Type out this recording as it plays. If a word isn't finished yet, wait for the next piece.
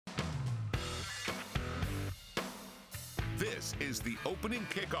This is the opening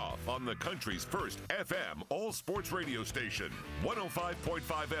kickoff on the country's first FM all-sports radio station, 105.5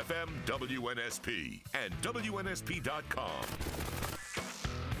 FM WNSP and WNSP.com.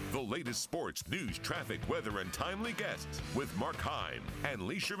 The latest sports, news, traffic, weather, and timely guests with Mark Heim and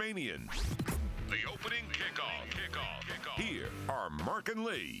Lee Shervanian. The opening kickoff. Here are Mark and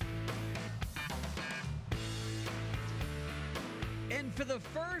Lee. And for the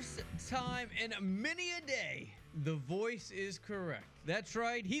first time in many a day, the voice is correct. That's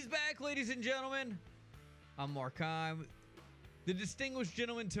right. He's back, ladies and gentlemen. I'm Mark Heim. The distinguished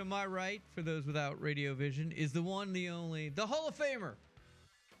gentleman to my right, for those without radio vision, is the one, the only, the Hall of Famer,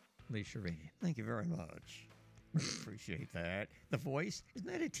 Lee Shervanian. Thank you very much. I appreciate that. The Voice?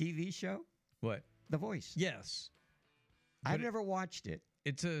 Isn't that a TV show? What? The Voice. Yes. I've never watched it.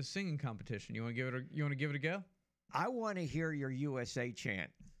 It's a singing competition. You want to give it a go? I want to hear your USA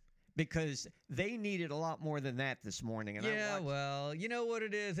chant because they needed a lot more than that this morning. And yeah, well, you know what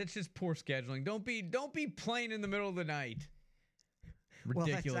it is. It's just poor scheduling. Don't be playing in the middle of the night.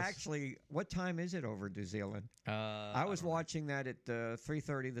 Ridiculous. Well, that's actually, what time is it over New Zealand? I was watching that at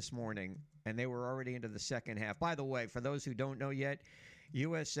 3:30 this morning, and they were already into the second half. By the way, for those who don't know yet,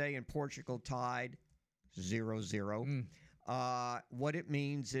 USA and Portugal tied 0-0. What it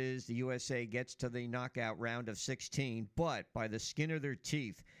means is the USA gets to the knockout round of 16, but by the skin of their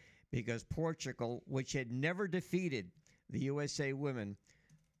teeth, because Portugal, which had never defeated the USA women,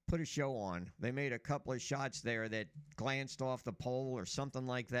 put a show on. They made a couple of shots there that glanced off the pole or something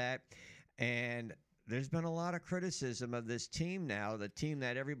like that. And there's been a lot of criticism of this team now, the team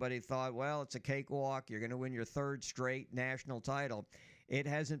that everybody thought, well, it's a cakewalk. You're going to win your third straight national title. It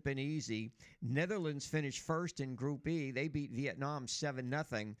hasn't been easy. Netherlands finished first in Group E. They beat Vietnam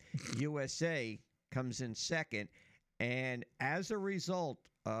 7-0. USA comes in second. And as a result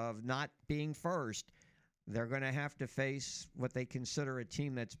of not being first, they're going to have to face what they consider a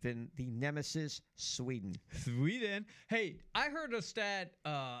team that's been the nemesis, Sweden. Sweden? Hey, I heard a stat,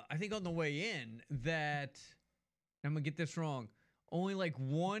 I think on the way in, that, I'm going to get this wrong, only like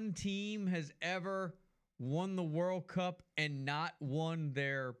one team has ever won the World Cup and not won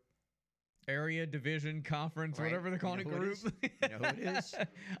their area, division, conference, right. Whatever they're calling it, group. You know who it is?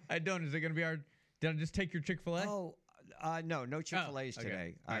 I don't. Is it going to be our, did I just take your Chick-fil-A? Oh, no Chick-fil-A's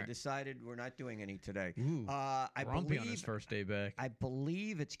today. All I right. decided we're not doing any today. Ooh, I Grumpy believe on his first day back. I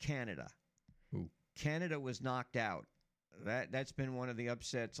believe it's Canada. Ooh. Canada was knocked out. That's been one of the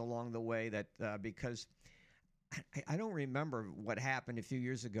upsets along the way. That because I don't remember what happened a few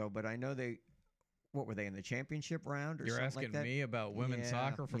years ago, but I know they. What were they in the championship round or You're something like that? asking me about women's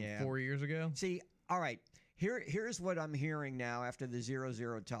soccer from 4 years ago? See, all right. Here's what I'm hearing now after the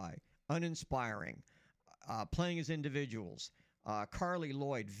 0-0 tie. Uninspiring. Playing as individuals. Carly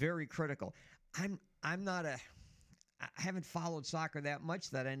Lloyd, very critical. I haven't followed soccer that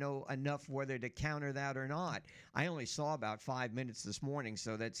much that I know enough whether to counter that or not. I only saw about 5 minutes this morning,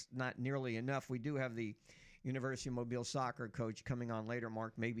 so that's not nearly enough. We do have the University of Mobile soccer coach coming on later,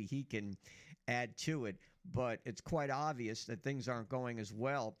 Mark. Maybe he can add to it, but it's quite obvious that things aren't going as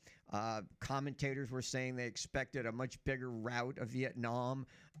well. Commentators were saying they expected a much bigger rout of Vietnam.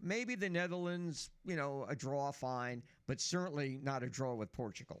 Maybe the Netherlands, a draw, fine, but certainly not a draw with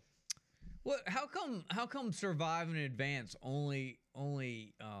Portugal. Well, how come survive and advance only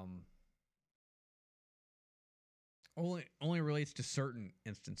relates to certain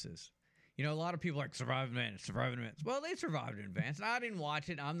instances? A lot of people are like survive and advance. Well, they survived and advanced. I didn't watch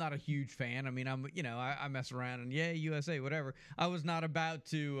it. I'm not a huge fan. I mean, I mess around and USA, whatever. I was not about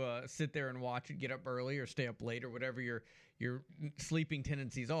to sit there and watch it, get up early or stay up late or whatever your sleeping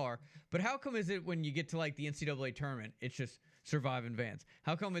tendencies are. But how come is it when you get to like the NCAA tournament, it's just survive and advance?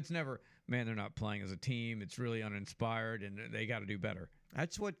 How come it's never, man, they're not playing as a team. It's really uninspired and they got to do better.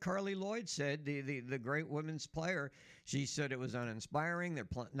 That's what Carly Lloyd said, the great women's player. She said it was uninspiring. They're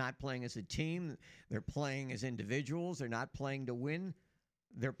not playing as a team. They're playing as individuals. They're not playing to win.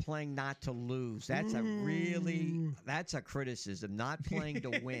 They're playing not to lose. That's a criticism, not playing to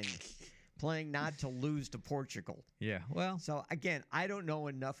win. Playing not to lose to Portugal. Yeah, well. So, again, I don't know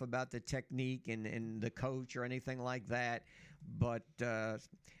enough about the technique and the coach or anything like that. But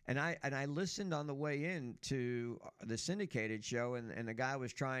and I listened on the way in to the syndicated show, and the guy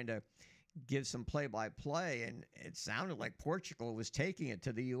was trying to give some play-by-play, and it sounded like Portugal was taking it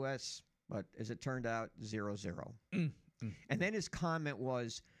to the U.S., but as it turned out, 0-0. And then his comment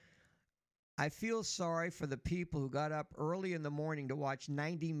was, I feel sorry for the people who got up early in the morning to watch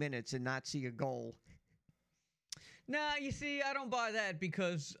 90 minutes and not see a goal. Nah, you see, I don't buy that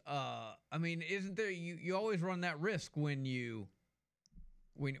because, isn't there, you always run that risk when you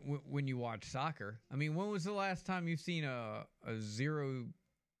when you watch soccer. I mean, when was the last time you've seen a zero?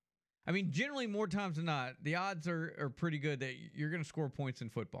 I mean, generally more times than not, the odds are pretty good that you're going to score points in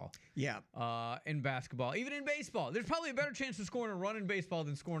football. Yeah. In basketball, even in baseball, there's probably a better chance of scoring a run in baseball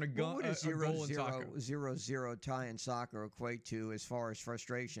than scoring a goal in soccer. 0-0 tie in soccer equate to as far as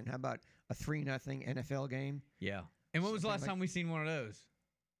frustration? How about a 3-0 NFL game? Yeah. And when was the last time we seen one of those?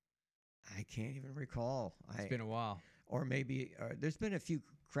 I can't even recall. It's been a while. Or maybe there's been a few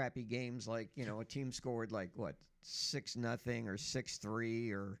crappy games like, a team scored like, 6-0 or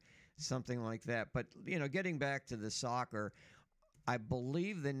 6-3 or something like that. But, getting back to the soccer, I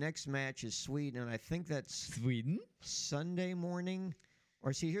believe the next match is Sweden, and I think that's Sweden Sunday morning.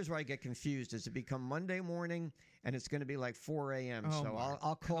 Or see, here's where I get confused. Does it become Monday morning, and it's going to be like 4 a.m.? Oh, so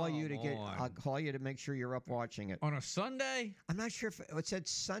I'll call you to I'll call you to make sure you're up watching it on a Sunday. I'm not sure if it said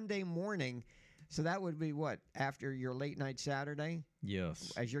Sunday morning, so that would be what, after your late night Saturday?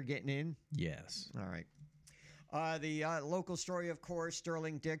 Yes. As you're getting in. Yes. All right. The local story, of course,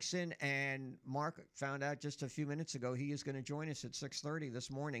 Sterling Dixon, and Mark found out just a few minutes ago he is going to join us at 6:30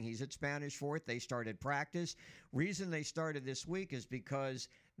 this morning. He's at Spanish Fort. They started practice. Reason they started this week is because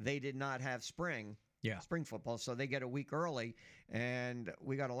they did not have spring football, so they get a week early. And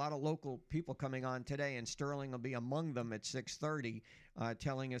we got a lot of local people coming on today, and Sterling will be among them at 6:30,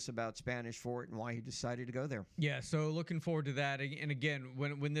 telling us about Spanish Fort and why he decided to go there. Yeah, so looking forward to that. And again,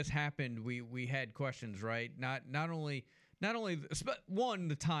 when this happened, we had questions, right? Not only one,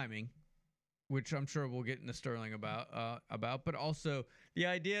 the timing, which I'm sure we'll get into Sterling about, but also the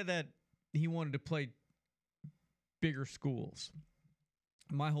idea that he wanted to play bigger schools.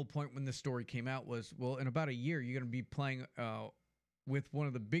 My whole point when this story came out was, well, in about a year, you're going to be playing with one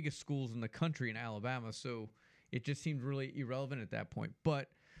of the biggest schools in the country in Alabama. So it just seemed really irrelevant at that point. But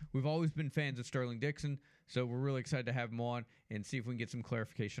we've always been fans of Sterling Dixon, so we're really excited to have him on and see if we can get some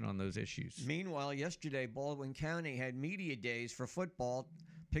clarification on those issues. Meanwhile, yesterday, Baldwin County had media days for football.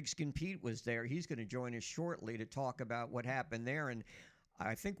 Pigskin Pete was there. He's going to join us shortly to talk about what happened there. And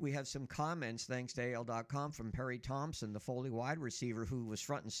I think we have some comments, thanks to AL.com, from Perry Thompson, the Foley wide receiver, who was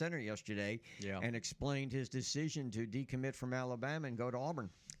front and center yesterday and explained his decision to decommit from Alabama and go to Auburn.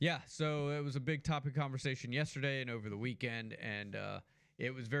 Yeah, so it was a big topic conversation yesterday and over the weekend, and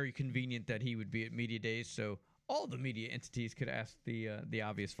it was very convenient that he would be at media days, so all the media entities could ask the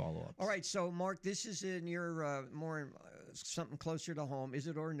obvious follow-ups. All right, so, Mark, this is in your something closer to home.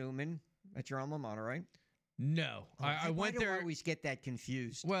 Isidore Newman at your alma mater, right? No, I went there. Why do I always get that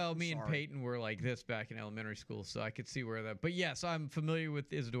confused? Well, me and Peyton were like this back in elementary school, so I could see where that. But yes, I'm familiar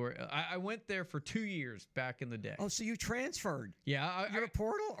with Isidore. I went there for 2 years back in the day. Oh, so you transferred? Yeah, you're a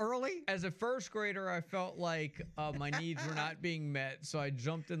portal early. As a first grader, I felt like my needs were not being met, so I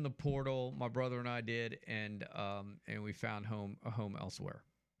jumped in the portal. My brother and I did, and we found a home elsewhere.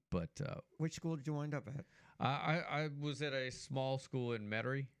 But which school did you wind up at? I was at a small school in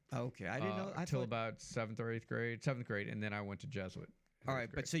Metairie. Okay, I didn't know. Until about 7th grade, and then I went to Jesuit. All right,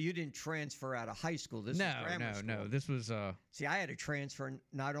 but so you didn't transfer out of high school. This is grammar school. No. This was. See, I had to transfer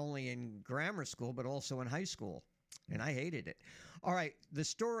not only in grammar school but also in high school, and I hated it. All right, the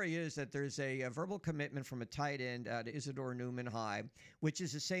story is that there's a verbal commitment from a tight end at Isidore Newman High, which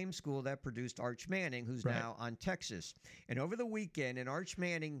is the same school that produced Arch Manning, who's now on Texas. And over the weekend, an Arch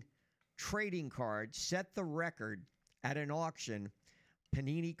Manning trading card set the record at an auction.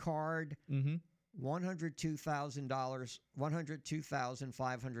 Panini card, $102,000,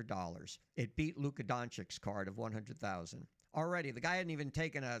 $102,500. It beat Luka Doncic's card of $100,000. Already, the guy hadn't even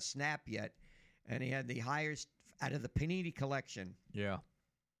taken a snap yet, and he had the highest out of the Panini collection. Yeah,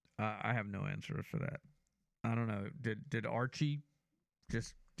 I have no answer for that. I don't know. Did Archie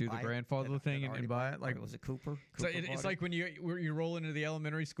just do the grandfather thing and buy it? Like, was it Cooper? So it's like when you roll into the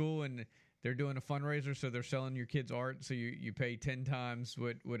elementary school and they're doing a fundraiser, so they're selling your kids art, so you pay 10 times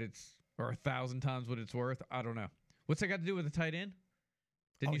what it's, or 1,000 times what it's worth. I don't know. What's that got to do with the tight end?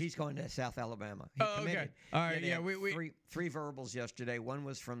 He's going to South Alabama. Okay. All right. Yeah, we three verbals yesterday. One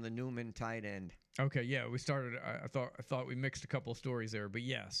was from the Newman tight end. Okay. Yeah, we started. I thought we mixed a couple of stories there, but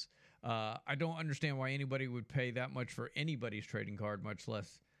yes, I don't understand why anybody would pay that much for anybody's trading card, much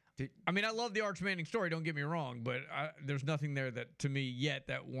less. I mean, I love the Arch Manning story. Don't get me wrong, but there's nothing there that, to me, yet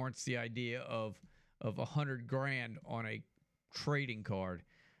that warrants the idea of $100,000 on a trading card.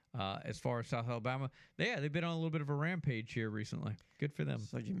 As far as South Alabama, they've been on a little bit of a rampage here recently. Good for them.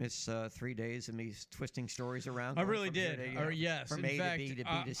 So did you miss 3 days of me twisting stories around? I really did. Yes, from A to B to B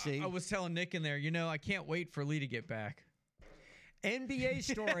to C. I was telling Nick in there, I can't wait for Lee to get back. NBA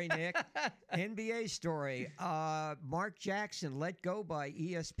story, Nick. NBA story. Mark Jackson let go by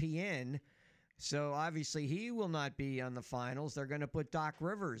ESPN. So obviously he will not be on the finals. They're going to put Doc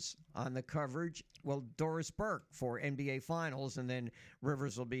Rivers on the coverage. Well, Doris Burke for NBA Finals, and then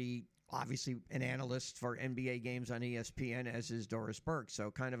Rivers will be obviously an analyst for NBA games on ESPN, as is Doris Burke. So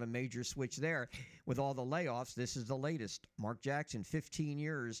kind of a major switch there. With all the layoffs, this is the latest. Mark Jackson, 15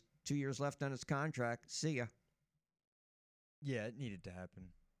 years, 2 years left on his contract. See ya. Yeah, it needed to happen.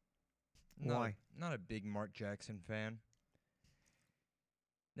 Why? Not a big Mark Jackson fan.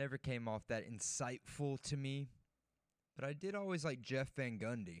 Never came off that insightful to me. But I did always like Jeff Van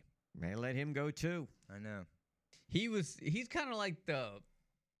Gundy. May let him go too. I know. He's kind of like I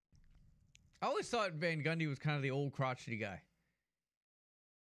always thought Van Gundy was kind of the old crotchety guy.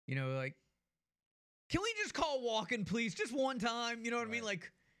 You know, like, can we just call walking, please? Just one time. You know what I mean?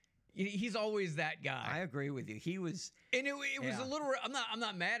 Like, he's always that guy. I agree with you. He was, and it was a little. I'm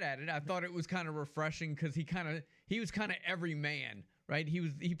not mad at it. I thought it was kind of refreshing because he was kind of every man, right?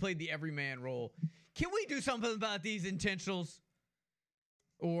 He played the everyman role. Can we do something about these intentionals?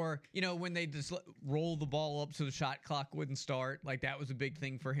 Or, you know, when they just roll the ball up so the shot clock wouldn't start, like that was a big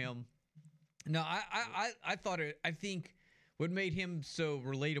thing for him. No, I thought I think what made him so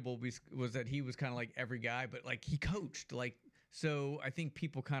relatable was that he was kind of like every guy, but like he coached, like, so I think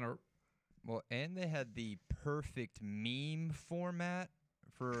people kind of. Well, and they had the perfect meme format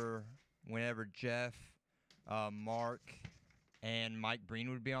for whenever Jeff, Mark, and Mike Breen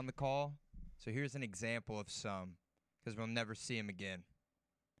would be on the call. So here's an example of some, because we'll never see him again.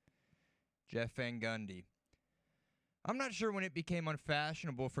 Jeff Van Gundy. I'm not sure when it became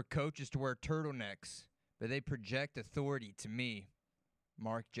unfashionable for coaches to wear turtlenecks, but they project authority to me.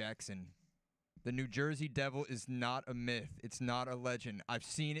 Mark Jackson. The New Jersey Devil is not a myth. It's not a legend. I've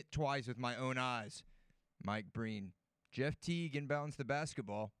seen it twice with my own eyes. Mike Breen. Jeff Teague inbounds the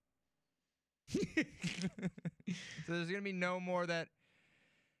basketball. So there's going to be no more of that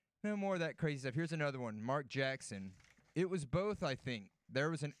crazy stuff. Here's another one. Mark Jackson. It was both, I think. There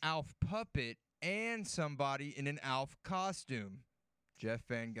was an Alf puppet and somebody in an Alf costume. Jeff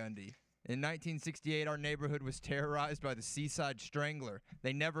Van Gundy. In 1968, our neighborhood was terrorized by the Seaside Strangler.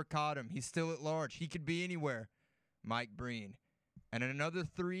 They never caught him. He's still at large. He could be anywhere. Mike Breen. And another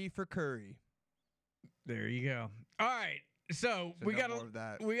 3 for Curry. There you go. All right. So we got a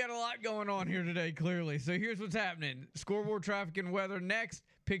lot going on here today, clearly. So here's what's happening. Scoreboard, traffic, and weather next.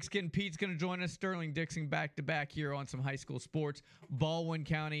 Pigskin Pete's going to join us. Sterling Dixon back-to-back here on some high school sports. Baldwin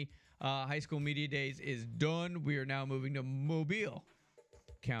County High School Media Days is done. We are now moving to Mobile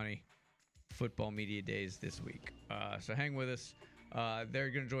County Football Media Days this week. So hang with us. They're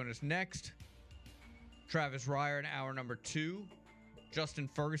going to join us next. Travis Ryer in hour number 2. Justin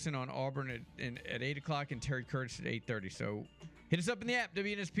Ferguson on Auburn at 8 o'clock and Terry Curtis at 8:30. So hit us up in the app,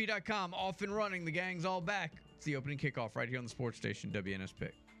 WNSP.com. Off and running. The gang's all back. It's the opening kickoff right here on the sports station, WNSP.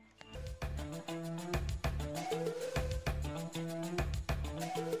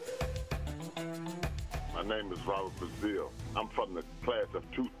 My name is Robert Brazil. I'm from the class of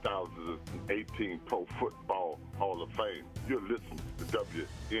 2018 Pro Football Hall of Fame. You're listening to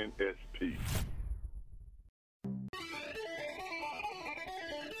WNSP.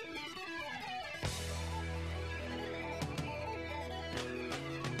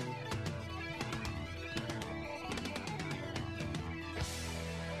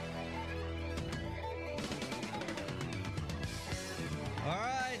 All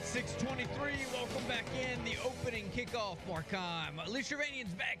right, 6:23. Welcome back in. The opening kickoff, Marcom. Alicia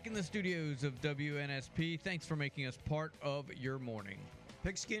Ranian's back in the studios of WNSP. Thanks for making us part of your morning.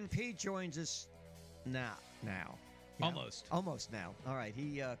 Pigskin Pete joins us now. Yeah. Almost now. All right.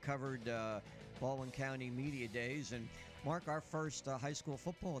 He covered Baldwin County Media Days. And, Mark, our first high school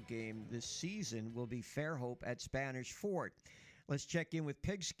football game this season will be Fairhope at Spanish Fort. Let's check in with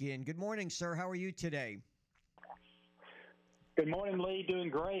Pigskin. Good morning, sir. How are you today? Good morning, Lee. Doing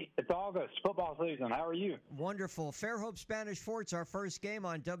great. It's August, football season. How are you? Wonderful. Fairhope Spanish Fort's our first game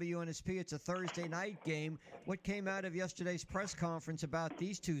on WNSP. It's a Thursday night game. What came out of yesterday's press conference about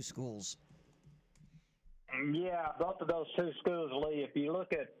these two schools? Yeah, both of those two schools, Lee, if you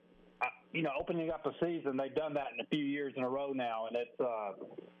look at, opening up a season, they've done that in a few years in a row now. And it's,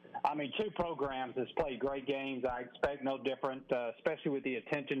 two programs that's played great games. I expect no different, especially with the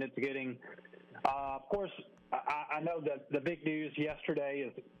attention it's getting. Of course, I know that the big news yesterday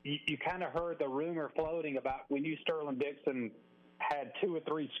is you kind of heard the rumor floating about we knew Sterling Dixon had 2 or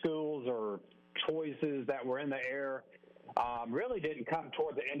 3 schools or choices that were in the air. Really didn't come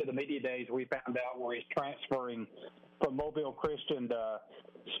toward the end of the media days. We found out where he's transferring from Mobile Christian to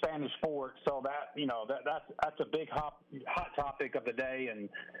Spanish Fort. So that's a big hot topic of the day. And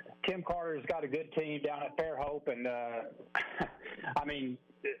Tim Carter's got a good team down at Fairhope, and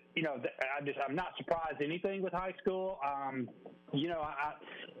I'm not surprised anything with high school.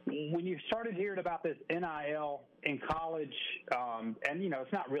 When you started hearing about this NIL in college, and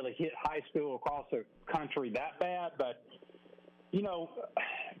it's not really hit high school across the country that bad, but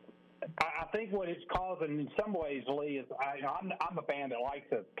I think what it's causing in some ways, Lee, is I'm a fan that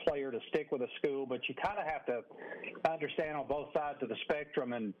likes a player to stick with a school, but you kind of have to understand on both sides of the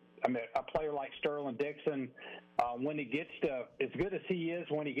spectrum. And I mean, a player like Sterling Dixon, when he gets to, as good as he is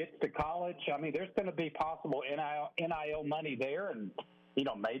when he gets to college, I mean, there's going to be possible NIL money there, and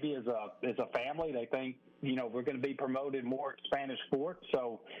maybe as a family they think we're going to be promoted more Spanish sports.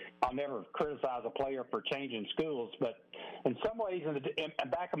 So I'll never criticize a player for changing schools, but in some ways, in the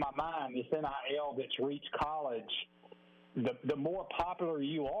back of my mind, this NIL that's reached college, the more popular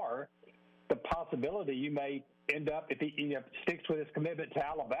you are, the possibility you may end up, if he sticks with his commitment to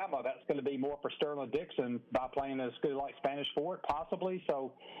Alabama, that's going to be more for Sterling Dixon by playing at a school like Spanish Fort, possibly.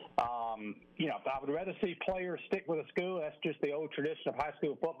 So, I would rather see players stick with a school. That's just the old tradition of high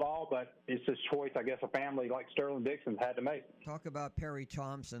school football, but it's this choice, I guess, a family like Sterling Dixon had to make. Talk about Perry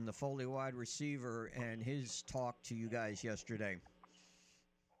Thompson, the Foley wide receiver, and his talk to you guys yesterday.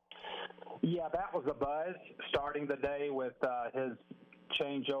 Yeah, that was a buzz, starting the day with his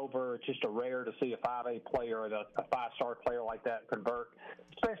changeover. It's just a rare to see a 5A player, a five-star player like that convert,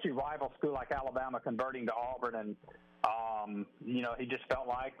 especially rival school like Alabama converting to Auburn. And, he just felt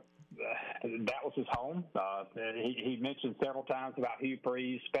like that was his home. He mentioned several times about Hugh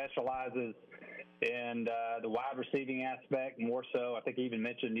Freeze specializes in the wide receiving aspect more so. I think he even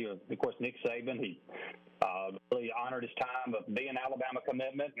mentioned, of course, Nick Saban. He really honored his time of being Alabama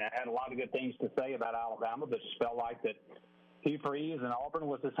commitment and had a lot of good things to say about Alabama, but just felt like that Hugh Freeze and Auburn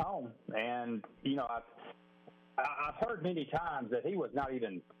was his home. And, I've heard many times that he was not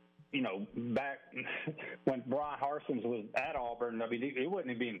even, back when Brian Harsons was at Auburn, I mean, he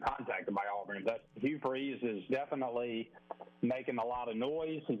wasn't even being contacted by Auburn. But Hugh Freeze is definitely making a lot of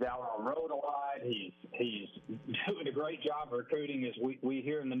noise. He's out on the road a lot. He's doing a great job recruiting, as we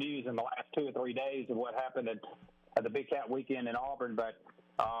hear in the news in the last 2 or 3 days of what happened at the Big Cat weekend in Auburn. But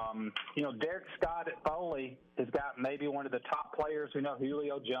Derek Scott at Foley has got maybe one of the top players. We know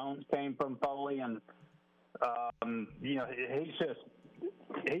Julio Jones came from Foley, and he's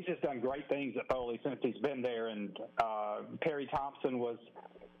just done great things at Foley since he's been there. And Perry Thompson was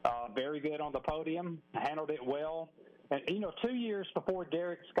very good on the podium, handled it well. And 2 years before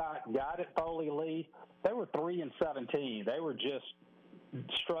Derek Scott got at Foley, Lee, they were 3-17. They were just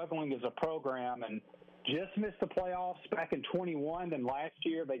struggling as a program and just missed the playoffs back in 21. Then last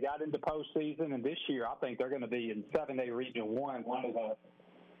year they got into postseason, and this year I think they're going to be in 7A Region 1, one of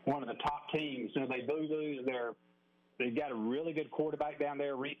the top teams. They do lose they've got a really good quarterback down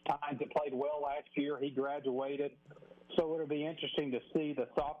there, Reese Tynes, that played well last year. He graduated. So it'll be interesting to see the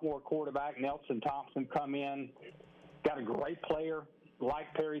sophomore quarterback, Nelson Thompson, come in. Got a great player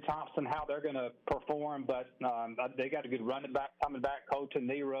like Perry Thompson, how they're going to perform, but they got a good running back coming back, Colton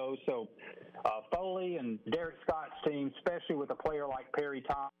Nero. So Foley and Derek Scott's team, especially with a player like Perry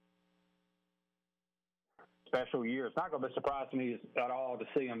Thompson, special year. It's not going to be surprising me at all to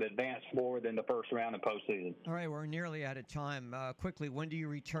see them advance more than the first round of postseason. All right, we're nearly out of time. Quickly, when do you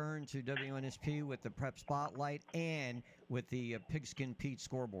return to WNSP with the Prep Spotlight and with the Pigskin Pete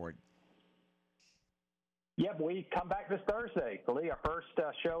scoreboard? Yep, we come back this Thursday. Lee, our first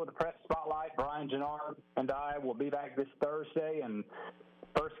show of the Prep Spotlight. Brian Gennard and I will be back this Thursday, and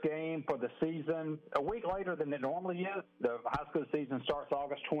first game for the season a week later than it normally is. The high school season starts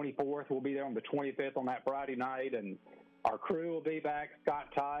August 24th. We'll be there on the 25th on that Friday night, and our crew will be back.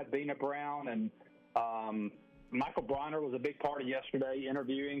 Scott Todd, Vina Brown, and Michael Bronner was a big part of yesterday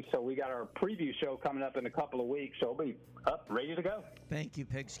interviewing. So we got our preview show coming up in a couple of weeks. So we'll be up, ready to go. Thank you,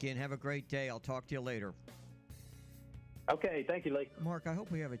 Pigskin. Have a great day. I'll talk to you later. Okay, thank you, Lee. Mark, I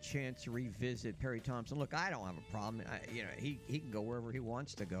hope we have a chance to revisit Perry Thompson. Look, I don't have a problem. He can go wherever he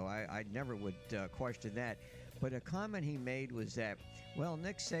wants to go. I never would question that. But a comment he made was that, well,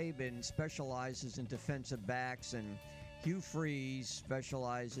 Nick Saban specializes in defensive backs and Hugh Freeze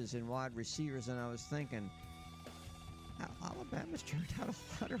specializes in wide receivers. And I was thinking, Alabama's turned out a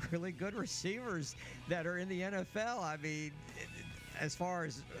lot of really good receivers that are in the NFL. I mean, as far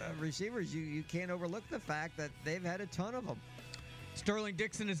as receivers, you can't overlook the fact that they've had a ton of them. Sterling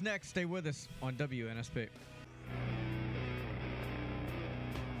Dixon is next. Stay with us on WNSP.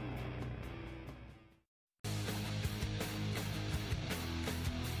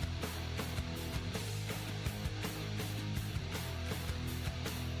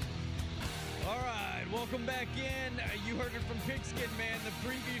 All right, welcome back in. You heard it from Pigskin, man. The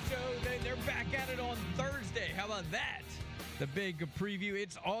preview show, they're back at it on Thursday. How about that? the big preview.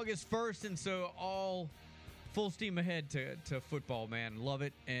 It's August 1st, and so all full steam ahead to football, man. Love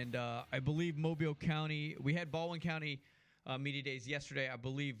it. And I believe Mobile County, we had Baldwin County media days yesterday. I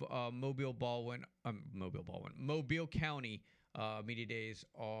believe Mobile County media days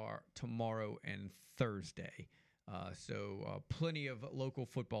are tomorrow and Thursday. So plenty of local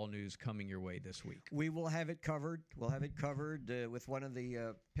football news coming your way this week. We will have it covered. We'll have it covered with one of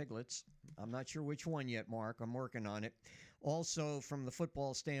the piglets. I'm not sure which one yet, Mark. I'm working on it. Also, from the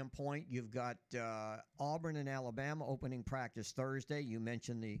football standpoint, you've got Auburn and Alabama opening practice Thursday. You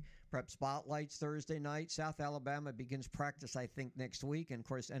mentioned the prep spotlights Thursday night. South Alabama begins practice, I think, next week. And, of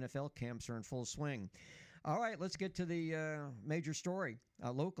course, NFL camps are in full swing. All right, let's get to the major story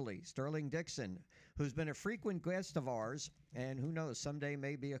locally. Sterling Dixon, who's been a frequent guest of ours, and who knows, someday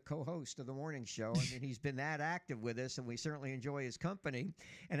may be a co-host of the morning show. I mean, he's been that active with us, and we certainly enjoy his company.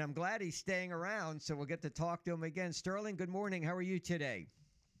 And I'm glad he's staying around, so we'll get to talk to him again. Sterling, good morning. How are you today?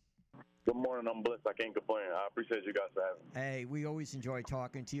 Good morning. I'm blessed. I can't complain. I appreciate you guys for having me. Hey, we always enjoy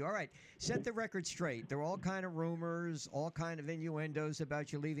talking to you. All right, set the record straight. There are all kind of rumors, all kind of innuendos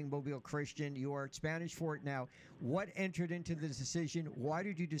about you leaving Mobile Christian. You are at Spanish Fort now. What entered into the decision? Why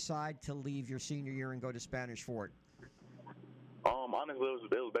did you decide to leave your senior year and go to Spanish Fort? Honestly, it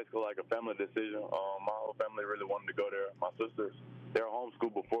was basically like a family decision. My whole family really wanted to go there. My sisters, they were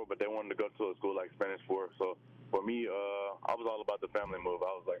homeschooled before, but they wanted to go to a school like Spanish Fort. So for me, I was all about the family move.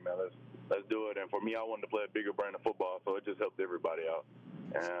 I was like, man, let's do it. And for me, I wanted to play a bigger brand of football, so it just helped everybody out.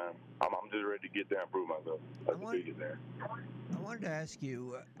 And I'm just ready to get there and prove myself. That's the biggest thing. I wanted to ask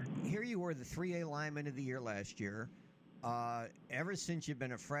you, here you were the 3A lineman of the year last year. Ever since you've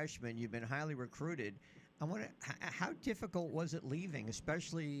been a freshman, you've been highly recruited. How difficult was it leaving,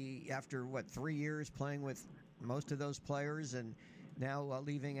 especially after, 3 years playing with most of those players and now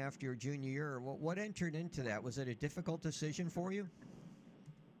leaving after your junior year? What entered into that? Was it a difficult decision for you?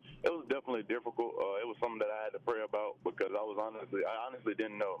 It was definitely difficult. It was something that I had to pray about because I honestly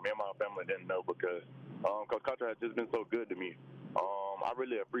didn't know. Me and my family didn't know because Coach Carter had just been so good to me. I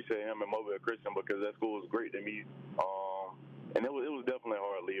really appreciate him and Mobile Christian because that school was great to me. And it was definitely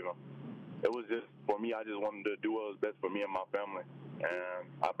hard leaving. It was just, for me, I just wanted to do what was best for me and my family. And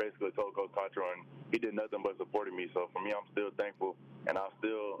I basically told Coach Carter, and he did nothing but supporting me. So for me, I'm still thankful, and I'll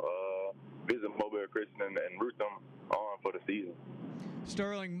still visit Mobile Christian and root them on for the season.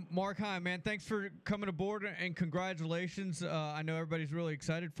 Sterling, Mark, hi, man. Thanks for coming aboard and congratulations. I know everybody's really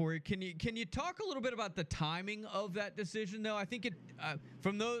excited for you. Can you talk a little bit about the timing of that decision, though? I think it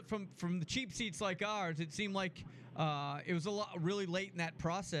from the cheap seats like ours, it seemed like it was really late in that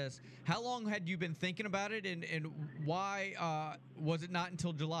process. How long had you been thinking about it, and why was it not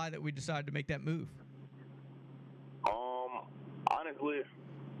until July that we decided to make that move? Honestly,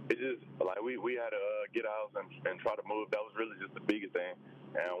 it's just like we had to get a house and try to move. That was really just the biggest thing.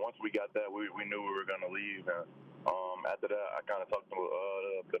 And once we got that, we knew we were going to leave. And after that, I kind of talked to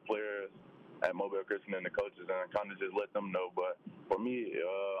the players at Mobile Christian and the coaches and kind of just let them know. But for me,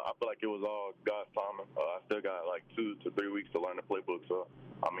 I feel like it was all God's timing. I still got like 2 to 3 weeks to learn the playbook. So,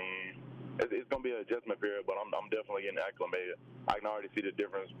 I mean, it's going to be an adjustment period, but I'm definitely getting acclimated. I can already see the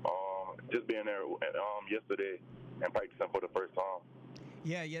difference just being there yesterday and practicing for the first time.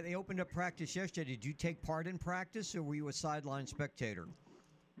 Yeah, they opened up practice yesterday. Did you take part in practice, or were you a sideline spectator?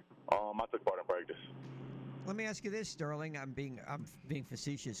 I took part in practice. Let me ask you this, Sterling. I'm being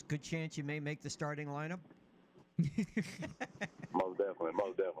facetious. Good chance you may make the starting lineup? Most definitely.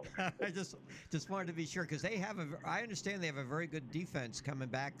 I just wanted to be sure because I understand they have a very good defense coming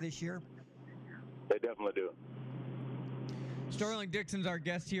back this year. They definitely do. Sterling Dixon's our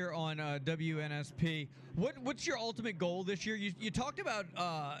guest here on WNSP. What's your ultimate goal this year? You talked about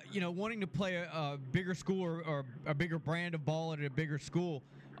wanting to play a bigger school or a bigger brand of ball at a bigger school.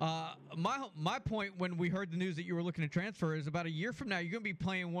 My point when we heard the news that you were looking to transfer is about a year from now you're going to be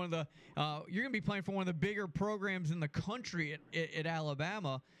playing for one of the bigger programs in the country at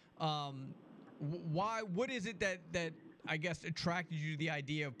Alabama. What is it that I guess attracted you to the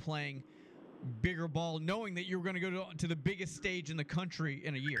idea of playing bigger ball, knowing that you were going to go to the biggest stage in the country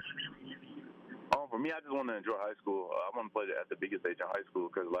in a year? For me, I just want to enjoy high school. I want to play at the biggest stage in high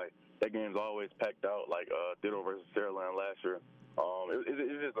school because, like, that game's always packed out, like Ditto versus Saraland last year.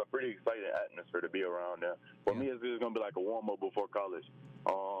 It's just a pretty exciting atmosphere to be around there. For me, it's just going to be like a warm-up before college.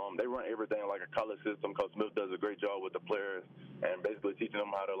 They run everything like a college system. Coach Smith does a great job with the players and basically teaching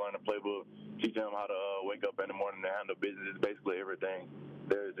them how to learn the playbook, teaching them how to wake up in the morning and handle business, basically everything.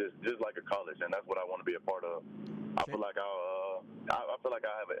 They're just like a college, and that's what I want to be a part of. I feel like I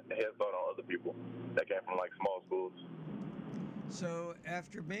have a head start on other people that came from like small schools. So,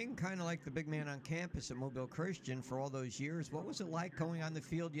 after being kind of like the big man on campus at Mobile Christian for all those years, what was it like going on the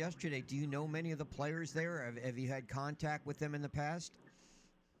field yesterday? Do you know many of the players there? Have you had contact with them in the past?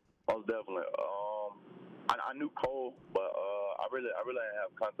 Most definitely. I knew Cole, but I really didn't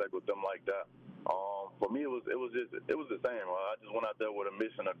have contact with them like that. For me, it was the same. I just went out there with a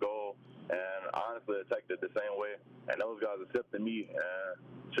mission, a goal, and I honestly attacked it the same way. And those guys accepted me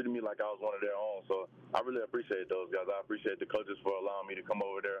and treated me like I was one of their own. So I really appreciate those guys. I appreciate the coaches for allowing me to come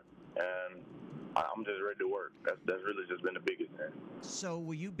over there, and I'm just ready to work. That's really just been the biggest thing. So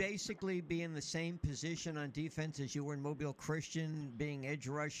will you basically be in the same position on defense as you were in Mobile Christian, being edge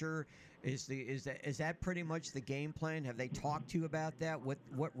rusher? Is that pretty much the game plan? Have they talked to you about that?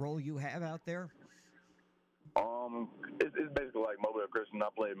 What role you have out there? It's basically like Mobile Christian. I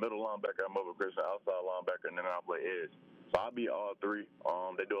play middle linebacker at Mobile Christian, outside linebacker, and then I play edge. So I'll be all three.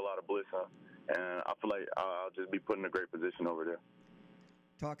 They do a lot of blitzing, and I feel like I'll just be put in a great position over there.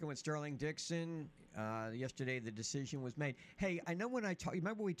 Talking with Sterling Dixon yesterday, the decision was made. Hey, I know when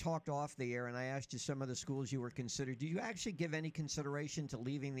remember we talked off the air and I asked you some of the schools you were considered. Do you actually give any consideration to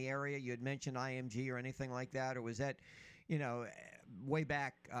leaving the area? You had mentioned IMG or anything like that, or was that, way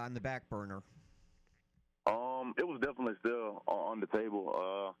back on the back burner? It was definitely still on the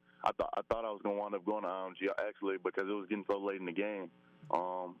table. I thought I was gonna wind up going to IMG actually because it was getting so late in the game.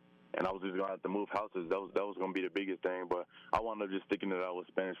 And I was just gonna have to move houses. That was gonna be the biggest thing. But I wound up just sticking it out with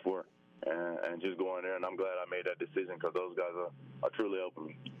Spanish Fort and just going there. And I'm glad I made that decision because those guys are truly helping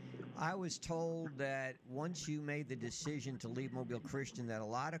me. I was told that once you made the decision to leave Mobile Christian, that a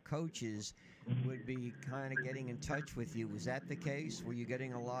lot of coaches would be kind of getting in touch with you. Was that the case? Were you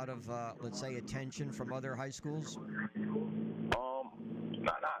getting a lot of, let's say, attention from other high schools?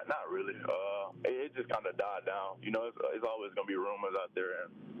 Not really. It just kind of died down. It's always gonna be rumors out there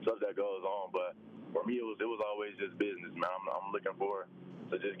and stuff that goes on. But for me, it was always just business, man. I'm looking forward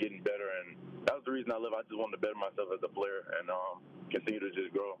to just getting better, and that was the reason I left. I just wanted to better myself as a player and continue to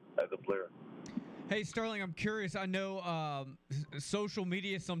just grow as a player. Hey, Sterling, I'm curious. I know social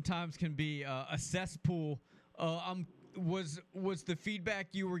media sometimes can be a cesspool. Was the feedback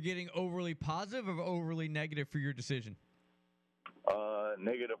you were getting overly positive or overly negative for your decision?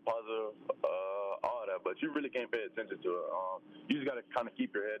 Negative, positive, all that, but you really can't pay attention to it. You just got to kind of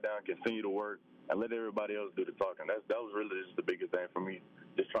keep your head down, continue to work, and let everybody else do the talking. That was really just the biggest thing for me.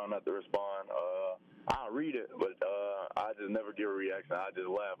 Just trying not to respond. I read it, but I just never give a reaction. I just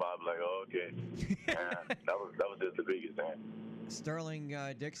laugh. I'll be like, oh, okay. And that was just the biggest thing. Sterling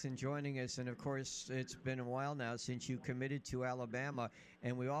Dixon joining us, and of course it's been a while now since you committed to Alabama,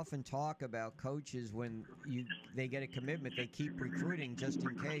 and we often talk about coaches when they get a commitment, they keep recruiting just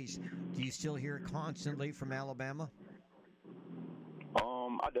in case. Do you still hear constantly from Alabama?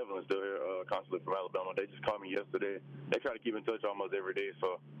 I definitely still hear constantly from Alabama. They just called me yesterday. They try to keep in touch almost every day,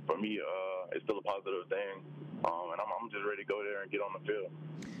 so for me it's still a positive thing, and I'm just ready to go there and get on the field.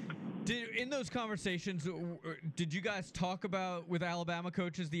 In those conversations, did you guys talk about with Alabama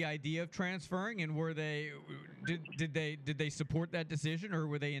coaches the idea of transferring, and did they support that decision, or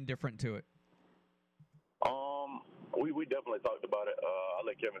were they indifferent to it? We definitely talked about it. I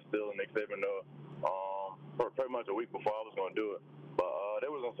let Kevin Steele and Nick Saban know for pretty much a week before I was going to do it, but they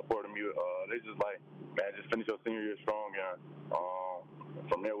wasn't supporting me. They just like, man, just finish your senior year strong, and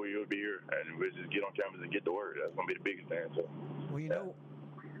from there we will be here, and we'll just get on campus and get to work. That's going to be the biggest thing. So, well,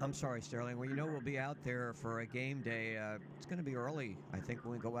 I'm sorry, Sterling. Well, we'll be out there for a game day. It's going to be early, I think,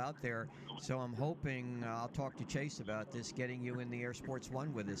 when we go out there. So I'm hoping I'll talk to Chase about this, getting you in the Air Sports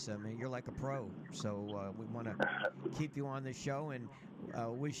One with us. I mean, you're like a pro. So we want to keep you on the show and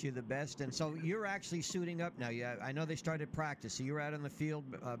wish you the best. And so you're actually suiting up now. I know they started practice. So you're out on the field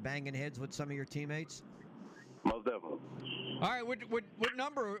banging heads with some of your teammates? Most definitely. All right.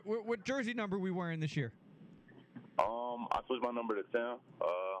 What jersey number are we wearing this year? I switched my number to 10.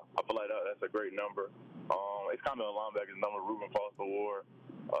 I feel like that's a great number. It's kind of a linebacker's number Reuben Foster wore.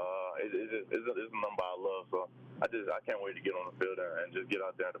 It's a number I love, so I can't wait to get on the field and just get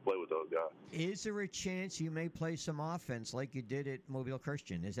out there and to play with those guys. Is there a chance you may play some offense like you did at Mobile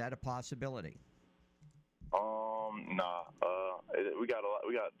Christian? Is that a possibility? Nah. We got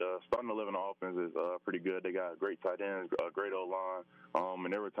the starting 11 offense is pretty good. They got great tight ends, great O-line,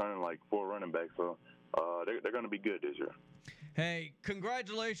 and they're returning like 4 running backs, so they're going to be good this year. Hey,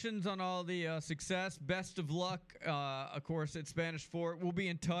 congratulations on all the success. Best of luck, of course, at Spanish Fort. We'll be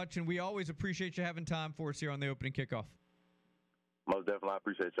in touch, and we always appreciate you having time for us here on the opening kickoff. Most definitely. I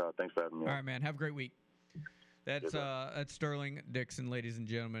appreciate y'all. Thanks for having me. All right, man. Have a great week. That's Sterling Dixon, ladies and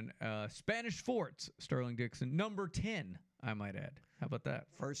gentlemen. Spanish Fort's Sterling Dixon, number 10 I might add. How about that?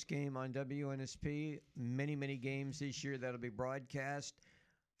 First game on WNSP. Many, many games this year that'll be broadcast.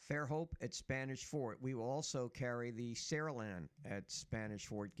 Fairhope at Spanish Fort. We will also carry the Saraland at Spanish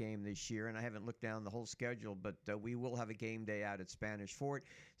Fort game this year, and I haven't looked down the whole schedule, but we will have a game day out at Spanish Fort.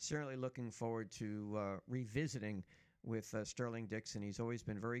 Certainly looking forward to revisiting with Sterling Dixon. He's always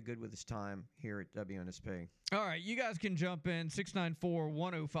been very good with his time here at WNSP. All right, you guys can jump in,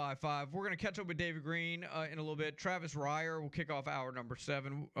 694-1055. We're going to catch up with David Green in a little bit. Travis Ryer will kick off hour number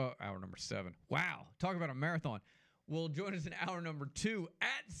 7. Wow, talk about a marathon. Will join us in hour number 2 at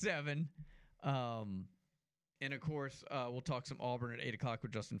 7. And, of course, we'll talk some Auburn at 8 o'clock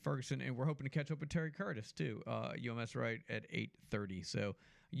with Justin Ferguson. And we're hoping to catch up with Terry Curtis, too. UMS right at 8:30. So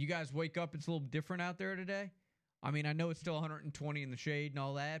you guys wake up. It's a little different out there today. I mean, I know it's still 120 in the shade and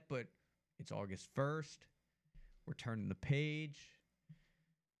all that, but it's August 1st. We're turning the page.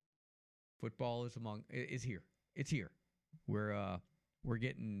 Football is here. It's here. We're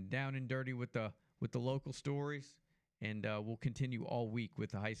getting down and dirty with the local stories. And we'll continue all week with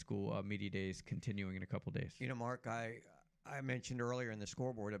the high school media days continuing in a couple days. You know, Mark, I mentioned earlier in the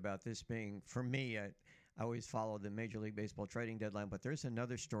scoreboard about this being, for me, I always follow the Major League Baseball trading deadline, but there's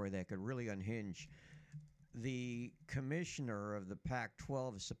another story that could really unhinge. The commissioner of the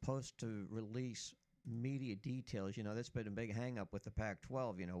Pac-12 is supposed to release media details. You know, that's been a big hang-up with the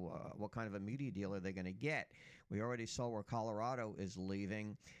Pac-12. You know, what kind of a media deal are they going to get? We already saw where Colorado is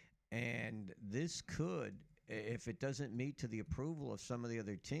leaving, and this could, if it doesn't meet to the approval of some of the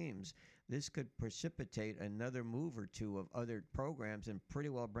other teams, this could precipitate another move or two of other programs and pretty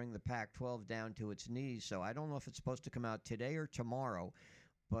well bring the Pac-12 down to its knees. So I don't know if it's supposed to come out today or tomorrow,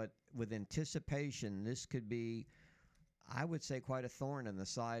 but with anticipation, this could be, I would say, quite a thorn in the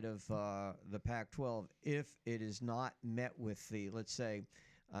side of the Pac-12 if it is not met with the, let's say,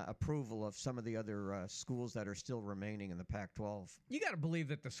 approval of some of the other schools that are still remaining in the Pac-12. You got to believe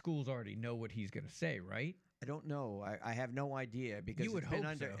that the schools already know what he's going to say, right? I don't know. I have no idea because you would it's been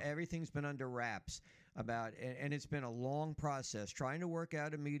hope so. Everything's been under wraps about, and it's been a long process trying to work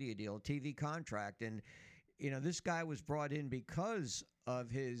out a media deal, TV contract, and you know this guy was brought in because of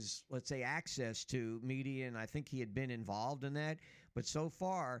his, let's say, access to media, and I think he had been involved in that. But so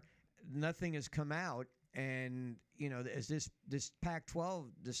far, nothing has come out. And, you know, as this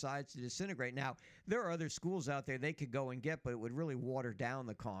Pac-12 decides to disintegrate. Now, there are other schools out there they could go and get, but it would really water down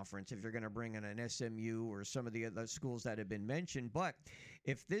the conference if you're going to bring in an SMU or some of the other schools that have been mentioned. But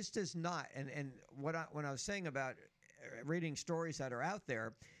if this does not, and when I was saying about reading stories that are out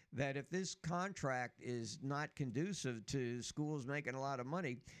there, that if this contract is not conducive to schools making a lot of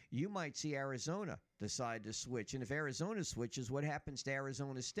money, you might see Arizona decide to switch. And if Arizona switches, what happens to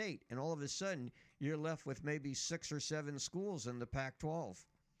Arizona State? And all of a sudden, you're left with maybe 6 or 7 schools in the Pac-12.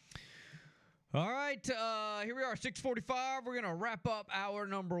 All right, here we are, 6:45. We're going to wrap up hour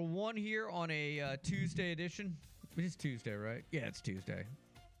number 1 here on a Tuesday edition. It is Tuesday, right? Yeah, it's Tuesday.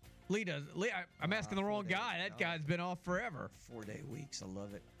 Lee, I'm asking the wrong guy. That guy's been off forever. 4-day weeks. I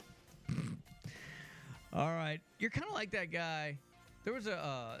love it. All right, you're kind of like that guy. There was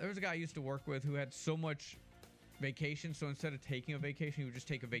a guy I used to work with who had so much vacation, so instead of taking a vacation, he would just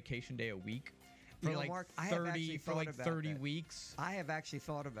take a vacation day a week for Mark, 30 weeks. I have actually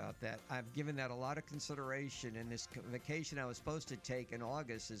thought about that. I've given that a lot of consideration, and this vacation I was supposed to take in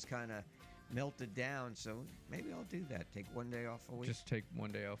August has kind of melted down, so maybe I'll do that. Take 1 day off a week. Just take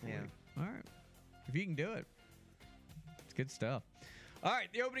 1 day off a week. All right. If you can do it. It's good stuff. All right,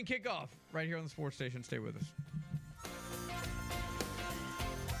 the opening kickoff right here on the sports station. Stay with us.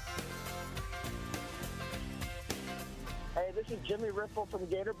 Hey, this is Jimmy Ripple from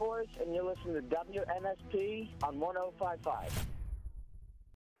Gator Boys, and you're listening to WNSP on 105.5.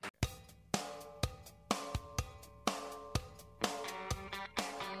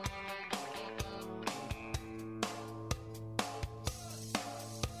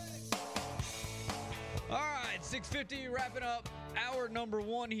 All right, 6:50, wrapping up hour number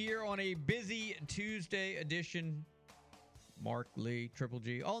 1 here on a busy Tuesday edition. Mark, Lee, Triple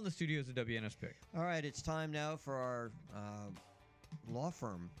G, all in the studios of WNSP. All right, it's time now for our law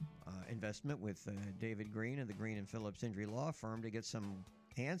firm investment with David Green of the Green and Phillips Injury Law Firm to get some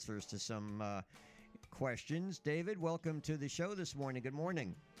answers to some questions. David, welcome to the show this morning. Good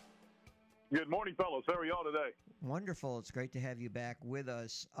morning. Good morning, fellows. How are y'all today? Wonderful. It's great to have you back with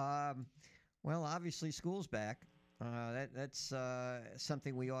us. Well, obviously, school's back. That's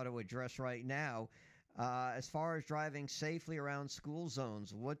something we ought to address right now. As far as driving safely around school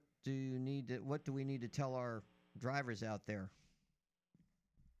zones, what do we need to tell our drivers out there?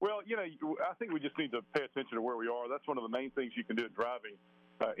 Well, I think we just need to pay attention to where we are. That's one of the main things you can do at driving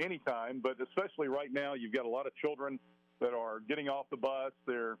anytime, but especially right now, you've got a lot of children that are getting off the bus.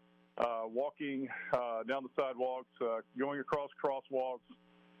 They're walking down the sidewalks, going across crosswalks,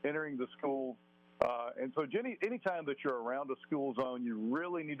 entering the school. And so, Jenny, anytime that you're around a school zone, you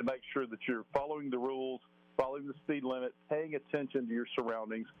really need to make sure that you're following the rules, following the speed limit, paying attention to your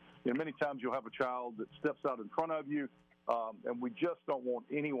surroundings. Many times you'll have a child that steps out in front of you, and we just don't want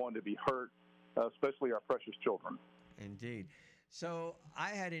anyone to be hurt, especially our precious children. Indeed. So I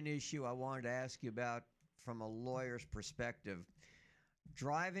had an issue I wanted to ask you about from a lawyer's perspective.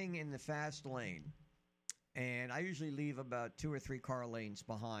 Driving in the fast lane, and I usually leave about 2 or 3 car lanes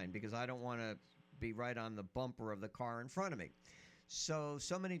behind because I don't want to be right on the bumper of the car in front of me. So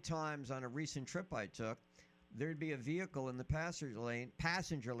many times on a recent trip I took, there'd be a vehicle in the passenger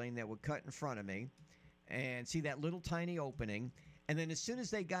lane that would cut in front of me and see that little tiny opening. And then as soon as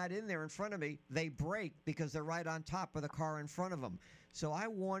they got in there in front of me, they brake because they're right on top of the car in front of them. So I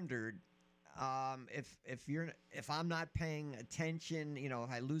wondered if I'm not paying attention,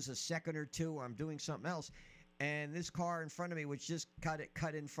 I lose a second or two, or I'm doing something else, and this car in front of me, which just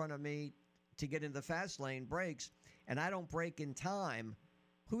cut in front of me to get into the fast lane, brakes, and I don't brake in time,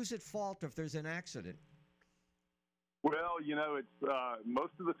 who's at fault if there's an accident? Well, it's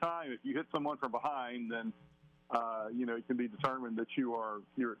most of the time if you hit someone from behind, then it can be determined that you're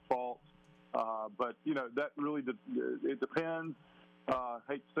at fault. But that really it depends.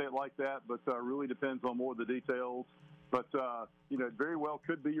 Hate to say it like that, but really depends on more of the details. But it very well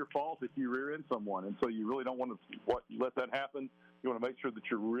could be your fault if you rear end someone, and so you really don't want to let that happen. You want to make sure that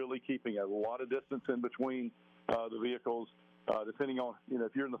you're really keeping a lot of distance in between the vehicles. Depending on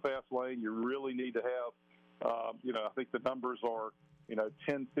if you're in the fast lane, you really need to have I think the numbers are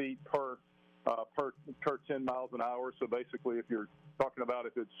 10 feet per 10 miles an hour. So basically, if you're talking about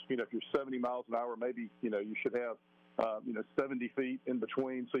if you're 70 miles an hour, maybe you should have 70 feet in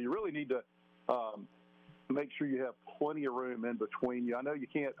between. So you really need to make sure you have plenty of room in between you. I know you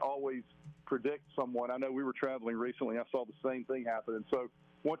can't always predict someone. I know we were traveling recently. I saw the same thing happen. And so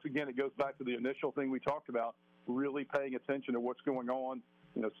once again, it goes back to the initial thing we talked about, really paying attention to what's going on,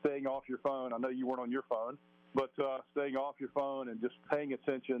 staying off your phone. I know you weren't on your phone, but staying off your phone and just paying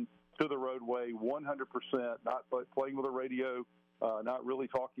attention to the roadway 100%, not playing with a radio, not really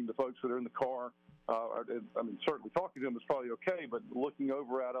talking to folks that are in the car. Certainly talking to them is probably okay, but looking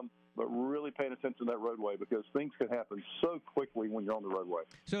over at them, but really paying attention to that roadway because things can happen so quickly when you're on the roadway.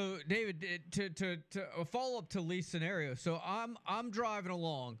 So, David, to a follow-up to Lee's scenario, so I'm driving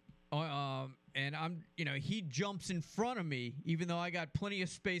along, and he jumps in front of me, even though I got plenty of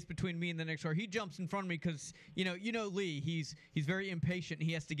space between me and the next car. He jumps in front of me because Lee, he's very impatient. And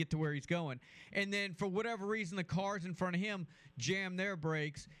he has to get to where he's going, and then for whatever reason, the cars in front of him jam their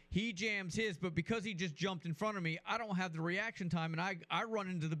brakes. He jams his, but because he just jumped in front of me, I don't have the reaction time, and I run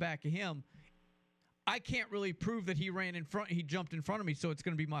into the back of him. I can't really prove that he jumped in front of me, so it's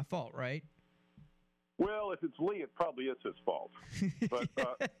going to be my fault, right? Well, if it's Lee, it probably is his fault. But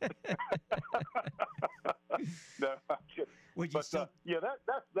no, I'm kidding. That's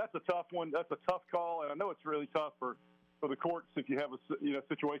a tough one. That's a tough call, and I know it's really tough for the courts if you have a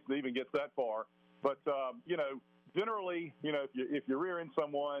situation that even gets that far. But generally, if you rear end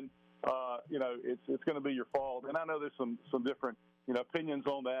someone, it's going to be your fault. And I know there's some different opinions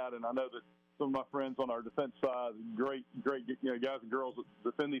on that, and I know that some of my friends on our defense side, great guys and girls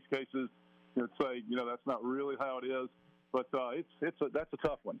that defend these cases, say that's not really how it is. But that's a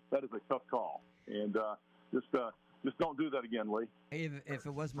tough one. That is a tough call, and just don't do that again, Lee. If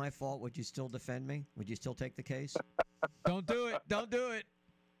it was my fault, would you still defend me? Would you still take the case? Don't do it. Don't do it.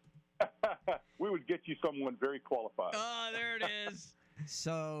 We would get you someone very qualified. Oh, there it is.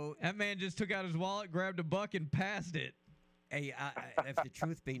 So that man just took out his wallet, grabbed a buck, and passed it. Hey, if the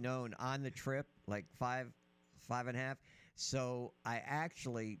truth be known, on the trip, like five and a half, so I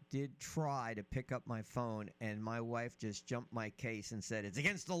actually did try to pick up my phone, and my wife just jumped my case and said, it's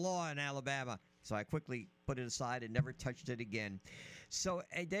against the law in Alabama. So I quickly put it aside and never touched it again. So,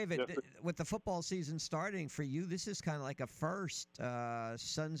 hey, David, with the football season starting for you, this is kind of like a first.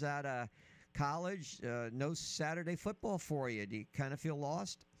 Son's out of college, no Saturday football for you. Do you kind of feel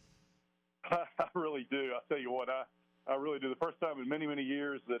lost? I really do. I'll tell you what, I really do. The first time in many, many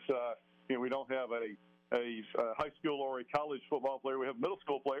years that we don't have a high school or a college football player. We have a middle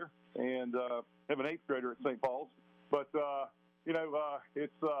school player and have an 8th grader at St. Paul's. But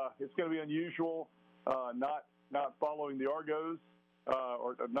it's going to be unusual not following the Argos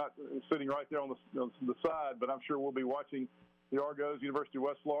or not sitting right there on the side. But I'm sure we'll be watching the Argos, University of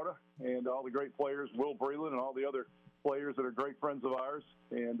West Florida, and all the great players, Will Breland, and all the other players that are great friends of ours.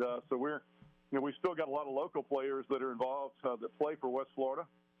 And so we've still got a lot of local players that are involved that play for West Florida.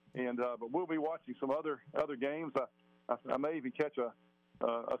 And but we'll be watching some other games. I may even catch a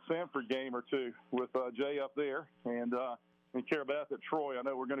Sanford game or two with Jay up there, and Carabath at Troy. I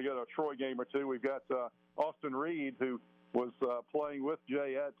know we're going to go to a Troy game or two. We've got Austin Reed, who was playing with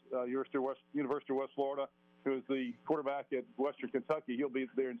Jay at University of West Florida, who is the quarterback at Western Kentucky. He'll be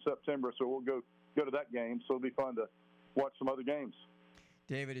there in September, so we'll go to that game. So it'll be fun to watch some other games.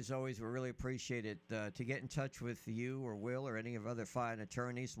 David, as always, we really appreciate it. To get in touch with you or Will or any of other fine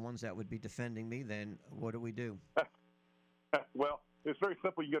attorneys, ones that would be defending me, then what do we do? Well, it's very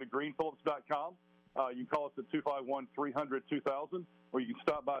simple. You go to greenphillips.com. You can call us at 251-300-2000, or you can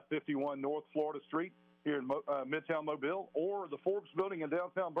stop by 51 North Florida Street here in Midtown Mobile, or the Forbes Building in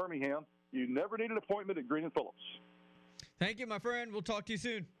downtown Birmingham. You never need an appointment at Green & Phillips. Thank you, my friend. We'll talk to you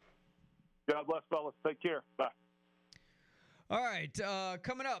soon. God bless, fellas. Take care. Bye. All right,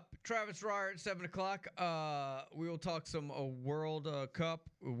 coming up, Travis Reier at 7 o'clock. We will talk some World Cup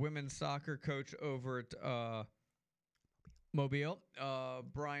women's soccer coach over at Mobile.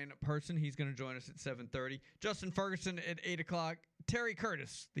 Brian Person, he's going to join us at 7:30. Justin Ferguson at 8 o'clock. Terry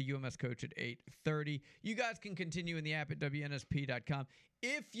Curtis, the UMS coach, at 8:30. You guys can continue in the app at WNSP.com.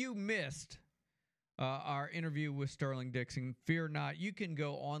 If you missed our interview with Sterling Dixon, fear not. You can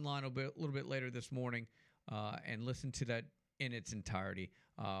go online a little bit later this morning and listen to that in its entirety.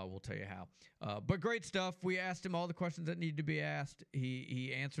 We'll tell you how. But great stuff. We asked him all the questions that needed to be asked.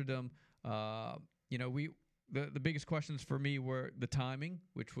 He answered them. The biggest questions for me were the timing,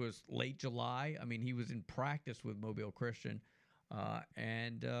 which was late July. I mean, he was in practice with Mobile Christian,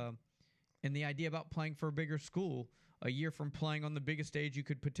 and the idea about playing for a bigger school a year from playing on the biggest stage you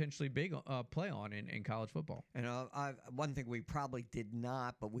could potentially play on in college football. And one thing we probably did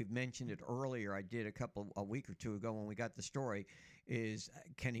not, but we've mentioned it earlier, I did a week or two ago when we got the story, is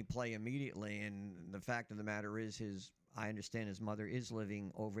can he play immediately? And the fact of the matter is I understand his mother is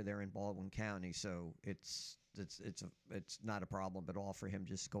living over there in Baldwin County, so it's not a problem at all for him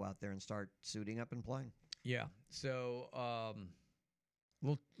just to go out there and start suiting up and playing. Yeah, so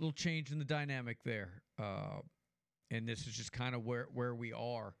little change in the dynamic there. And this is just kind of where we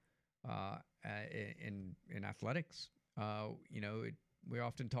are in athletics. We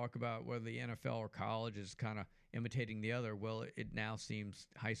often talk about whether the NFL or college is kind of imitating the other. Well, it now seems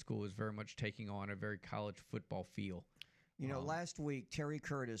high school is very much taking on a very college football feel. Last week, Terry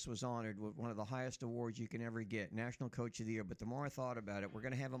Curtis was honored with one of the highest awards you can ever get, National Coach of the Year. But the more I thought about it, we're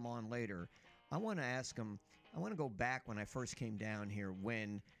going to have him on later. I want to ask him, I want to go back when I first came down here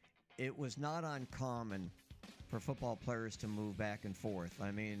when it was not uncommon for football players to move back and forth.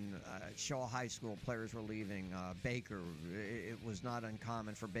 I mean, Shaw High School players were leaving. Baker, it was not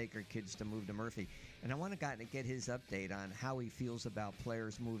uncommon for Baker kids to move to Murphy. And I want to get his update on how he feels about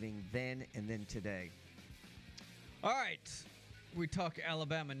players moving then and then today. All right. We talk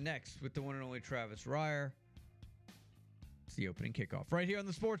Alabama next with the one and only Travis Reier. It's the opening kickoff right here on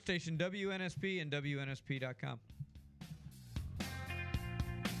the sports station, WNSP and WNSP.com.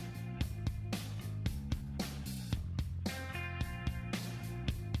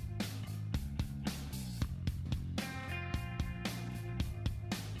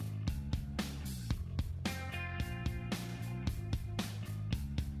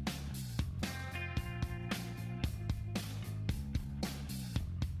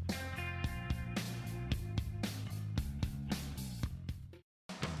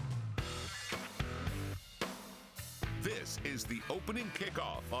 This is the opening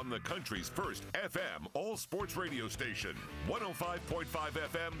kickoff on the country's first FM all-sports radio station, 105.5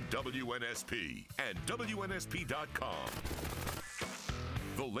 FM WNSP and WNSP.com.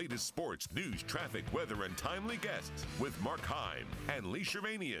 The latest sports, news, traffic, weather, and timely guests with Mark Heim and Lee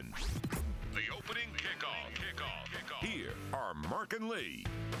Shermanian. The opening kickoff. Here are Mark and Lee.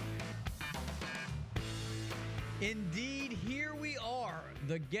 Indeed, here we are.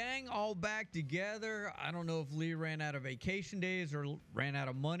 The gang all back together. I don't know if Lee ran out of vacation days or ran out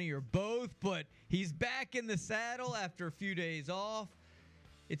of money or both, but he's back in the saddle after a few days off.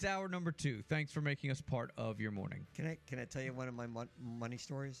 It's hour number 2. Thanks for making us part of your morning. Can I tell you one of my money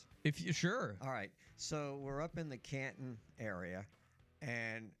stories? If you sure. All right. So we're up in the Canton area,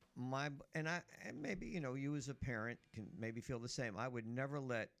 and maybe you as a parent can maybe feel the same. I would never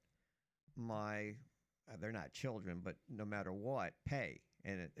let my they're not children, but no matter what, pay.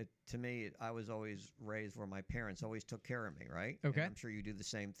 And to me, I was always raised where my parents always took care of me, right? Okay. And I'm sure you do the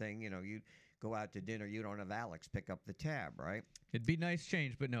same thing. You go out to dinner, you don't have Alex pick up the tab, right? It'd be nice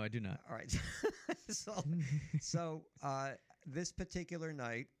change, but no, I do not. All right. So this particular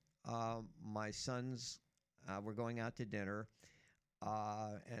night, my sons were going out to dinner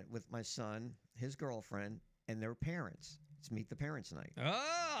and with my son, his girlfriend, and their parents. It's meet the parents night.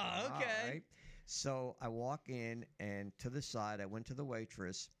 Oh, okay. All right. So I walk in, and to the side, I went to the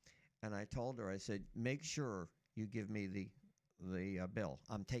waitress, and I told her, I said, make sure you give me the bill.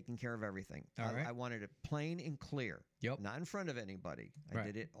 I'm taking care of everything. All right. I wanted it plain and clear. Yep. Not in front of anybody. I Right.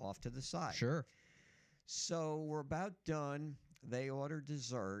 did it off to the side. Sure. So we're about done. They ordered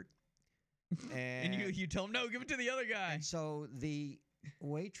dessert. And you tell them, no, give it to the other guy. And so the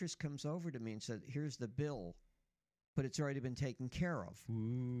waitress comes over to me and said, here's the bill, but it's already been taken care of.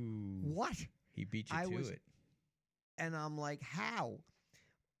 Ooh. What? He beat you to it. And I'm like, how?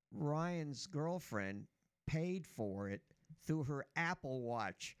 Ryan's girlfriend paid for it through her Apple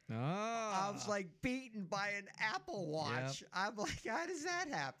Watch. Oh. I was like beaten by an Apple Watch. Yep. I'm like, how does that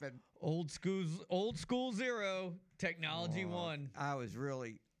happen? Old school zero, technology one.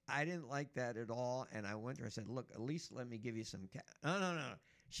 I didn't like that at all. And I went to her and said, look, at least let me give you some cash. No.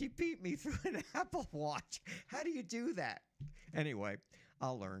 She beat me through an Apple Watch. How do you do that? Anyway,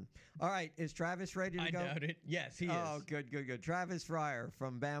 I'll learn. All right, is Travis ready to go? I doubt it. Yes, he is. Oh, good. Travis Fryer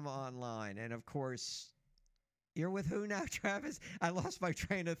from Bama Online. And, of course, you're with who now, Travis? I lost my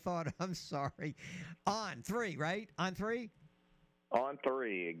train of thought. I'm sorry. On 3, right? On 3? On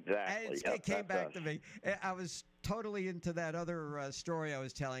 3, exactly. It came back to me. I was totally into that other story I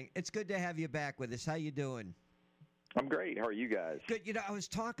was telling. It's good to have you back with us. How you doing? I'm great. How are you guys? Good. I was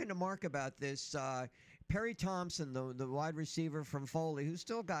talking to Mark about this. Perry Thompson, the wide receiver from Foley, who's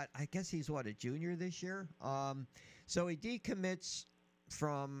still got, I guess he's, a junior this year? So he decommits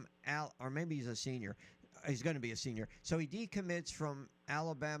from or maybe he's a senior. He's going to be a senior. So he decommits from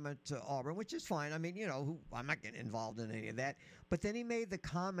Alabama to Auburn, which is fine. I mean, I'm not getting involved in any of that. But then he made the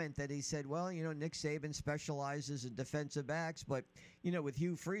comment that he said, well, Nick Saban specializes in defensive backs, but, with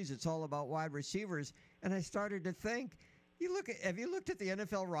Hugh Freeze, it's all about wide receivers. And I started to think, have you looked at the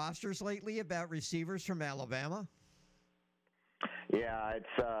NFL rosters lately about receivers from Alabama? Yeah,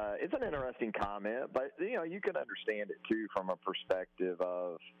 it's an interesting comment, but, you can understand it, too, from a perspective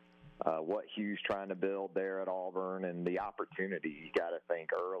of what Hugh's trying to build there at Auburn and the opportunity. You got to think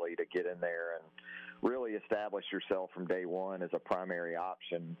early to get in there and really establish yourself from day one as a primary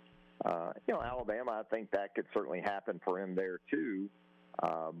option. Alabama, I think that could certainly happen for him there too.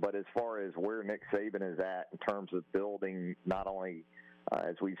 But as far as where Nick Saban is at in terms of building, not only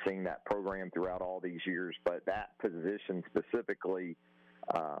as we've seen that program throughout all these years, but that position specifically,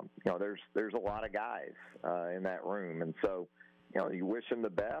 there's a lot of guys in that room, and so. You wish him the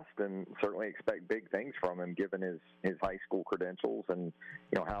best and certainly expect big things from him given his high school credentials and,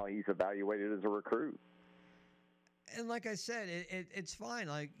 how he's evaluated as a recruit. And like I said, it's fine.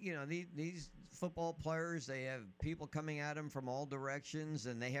 Like, these football players, they have people coming at them from all directions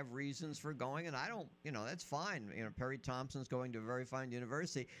and they have reasons for going. And I don't, that's fine. Perry Thompson's going to a very fine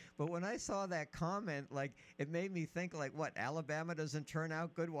university. But when I saw that comment, it made me think what, Alabama doesn't turn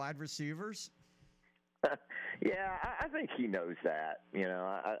out good wide receivers? Yeah, I think he knows that.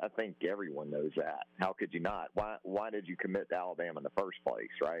 I think everyone knows that. How could you not? Why did you commit to Alabama in the first place,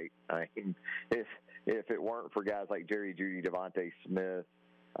 right? I mean, if it weren't for guys like Jerry Jeudy, Devontae Smith,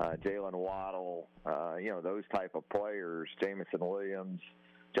 Jalen Waddle, those type of players, Jamison Williams,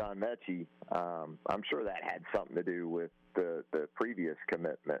 John Mechie, I'm sure that had something to do with the previous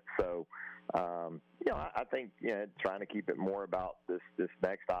commitment. So, I think trying to keep it more about this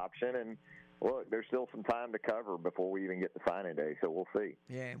next option and. Look, there's still some time to cover before we even get to signing day, so we'll see.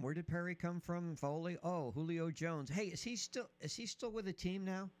 Yeah, and where did Perry come from? Foley? Oh, Julio Jones. Hey, is he still with the team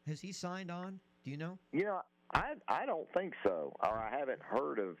now? Has he signed on? Do you know? I don't think so, or I haven't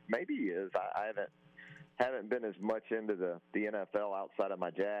heard of. Maybe he is. I haven't been as much into the NFL outside of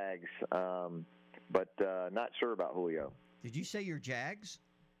my Jags, but not sure about Julio. Did you say your Jags?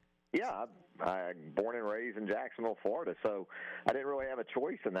 Yeah, I'm born and raised in Jacksonville, Florida, so I didn't really have a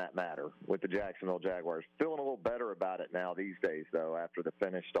choice in that matter with the Jacksonville Jaguars. Feeling a little better about it now these days, though, after the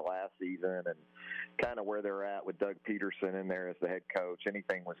finish to last season and kind of where they're at with Doug Peterson in there as the head coach.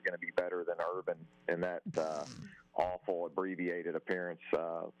 Anything was going to be better than Urban in that awful abbreviated appearance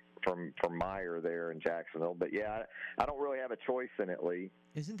from Meyer there in Jacksonville. But, yeah, I don't really have a choice in it, Lee.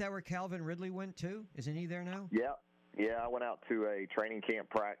 Isn't that where Calvin Ridley went, too? Isn't he there now? Yeah. Yeah, I went out to a training camp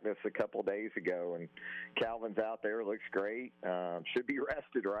practice a couple of days ago, and Calvin's out there, looks great. Should be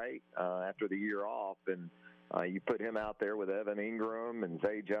rested, right, after the year off. And you put him out there with Evan Ingram and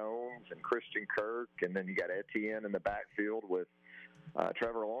Zay Jones and Christian Kirk, and then you got Etienne in the backfield with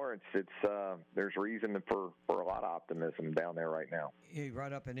Trevor Lawrence. There's reason for a lot of optimism down there right now. You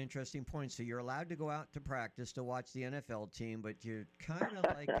brought up an interesting point. So you're allowed to go out to practice to watch the NFL team, but you're kind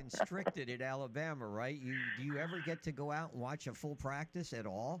of constricted at Alabama, right? Do you ever get to go out and watch a full practice at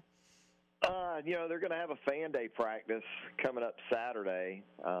all? They're going to have a fan day practice coming up Saturday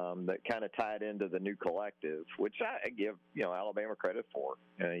that kind of tied into the new collective, which I give, Alabama credit for.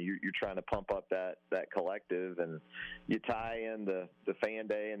 You're trying to pump up that collective, and you tie in the fan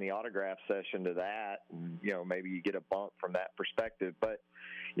day and the autograph session to that, and, maybe you get a bump from that perspective. But,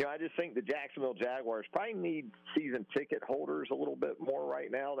 I just think the Jacksonville Jaguars probably need season ticket holders a little bit more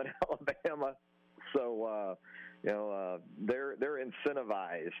right now than Alabama. So, they're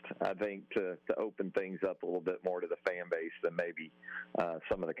incentivized, I think, to open things up a little bit more to the fan base than maybe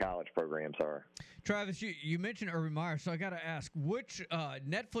some of the college programs are. Travis, you mentioned Urban Meyer, so I got to ask, which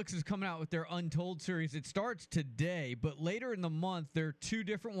Netflix is coming out with their Untold series. It starts today, but later in the month, there are two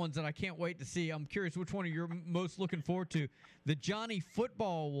different ones that I can't wait to see. I'm curious which one you're most looking forward to. The Johnny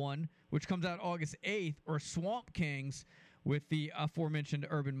Football one, which comes out August 8th, or Swamp Kings with the aforementioned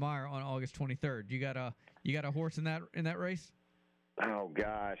Urban Meyer on August 23rd. You got a horse in that race? Oh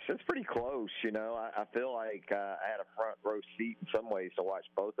gosh, that's pretty close. I feel like I had a front row seat in some ways to watch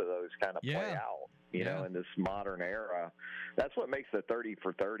both of those kind of play out. In this modern era, that's what makes the 30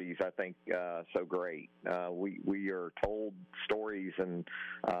 for 30s, I think, so great. We are told stories and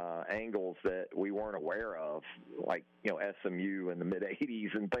angles that we weren't aware of, like SMU in the mid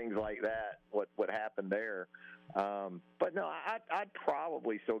 '80s and things like that. What happened there? But no, I'd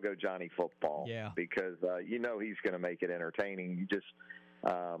probably still go Johnny Football. Because he's going to make it entertaining. You just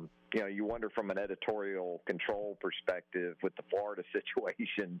you wonder from an editorial control perspective with the Florida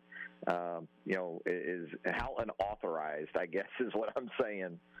situation, is how unauthorized, I guess, is what I'm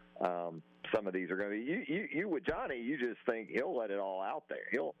saying. Some of these are going to be. You with Johnny, you just think he'll let it all out there.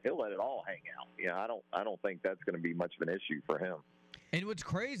 He'll let it all hang out. I don't think that's going to be much of an issue for him. And what's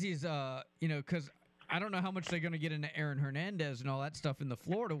crazy is, because I don't know how much they're going to get into Aaron Hernandez and all that stuff in the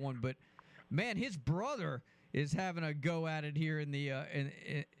Florida one, but man, his brother is having a go at it here in the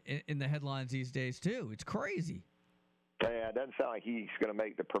in the headlines these days too. It's crazy. Yeah, it doesn't sound like he's going to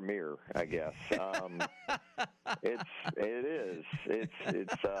make the premiere, I guess.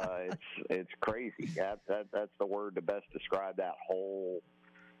 It's crazy. That's the word to best describe that whole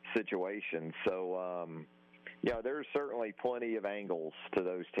situation. So, there's certainly plenty of angles to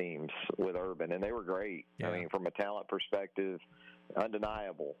those teams with Urban, and they were great. Yeah. I mean, from a talent perspective,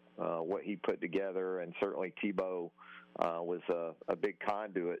 undeniable what he put together, and certainly Tebow was a big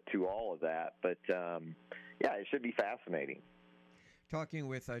conduit to all of that. But, it should be fascinating. Talking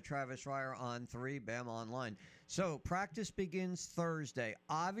with Travis Reier on 3, Bama Online. So practice begins Thursday.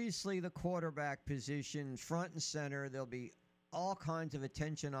 Obviously, the quarterback position front and center. There'll be all kinds of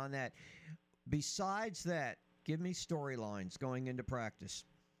attention on that. Besides that, give me storylines going into practice.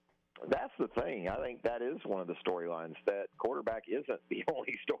 That's the thing. I think that is one of the storylines. That quarterback isn't the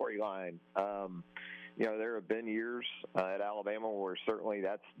only storyline. There have been years at Alabama where certainly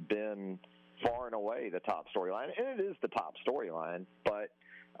that's been far and away the top storyline, and it is the top storyline. But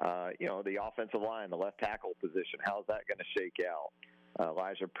the offensive line, the left tackle position, how's that going to shake out?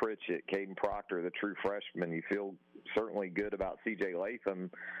 Elijah Pritchett, Caden Proctor, the true freshman. You feel certainly good about C.J. Latham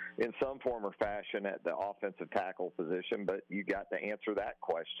in some form or fashion at the offensive tackle position, but you got to answer that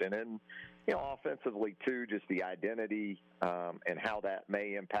question. And, offensively, too, just the identity and how that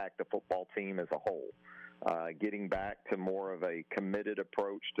may impact the football team as a whole. Getting back to more of a committed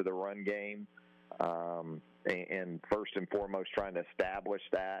approach to the run game, and first and foremost trying to establish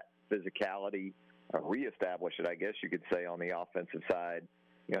that physicality, reestablish it, I guess you could say, on the offensive side.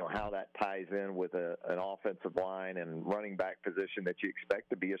 How that ties in with an offensive line and running back position that you expect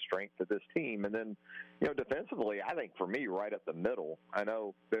to be a strength of this team. And then, defensively, I think for me, right up the middle, I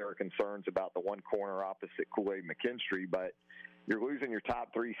know there are concerns about the one corner opposite Kool-Aid McKinstry, but you're losing your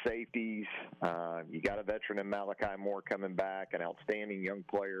top 3 safeties. You got a veteran in Malachi Moore coming back, an outstanding young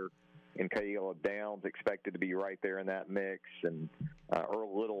player in Caleb Downs expected to be right there in that mix, and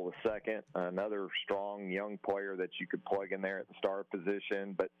Earl Little the second, another strong young player that you could plug in there at the star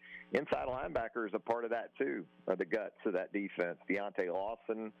position. But inside linebacker is a part of that too, the guts of that defense. Deontay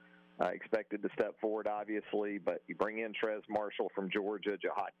Lawson expected to step forward, obviously, but you bring in Trez Marshall from Georgia.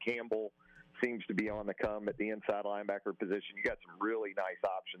 Jahad Campbell seems to be on the come at the inside linebacker position. You got some really nice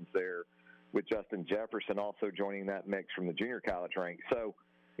options there with Justin Jefferson also joining that mix from the junior college ranks. So,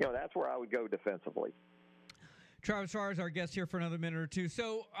 that's where I would go defensively. Travis Reier is our guest here for another minute or two.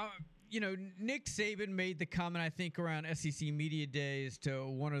 So, Nick Saban made the comment, I think, around SEC Media Days to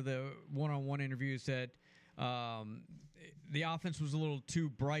one of the one-on-one interviews that the offense was a little too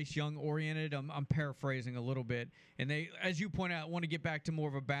Bryce Young oriented. I'm paraphrasing a little bit. And they, as you point out, want to get back to more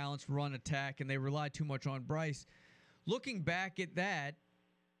of a balanced run attack, and they rely too much on Bryce. Looking back at that,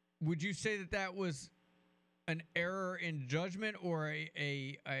 would you say that was an error in judgment or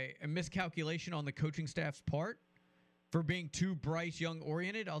a miscalculation on the coaching staff's part for being too Bryce Young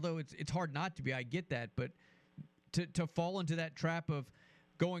oriented? Although it's hard not to be, I get that, but to fall into that trap of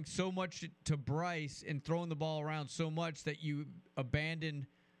going so much to Bryce and throwing the ball around so much that you abandon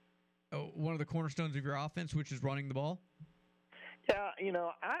one of the cornerstones of your offense, which is running the ball? Yeah,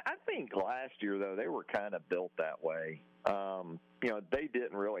 I think last year, though, they were kind of built that way. They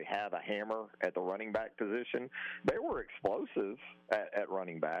didn't really have a hammer at the running back position. They were explosive at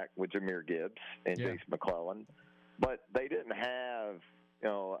running back with Jahmyr Gibbs and Jason McClellan, but they didn't have,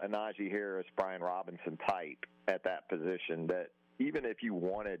 a Najee Harris, Brian Robinson type at that position that even if you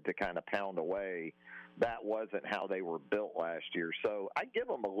wanted to kind of pound away, that wasn't how they were built last year. So I give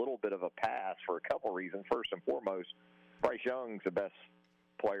them a little bit of a pass for a couple reasons. First and foremost, Bryce Young's the best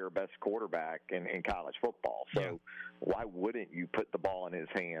player, best quarterback in college football. So why wouldn't you put the ball in his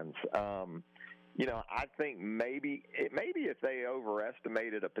hands? I think maybe if they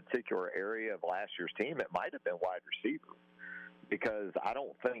overestimated a particular area of last year's team, it might have been wide receiver, because I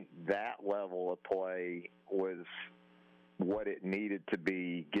don't think that level of play was what it needed to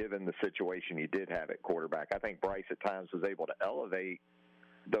be given the situation you did have at quarterback. I think Bryce at times was able to elevate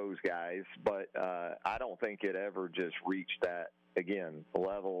those guys, but I don't think it ever just reached that, again,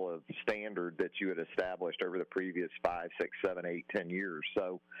 level of standard that you had established over the previous 5, 6, 7, 8, 10 years.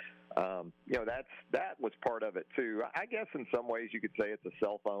 So, that was part of it too. I guess in some ways you could say it's a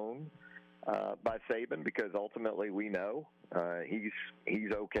self-own by Saban, because ultimately we know he's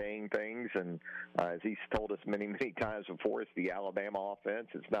okaying things, and as he's told us many, many times before, it's the Alabama offense.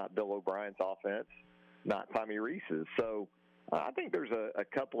 It's not Bill O'Brien's offense, not Tommy Rees's. So I think there's a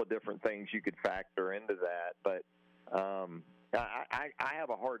couple of different things you could factor into that, but I have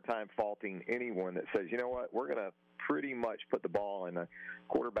a hard time faulting anyone that says, you know what, we're going to pretty much put the ball in a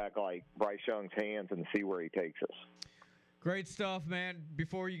quarterback like Bryce Young's hands and see where he takes us. Great stuff, man.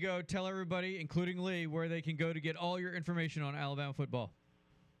 Before you go, tell everybody, including Lee, where they can go to get all your information on Alabama football.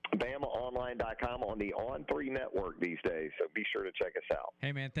 BamaOnline.com on the On3 network these days, so be sure to check us out.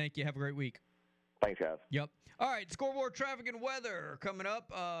 Hey, man, thank you. Have a great week. Thanks, guys. Yep. All right, scoreboard, traffic, and weather coming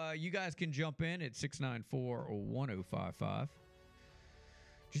up. You guys can jump in at 694-1055.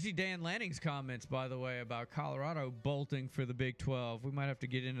 Did you see Dan Lanning's comments, by the way, about Colorado bolting for the Big 12? We might have to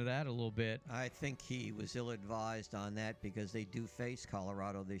get into that a little bit. I think he was ill-advised on that because they do face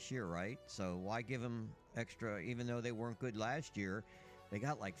Colorado this year, right? So why give them extra, even though they weren't good last year? They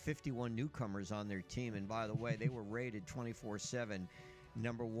got like 51 newcomers on their team, and by the way, they were rated 24/7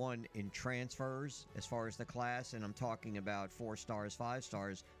 number one in transfers as far as the class, and I'm talking about 4 stars, 5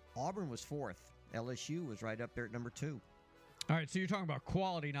 stars. Auburn was 4th. LSU was right up there at number 2. All right, so you're talking about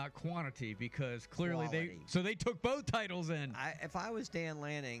quality, not quantity, because clearly they took both titles in. If I was Dan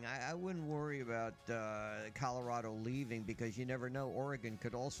Lanning, I wouldn't worry about Colorado leaving, because you never know. Oregon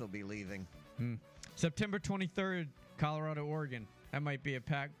could also be leaving. September 23rd, Colorado, Oregon. That might be a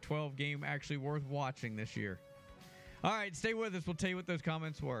Pac-12 game actually worth watching this year. All right, stay with us. We'll tell you what those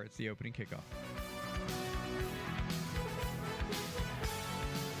comments were. It's the opening kickoff.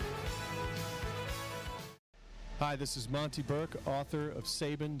 Hi, this is Monty Burke, author of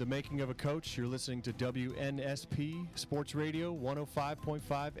Saban, The Making of a Coach. You're listening to WNSP Sports Radio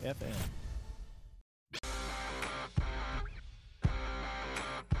 105.5 FM.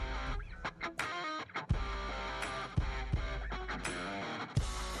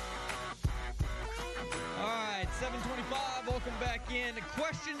 All right, 7:25. Welcome back in. A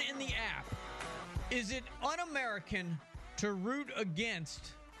question in the app. Is it un-American to root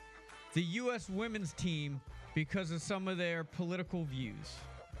against the U.S. women's team because of some of their political views?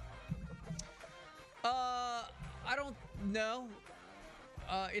 I don't know.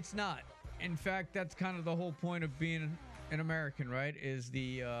 It's not. In fact, that's kind of the whole point of being an American, right? Is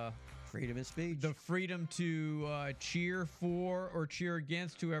the freedom of speech, the freedom to cheer for or cheer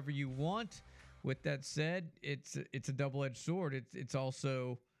against whoever you want. With that said, it's a double-edged sword. It's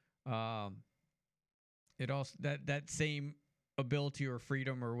also that same ability or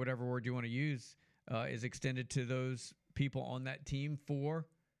freedom or whatever word you want to use is extended to those people on that team for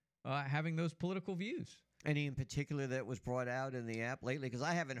having those political views. Any in particular that was brought out in the app lately? Because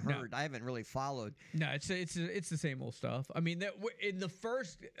I haven't heard, I haven't really followed. No, it's the same old stuff. I mean, in the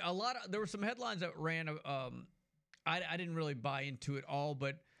first, there were some headlines that ran. I didn't really buy into it all,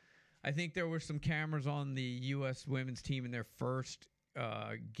 but I think there were some cameras on the U.S. women's team in their first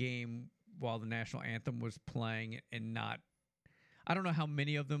game while the national anthem was playing, and I don't know how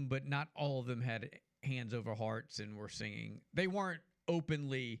many of them, but not all of them had hands over hearts and were singing. They weren't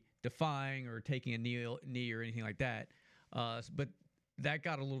openly defying or taking a knee or anything like that. But that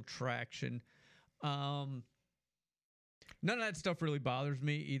got a little traction. None of that stuff really bothers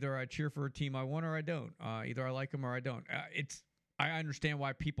me. Either I cheer for a team I want or I don't. Either I like them or I don't. I understand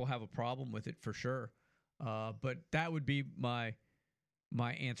why people have a problem with it for sure. But that would be my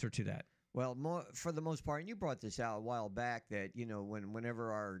answer to that. Well, for the most part, and you brought this out a while back, that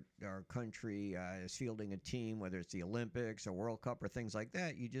whenever our country is fielding a team, whether it's the Olympics or World Cup or things like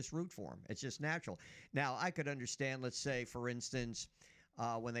that, you just root for them. It's just natural. Now, I could understand, let's say, for instance,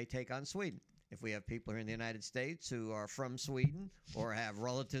 when they take on Sweden. If we have people here in the United States who are from Sweden or have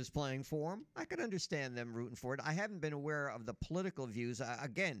relatives playing for them, I could understand them rooting for it. I haven't been aware of the political views.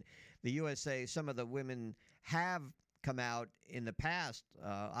 Again, the USA, some of the women have come out in the past,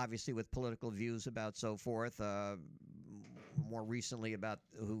 obviously with political views about so forth. More recently about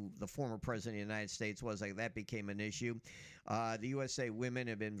who the former president of the United States was, like that became an issue. The USA women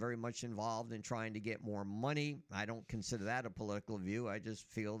have been very much involved in trying to get more money. I don't consider that a political view. I just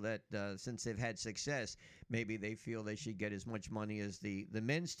feel that since they've had success, maybe they feel they should get as much money as the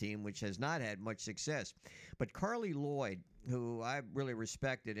men's team, which has not had much success. But Carly Lloyd, who I really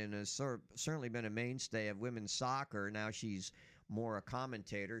respected and has certainly been a mainstay of women's soccer. Now she's more a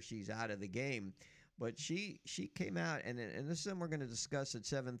commentator. She's out of the game. But she came out, and this is something we're going to discuss at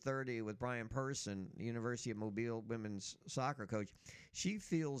 7:30 with Brian Person, the University of Mobile women's soccer coach. She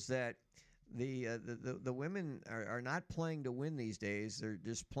feels that the women are not playing to win these days. They're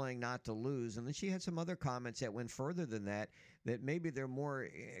just playing not to lose. And then she had some other comments that went further than that maybe they're more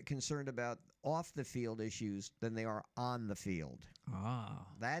concerned about off-the-field issues than they are on the field.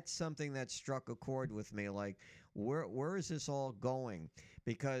 That's something that struck a chord with me, like, where is this all going?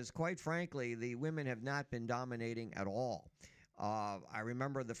 Because, quite frankly, the women have not been dominating at all. I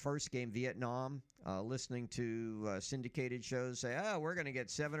remember the first game, Vietnam, listening to syndicated shows say, we're going to get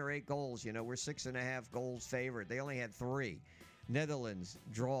 7 or 8 goals. We're 6.5 goals favored. They only had 3. Netherlands,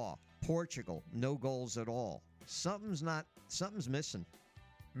 draw. Portugal, no goals at all. Something's missing.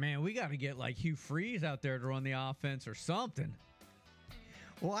 Man, we got to get like Hugh Freeze out there to run the offense or something.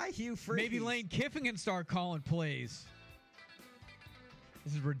 Why Hugh Freeze? Maybe Lane Kiffin can start calling plays.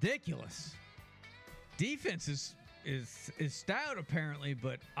 This is ridiculous. Defense is stout apparently,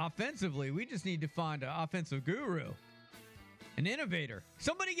 but offensively, we just need to find an offensive guru, an innovator.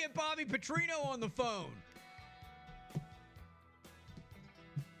 Somebody get Bobby Petrino on the phone.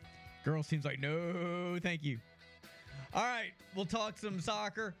 Girl seems like, no, thank you. All right, we'll talk some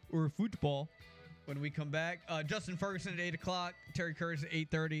soccer or football when we come back. Justin Ferguson at 8 o'clock, Terry Curtis at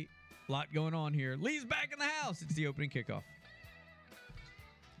 8:30. A lot going on here. Lee's back in the house. It's the opening kickoff.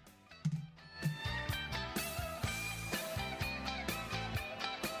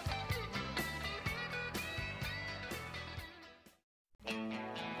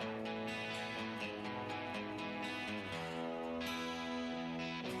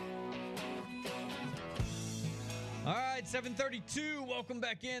 All right, 7:32. Welcome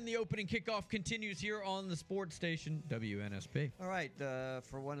back in. The opening kickoff continues here on the sports station, WNSP. All right,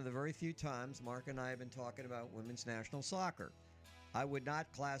 for one of the very few times, Mark and I have been talking about women's national soccer. I would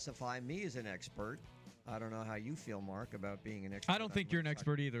not classify me as an expert. I don't know how you feel, Mark, about being an expert. I don't think you're an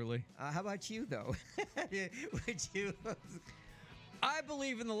expert either, Lee. How about you, though? Would you? I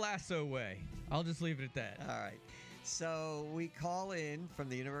believe in the lasso way. I'll just leave it at that. All right. So we call in from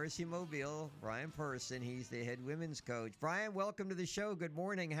the University of Mobile, Brian Person. He's the head women's coach. Brian, welcome to the show. Good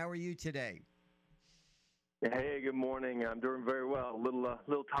morning. How are you today? Hey, good morning. I'm doing very well. A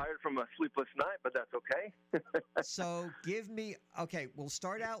little tired from a sleepless night, but that's okay. So we'll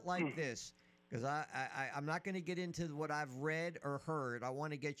start out like this, because I'm not going to get into what I've read or heard. I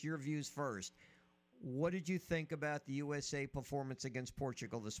want to get your views first. What did you think about the USA performance against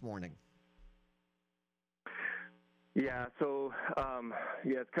Portugal this morning? Yeah, so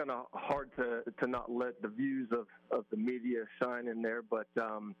it's kind of hard to not let the views of the media shine in there, but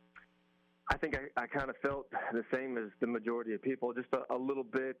I think I kind of felt the same as the majority of people, just a little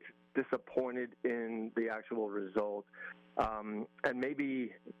bit disappointed in the actual result, and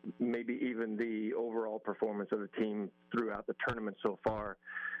maybe even the overall performance of the team throughout the tournament so far.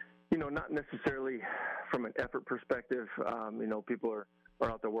 Not necessarily from an effort perspective. People are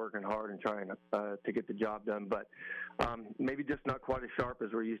out there working hard and trying to get the job done, but maybe just not quite as sharp as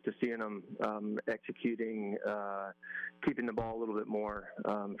we're used to seeing them executing, keeping the ball a little bit more,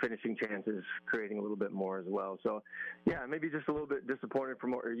 finishing chances, creating a little bit more as well. So, yeah, maybe just a little bit disappointed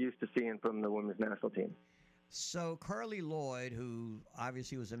from what we're used to seeing from the women's national team. So Carly Lloyd, who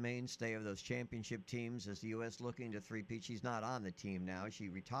obviously was a mainstay of those championship teams as the U.S. looking to three-peat, she's not on the team now. She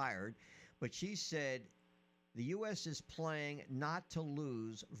retired. But she said the U.S. is playing not to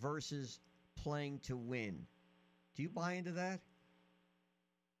lose versus playing to win. Do you buy into that?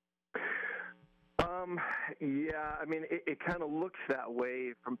 Yeah, I mean, it kind of looks that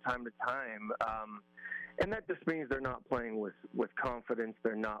way from time to time. And that just means they're not playing with confidence.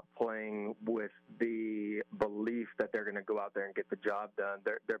 They're not playing with the belief that they're going to go out there and get the job done.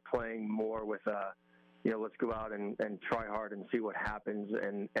 They're playing more with let's go out and try hard and see what happens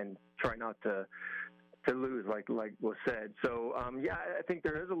and try not to lose, like was said. So yeah, I think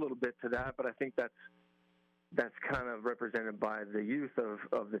there is a little bit to that, but I think that's kind of represented by the youth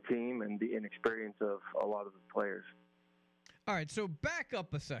of the team and the inexperience of a lot of the players. All right, so back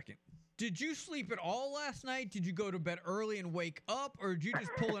up a second. Did you sleep at all last night? Did you go to bed early and wake up, or did you just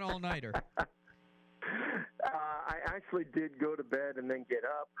pull an all-nighter? I actually did go to bed and then get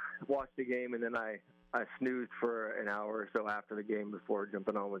up, watch the game, and then I snoozed for an hour or so after the game before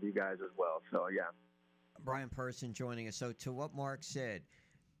jumping on with you guys as well. So, yeah. Brian Person joining us. So, to what Mark said,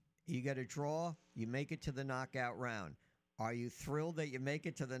 you get a draw, you make it to the knockout round. Are you thrilled that you make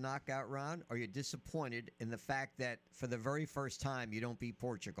it to the knockout round, or are you disappointed in the fact that for the very first time you don't beat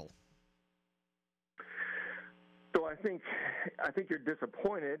Portugal? So I think you're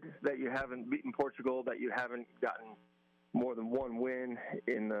disappointed that you haven't beaten Portugal, that you haven't gotten more than one win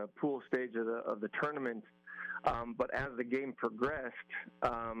in the pool stage of the tournament. But as the game progressed,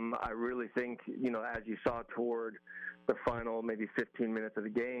 I really think, as you saw toward the final maybe 15 minutes of the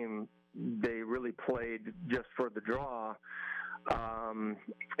game, they really played just for the draw.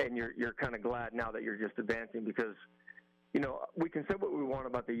 And you're kind of glad now that you're just advancing because, we can say what we want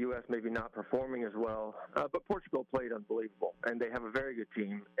about the U.S. maybe not performing as well, but Portugal played unbelievable, and they have a very good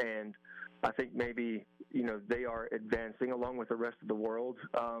team. And I think maybe, they are advancing along with the rest of the world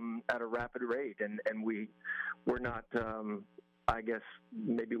at a rapid rate. And we're not, I guess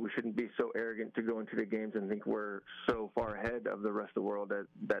maybe we shouldn't be so arrogant to go into the games and think we're so far ahead of the rest of the world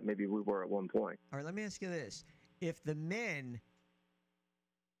that maybe we were at one point. All right, let me ask you this. If the men,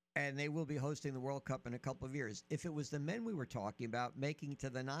 and they will be hosting the World Cup in a couple of years, if it was the men we were talking about making to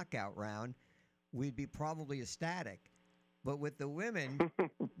the knockout round, we'd be probably ecstatic. But with the women,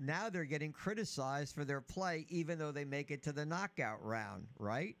 now they're getting criticized for their play, even though they make it to the knockout round,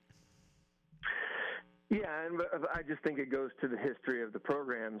 right? Yeah, and I just think it goes to the history of the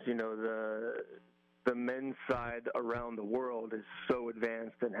programs. The men's side around the world is so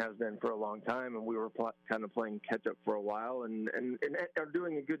advanced and has been for a long time, and we were kind of playing catch-up for a while and are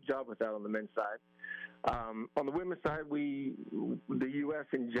doing a good job with that on the men's side. On the women's side, the U.S.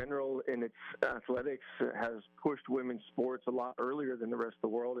 in general in its athletics has pushed women's sports a lot earlier than the rest of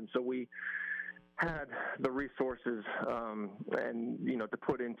the world, and so we had the resources to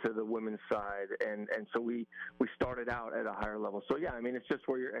put into the women's side, and so we started out at a higher level. So yeah, I mean, it's just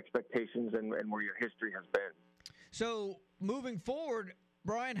where your expectations and where your history has been. So moving forward,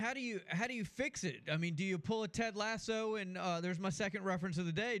 Brian, how do you fix it? I mean, do you pull a Ted Lasso and there's my second reference of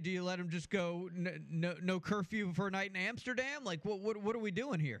the day? Do you let him just go no curfew for a night in Amsterdam? Like what are we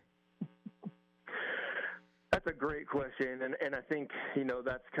doing here? That's a great question, and I think,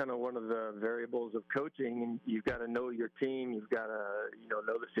 that's kind of one of the variables of coaching, and you've got to know your team, you've got to, know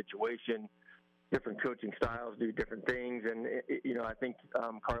the situation. Different coaching styles do different things, and, I think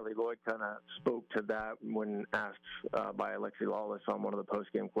Carly Lloyd kind of spoke to that when asked by Alexi Lawless on one of the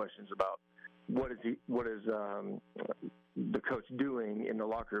post-game questions about what is the coach doing in the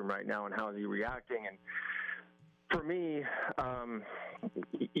locker room right now and how is he reacting. And for me,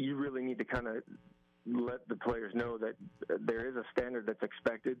 you really need to kind of let the players know that there is a standard that's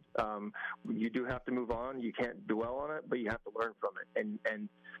expected. You do have to move on. You can't dwell on it, but you have to learn from it. And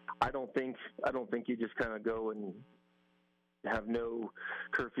I don't think you just kind of go and have no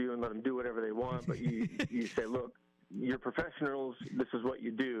curfew and let them do whatever they want. But you say, look, you're professionals. This is what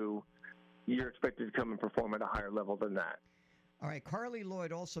you do. You're expected to come and perform at a higher level than that. All right. Carly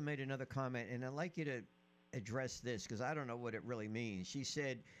Lloyd also made another comment, and I'd like you to address this because I don't know what it really means. She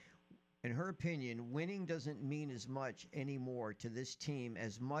said, in her opinion, winning doesn't mean as much anymore to this team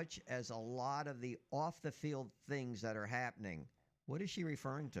as much as a lot of the off-the-field things that are happening. What is she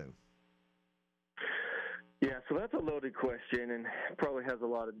referring to? Yeah, so that's a loaded question and probably has a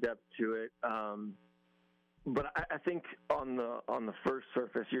lot of depth to it. But I think on the first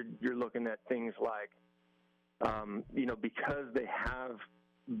surface, you're looking at things like, because they have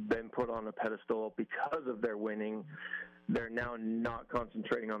been put on a pedestal because of their winning, they're now not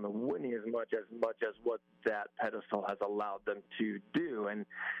concentrating on the winning as much as what that pedestal has allowed them to do. And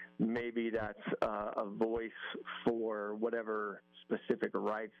maybe that's a voice for whatever specific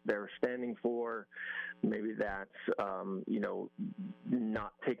rights they're standing for. Maybe that's,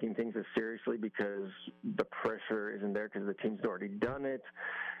 not taking things as seriously because the pressure isn't there because the team's already done it.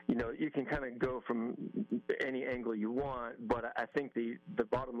 You can kind of go from any angle you want, but I think the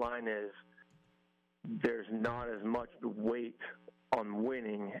bottom line is, there's not as much weight on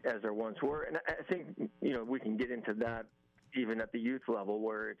winning as there once were. And I think, we can get into that even at the youth level,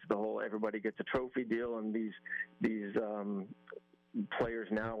 where it's the whole everybody gets a trophy deal, and these players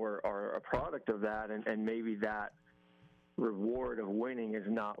now are a product of that, and maybe that reward of winning is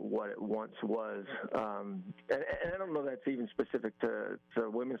not what it once was. And I don't know that's even specific to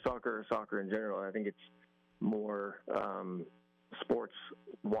women's soccer or soccer in general. I think it's more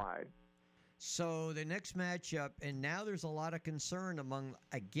sports-wide. So the next matchup, and now there's a lot of concern among,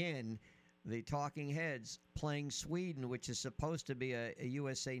 again, the talking heads playing Sweden, which is supposed to be a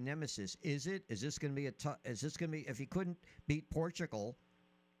USA nemesis. Is it? Is this going to be is this going to be, if you couldn't beat Portugal,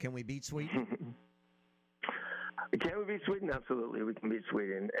 can we beat Sweden? Can we beat Sweden? Absolutely, we can beat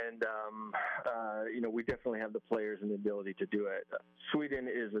Sweden. And, we definitely have the players and the ability to do it. Sweden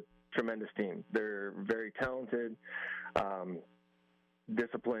is a tremendous team. They're very talented,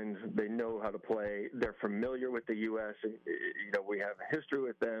 disciplined. They know how to play. They're familiar with the U.S. And, we have a history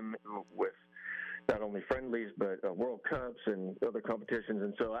with them with not only friendlies, but World Cups and other competitions.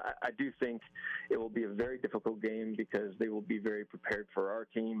 And so I do think it will be a very difficult game because they will be very prepared for our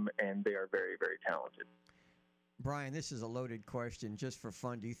team, and they are very, very talented. Brian, this is a loaded question just for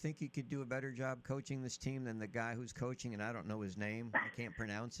fun. Do you think you could do a better job coaching this team than the guy who's coaching, and I don't know his name? I can't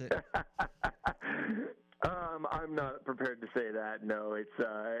pronounce it. I'm not prepared to say that. No, it's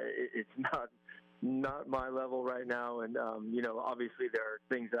not my level right now. And, obviously there are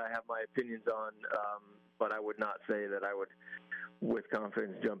things that I have my opinions on, but I would not say that I would, with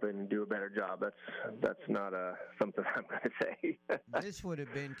confidence, jump in and do a better job. That's not something I'm going to say. This would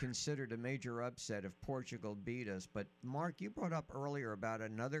have been considered a major upset if Portugal beat us. But, Mark, you brought up earlier about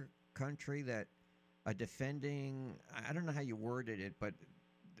another country that a defending, I don't know how you worded it, but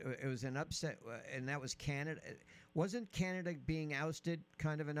it was an upset, and that was Canada. Wasn't Canada being ousted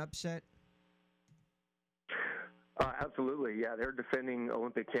kind of an upset? Absolutely, yeah. They're defending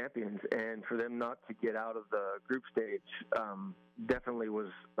Olympic champions, and for them not to get out of the group stage definitely was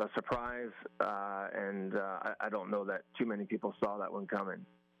a surprise, and I don't know that too many people saw that one coming.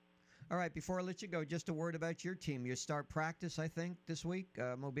 All right, before I let you go, just a word about your team. You start practice, I think, this week,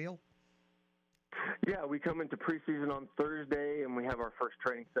 Mobile? Yeah, we come into preseason on Thursday, and we have our first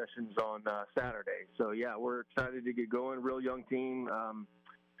training sessions on Saturday. So, yeah, we're excited to get going. Real young team.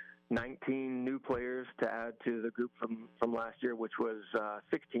 19 new players to add to the group from last year, which was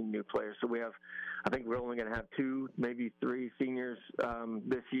 16 new players. So I think we're only going to have 2, maybe 3 seniors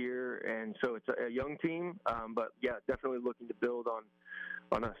this year. And so it's a young team, but yeah, definitely looking to build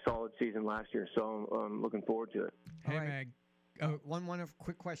on a solid season last year. So I'm looking forward to it. Hey, right. Mag. One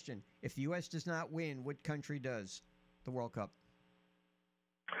quick question. If the U.S. does not win, what country does the World Cup?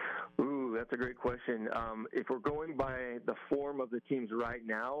 Ooh, that's a great question. If we're going by the form of the teams right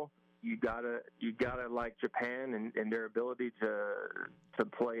now, you gotta like Japan and their ability to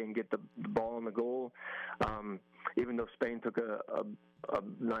play and get the ball in the goal. Even though Spain took a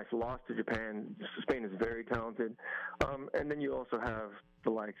nice loss to Japan, Spain is very talented. And then you also have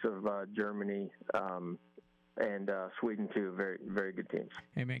the likes of Germany and Sweden too. Very, very good teams.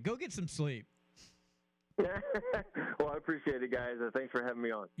 Hey man, go get some sleep. Well, I appreciate it, guys. Thanks for having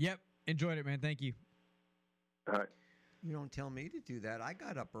me on. Yep, enjoyed it, man. Thank you. All right. You don't tell me to do that. I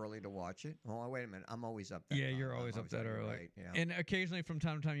got up early to watch it. Oh, wait a minute. I'm always up that Yeah, you're always up that early. Right. Yeah. And occasionally from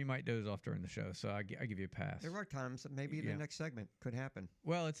time to time you might doze off during the show, so I give you a pass. There are times that maybe the next segment could happen.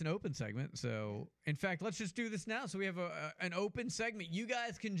 Well, it's an open segment, so in fact, let's just do this now. So we have an open segment. You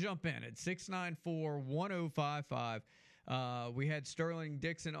guys can jump in at 694-1055. We had Sterling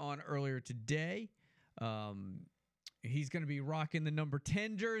Dixon on earlier today. He's going to be rocking the number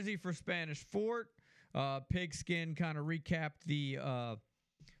 10 jersey for Spanish Fort. Pigskin kind of recapped the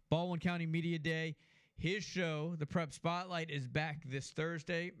Baldwin County Media Day. His show, The Prep Spotlight, is back this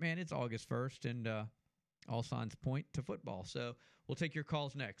Thursday. Man, it's August 1st, and all signs point to football. So we'll take your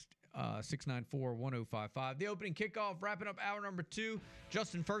calls next, 694-1055. The opening kickoff, wrapping up hour number 2.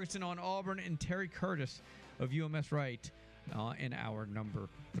 Justin Ferguson on Auburn and Terry Curtis of UMS Wright in hour number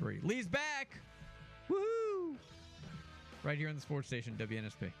 3. Lee's back. Woohoo! Right here on the sports station,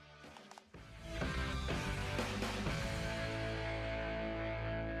 WNSP.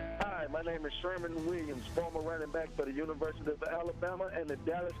 Hi, my name is Sherman Williams, former running back for the University of Alabama and the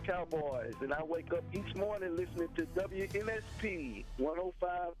Dallas Cowboys, and I wake up each morning listening to WNSP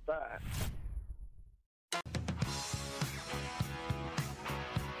 105.5.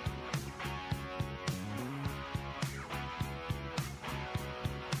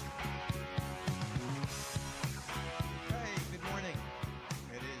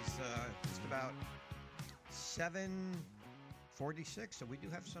 About 7:46, so we do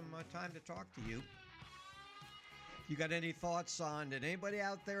have some time to talk to you. You got any thoughts on, did anybody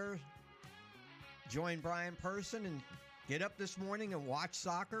out there join Brian Person and get up this morning and watch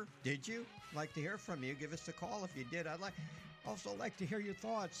soccer? Did you? I'd like to hear from you. Give us a call if you did. I'd also like to hear your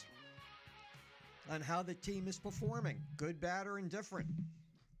thoughts on how the team is performing, good, bad, or indifferent.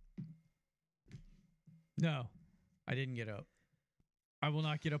 No, I didn't get up. I will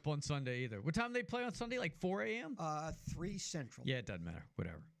not get up on Sunday either. What time do they play on Sunday? Like 4 a.m.? 3 Central. Yeah, it doesn't matter.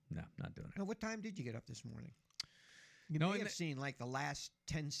 Whatever. No, not doing it. Now, what time did you get up this morning? You may have seen like the last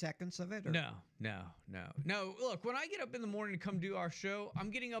 10 seconds of it? Or? No. Look, when I get up in the morning to come do our show, I'm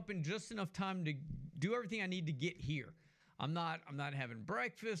getting up in just enough time to do everything I need to get here. I'm not having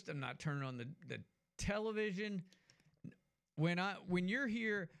breakfast. I'm not turning on the television. When you're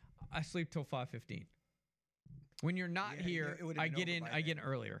here, I sleep till 5:15. When you're not here, I get in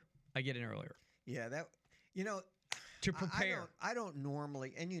earlier. Yeah, to prepare. I don't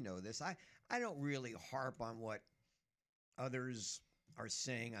normally, and you know this, I don't really harp on what others are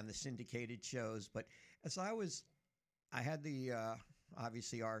saying on the syndicated shows, but as I had the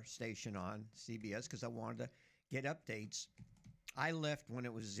obviously our station on CBS because I wanted to get updates. I left when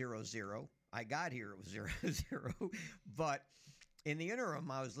it was 0-0. I got here, it was 0-0. But in the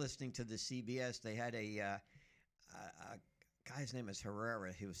interim, I was listening to the CBS. They had a guy's name is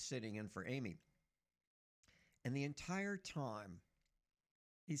Herrera. He was sitting in for Amy. And the entire time,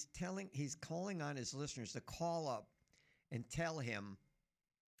 he's calling on his listeners to call up and tell him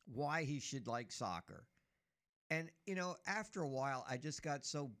why he should like soccer. And, after a while, I just got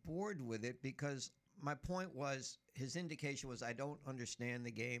so bored with it because my point was, his indication was, I don't understand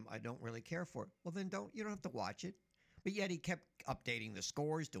the game. I don't really care for it. Well, then you don't have to watch it. But yet he kept updating the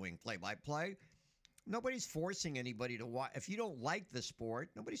scores, doing play-by-play. Nobody's forcing anybody to watch. If you don't like the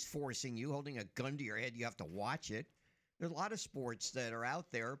sport, nobody's forcing you, holding a gun to your head. You have to watch it. There's a lot of sports that are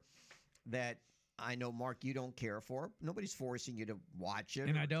out there that I know, Mark, you don't care for. Nobody's forcing you to watch it.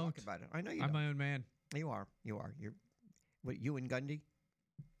 And I don't. Talk about it. I know you I'm don't. my own man. You are. You and Gundy?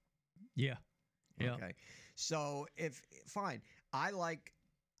 Yeah. Okay. So fine. I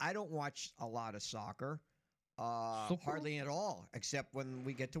don't watch a lot of soccer. Hardly at all, except when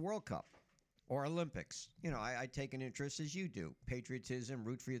we get to World Cup or Olympics. I take an interest as you do. Patriotism,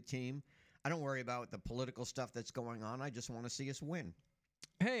 root for your team. I don't worry about the political stuff that's going on. I just want to see us win.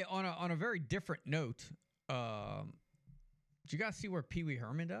 Hey, on a very different note, did you guys see where Pee Wee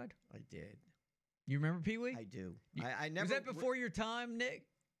Herman died? I did. You remember Pee Wee? I do. I never. Was that before your time, Nick?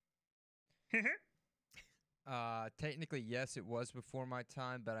 Technically, yes, it was before my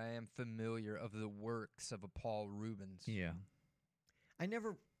time, but I am familiar of the works of a Paul Rubens. Yeah. I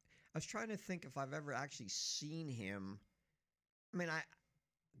was trying to think if I've ever actually seen him. I mean,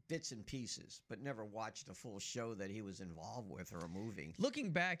 bits and pieces, but never watched a full show that he was involved with or a movie.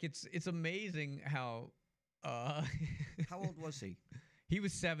 Looking back, it's amazing how. How old was he? He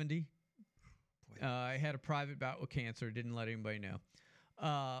was 70. He had a private bout with cancer. Didn't let anybody know.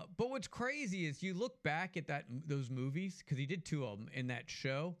 But what's crazy is you look back at those movies, because he did 2 of them in that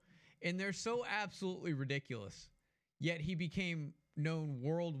show, and they're so absolutely ridiculous. Yet he became known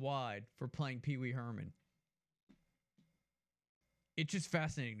worldwide for playing Pee Wee Herman. It's just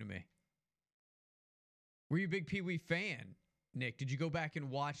fascinating to me. Were you a big Pee Wee fan, Nick? Did you go back and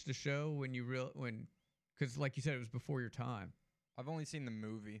watch the show because like you said, it was before your time? I've only seen the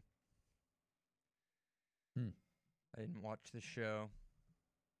movie. I didn't watch the show.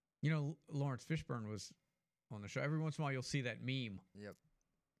 Lawrence Fishburne was on the show. Every once in a while, you'll see that meme. Yep,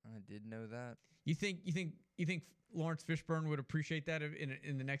 I did know that. You think Lawrence Fishburne would appreciate that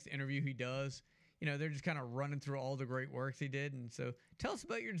in the next interview he does? They're just kind of running through all the great works he did. And so tell us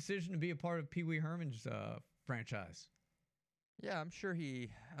about your decision to be a part of Pee Wee Herman's franchise. Yeah, I'm sure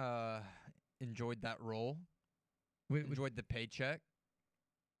he enjoyed that role. Enjoyed the paycheck.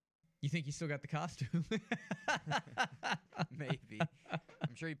 You think he still got the costume? Maybe.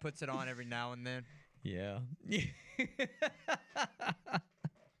 I'm sure he puts it on every now and then. Yeah.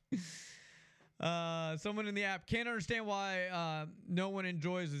 Someone in the app can't understand why no one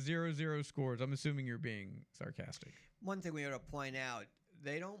enjoys the 0-0 scores. I'm assuming you're being sarcastic. One thing we ought to point out,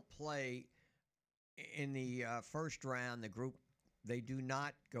 they don't play in the first round, the group. They do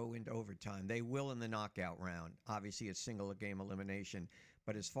not go into overtime. They will in the knockout round. Obviously, it's single game elimination.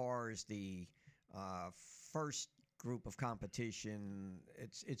 But as far as the first group of competition,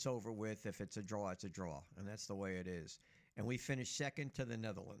 it's over with. If it's a draw, it's a draw. And that's the way it is. And we finished second to the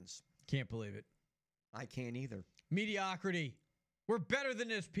Netherlands. Can't believe it. I can't either. Mediocrity. We're better than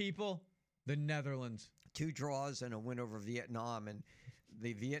this, people. The Netherlands. 2 draws and a win over Vietnam. And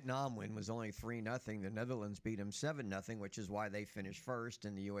the Vietnam win was only 3-0. The Netherlands beat them 7-0, which is why they finished first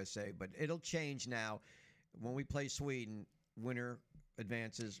in the USA. But it'll change now. when we play Sweden, winner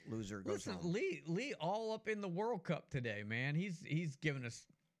advances, loser goes Listen, home. Lee all up in the World Cup today, man. He's giving us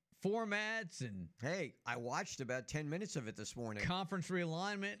formats and Hey, I watched about 10 minutes of it this morning. conference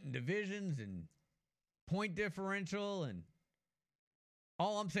realignment and divisions and point differential, and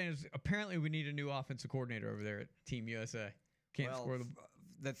all I'm saying is apparently we need a new offensive coordinator over there at Team USA. Can't Well, score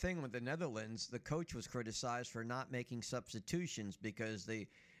the thing with the Netherlands, the coach was criticized for not making substitutions because the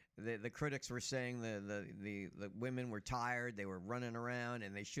critics were saying the women were tired, they were running around,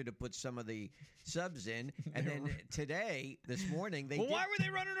 and they should have put some of the subs in. And then this morning, why were they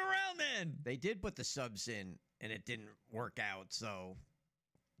running around then? They did put the subs in, and it didn't work out. So,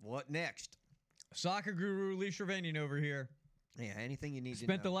 what next? Soccer guru Lee Shervanian over here. Yeah, anything you need to know.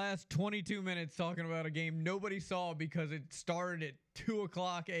 Spent the last 22 minutes talking about a game nobody saw because it started at 2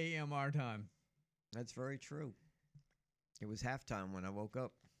 o'clock a.m. our time. That's very true. It was halftime when I woke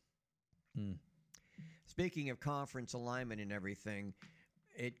up. Speaking of conference alignment and everything,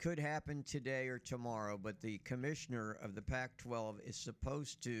 it could happen today or tomorrow, but the commissioner of the Pac-12 is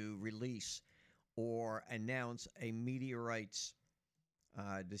supposed to release or announce a media rights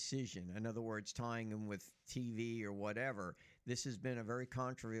decision. In other words, tying them with TV or whatever. This has been a very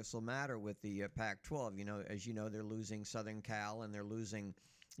controversial matter with the Pac-12. As you know, they're losing Southern Cal and they're losing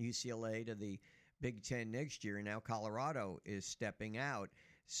UCLA to the Big Ten next year. And now Colorado is stepping out.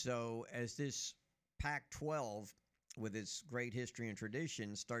 So as this Pac-12, with its great history and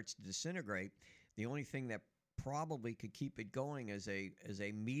tradition, starts to disintegrate, the only thing that probably could keep it going is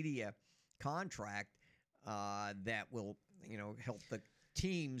a media contract that will, help the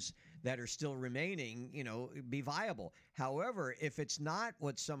teams that are still remaining, be viable. However, if it's not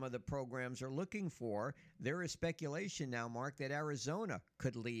what some of the programs are looking for, there is speculation now, Mark, that Arizona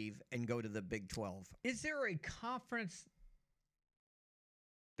could leave and go to the Big 12. Is there a conference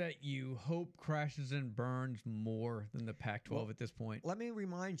that you hope crashes and burns more than the Pac-12 at this point? Let me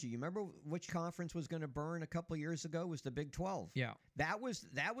remind you. You remember which conference was going to burn a couple of years ago? It was the Big 12. Yeah. That was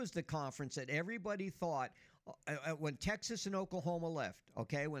the conference that everybody thought when Texas and Oklahoma left,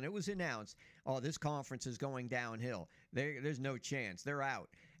 okay, when it was announced, this conference is going downhill. There's no chance. They're out.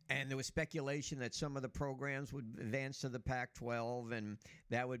 And there was speculation that some of the programs would advance to the Pac-12, and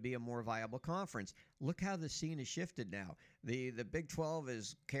that would be a more viable conference. Look how the scene has shifted now. The Big 12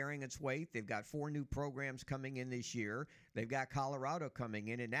 is carrying its weight. They've got 4 new programs coming in this year. They've got Colorado coming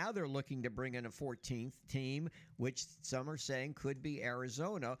in, and now they're looking to bring in a 14th team, which some are saying could be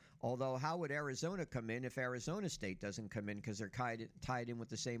Arizona. Although, how would Arizona come in if Arizona State doesn't come in because they're tied in with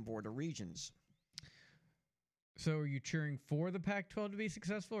the same border regions? So are you cheering for the Pac-12 to be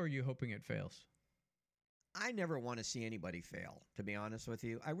successful, or are you hoping it fails? I never want to see anybody fail, to be honest with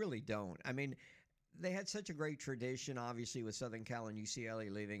you. I really don't. I mean, they had such a great tradition, obviously, with Southern Cal and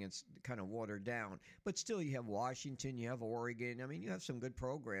UCLA leaving. It's kind of watered down. But still, you have Washington, you have Oregon. I mean, you have some good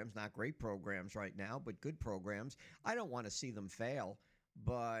programs, not great programs right now, but good programs. I don't want to see them fail.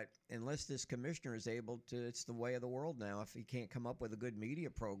 But unless this commissioner is able to, it's the way of the world now. If he can't come up with a good media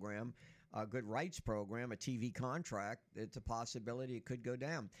program, a good rights program, a TV contract, it's a possibility it could go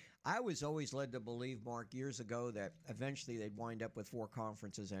down. I was always led to believe, Mark, years ago that eventually they'd wind up with 4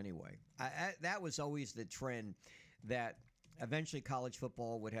 conferences anyway. That was always the trend, that eventually college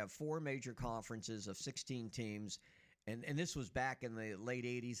football would have 4 major conferences of 16 teams. And this was back in the late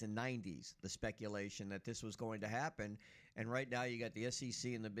 80s and 90s, the speculation that this was going to happen. And right now you got the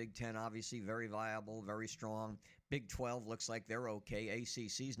SEC and the Big Ten, obviously very viable, very strong. Big 12 looks like they're okay.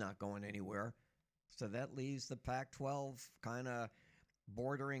 ACC's not going anywhere. So that leaves the Pac-12 kind of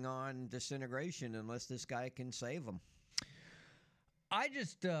bordering on disintegration unless this guy can save them. I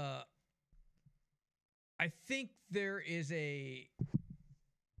just I think there is a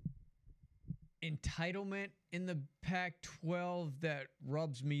entitlement in the Pac-12 that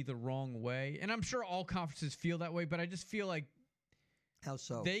rubs me the wrong way. And I'm sure all conferences feel that way, but I just feel like how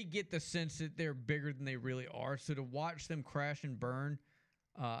so? They get the sense that they're bigger than they really are. So to watch them crash and burn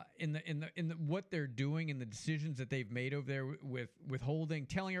in the what they're doing and the decisions that they've made over there with withholding,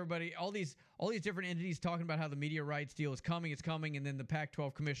 telling everybody, all these different entities talking about how the media rights deal is coming, and then the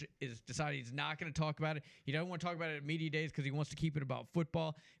Pac-12 commission is decided he's not going to talk about it. He doesn't want to talk about it at media days because he wants to keep it about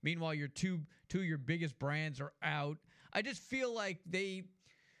football. Meanwhile, your two of your biggest brands are out. I just feel like they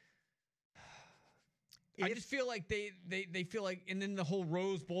feel like, and then the whole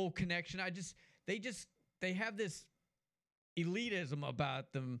Rose Bowl connection. They have this elitism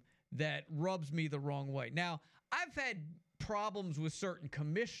about them that rubs me the wrong way. Now, I've had problems with certain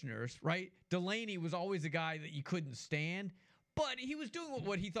commissioners, right? Delaney was always a guy that you couldn't stand, but he was doing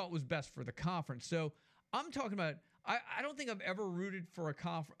what he thought was best for the conference. So I'm talking about. I don't think I've ever rooted for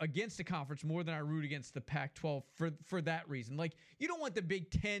against a conference more than I root against the Pac-12 for that reason. Like, you don't want the Big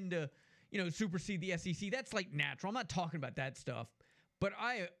Ten to, supersede the SEC. That's like natural. I'm not talking about that stuff, but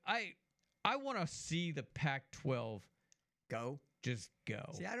I want to see the Pac-12 just go.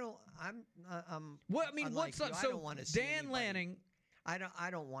 See, I don't. What I mean, what's up? So don't want to see Dan anybody, Lanning. I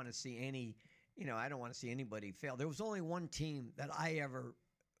don't want to see any. I don't want to see anybody fail. There was only one team that I ever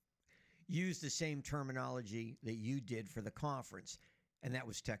used the same terminology that you did for the conference, and that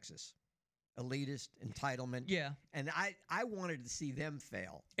was Texas. Elitist, entitlement. Yeah. And I wanted to see them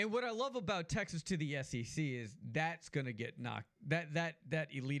fail. And what I love about Texas to the SEC is that's going to get knocked. That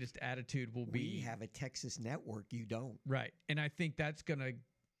elitist attitude will be. We have a Texas network. You don't. Right. And I think they're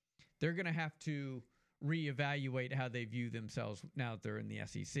going to have to reevaluate how they view themselves now that they're in the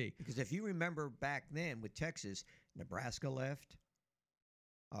SEC. Because if you remember back then with Texas, Nebraska left.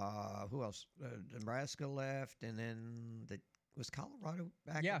 Who else? Nebraska left, and then was Colorado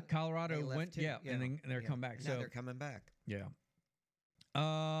back? Yeah, Colorado went. Too? Yeah, and then they're come back. Now they're coming back. Yeah.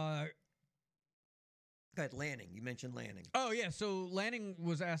 Go ahead, Lanning. You mentioned Lanning. Oh yeah, so Lanning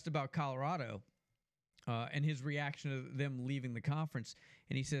was asked about Colorado, and his reaction to them leaving the conference,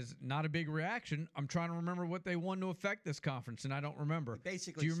 and he says, "Not a big reaction. I'm trying to remember what they won to affect this conference, and I don't remember.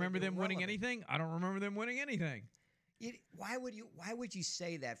 Basically, do you remember them winning relevant. anything? I don't remember them winning anything." Why would you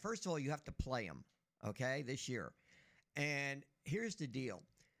say that? First of all, you have to play them, okay, this year. And here's the deal.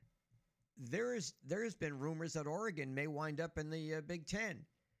 There's been rumors that Oregon may wind up in the Big Ten.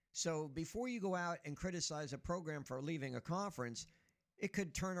 So before you go out and criticize a program for leaving a conference, it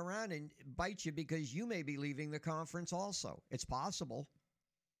could turn around and bite you because you may be leaving the conference also. It's possible.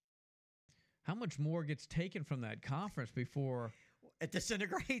 How much more gets taken from that conference before it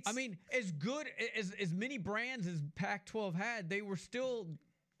disintegrates? I mean, as good as many brands as Pac-12 had, they were still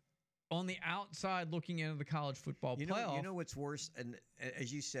on the outside looking into the college football playoff. You know what's worse? And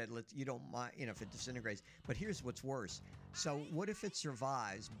as you said, you don't mind, if it disintegrates. But here's what's worse. So what if it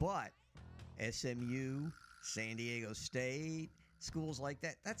survives? But SMU, San Diego State, schools like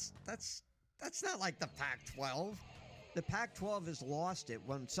that. That's not like the Pac-12. The Pac-12 has lost it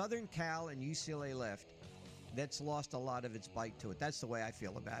when Southern Cal and UCLA left. That's lost a lot of its bite to it. That's the way I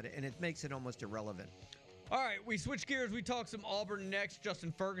feel about it, and it makes it almost irrelevant. All right, we switch gears. We talk some Auburn next.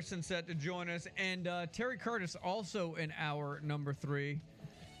 Justin Ferguson set to join us, and Terry Curtis also in hour number 3.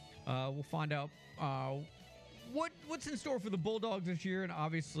 We'll find out what's in store for the Bulldogs this year, and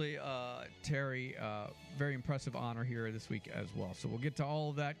obviously Terry, very impressive honor here this week as well. So we'll get to all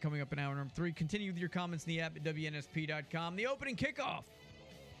of that coming up in hour number 3. Continue with your comments in the app at WNSP.com. The opening kickoff.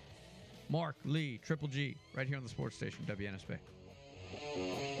 Mark, Lee, Triple G, right here on the sports station, WNSP.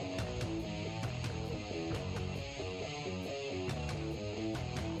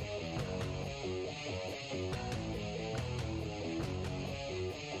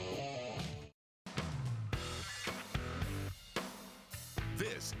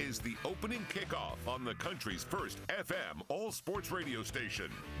 This is the opening kickoff on the country's first FM all-sports radio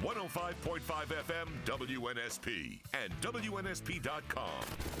station, 105.5 FM WNSP and WNSP.com.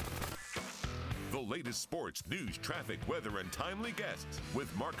 The latest sports, news, traffic, weather, and timely guests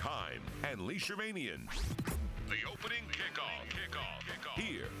with Mark Heim and Lee Shermanian. The opening kickoff.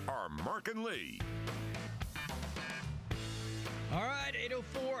 Here are Mark and Lee. All right,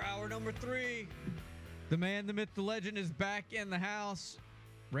 8:04, hour number 3. The man, the myth, the legend is back in the house.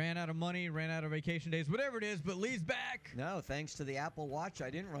 Ran out of money, ran out of vacation days, whatever it is, but Lee's back. No, thanks to the Apple Watch, I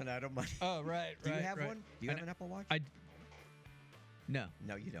didn't run out of money. Oh, right. Do you have one? Do you have an Apple Watch? No.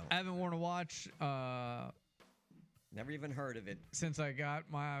 No, you don't. I haven't worn a watch never even heard of it. Since I got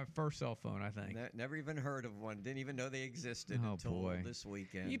my first cell phone, I think. Never even heard of one. Didn't even know they existed until this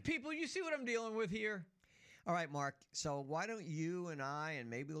weekend. You people, you see what I'm dealing with here? All right, Mark. So why don't you and I, and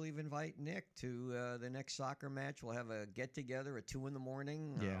maybe we'll even invite Nick to the next soccer match. We'll have a get-together at 2 in the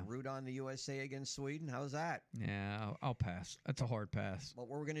morning. Yeah. Root on the USA against Sweden. How's that? Yeah, I'll pass. That's a hard pass. What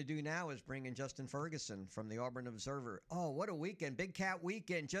we're going to do now is bring in Justin Ferguson from the Auburn Observer. Oh, what a weekend. Big Cat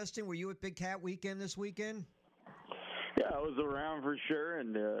Weekend. Justin, were you at Big Cat Weekend this weekend? Yeah, I was around for sure,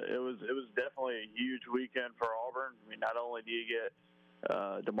 and it was definitely a huge weekend for Auburn. I mean, not only do you get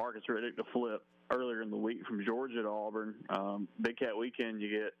DeMarcus Riddick to flip earlier in the week from Georgia to Auburn, Big Cat Weekend, you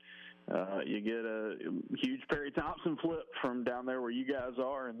get a huge Perry Thompson flip from down there where you guys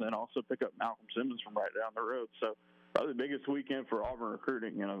are, and then also pick up Malcolm Simmons from right down the road. So probably the biggest weekend for Auburn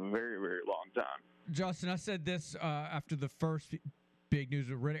recruiting in a very, very long time. Justin, I said this after the first big news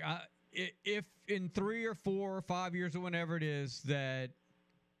of Riddick. If in 3 or 4 or 5 years or whenever it is that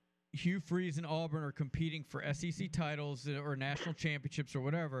Hugh Freeze and Auburn are competing for SEC titles or national championships or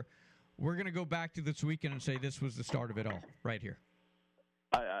whatever, we're going to go back to this weekend and say this was the start of it all right here.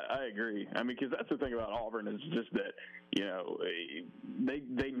 I agree. I mean, because that's the thing about Auburn is just that, you know,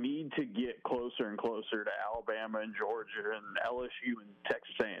 they need to get closer and closer to Alabama and Georgia and LSU and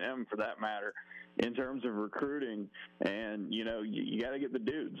Texas A&M for that matter in terms of recruiting. And, you know, you got to get the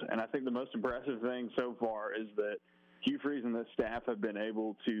dudes. And I think the most impressive thing so far is that Hugh Freeze and the staff have been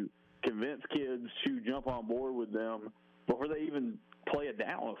able to convince kids to jump on board with them before they even play a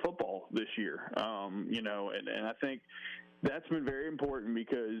down of football this year. You know, and I think that's been very important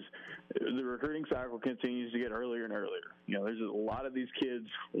because the recruiting cycle continues to get earlier and earlier. You know, there's a lot of these kids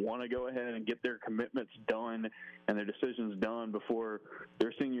want to go ahead and get their commitments done and their decisions done before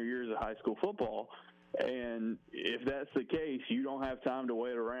their senior years of high school football. And if that's the case, you don't have time to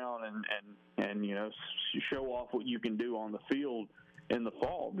wait around and you know, show off what you can do on the field in the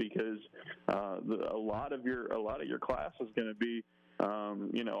fall because a lot of your class is going to be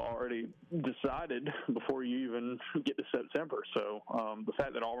you know, already decided before you even get to September. So the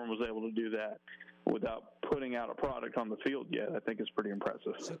fact that Auburn was able to do that without putting out a product on the field yet, I think is pretty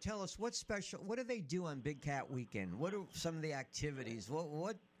impressive. So tell us, what's special? What do they do on Big Cat Weekend? What are some of the activities?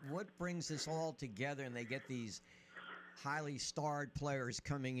 What brings this all together and they get these highly starred players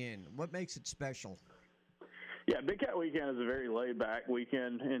coming in? What makes it special? Yeah, Big Cat Weekend is a very laid-back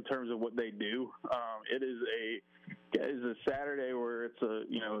weekend in terms of what they do. It is a Saturday where it's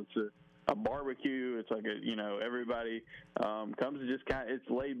a barbecue. It's like everybody comes to just it's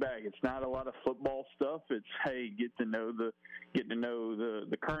laid back. It's not a lot of football stuff. It's get to know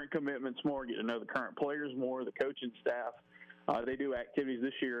the current commitments more, get to know the current players more, the coaching staff. They do activities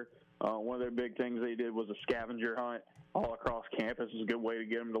this year. One of their big things they did was a scavenger hunt all across campus. It's a good way to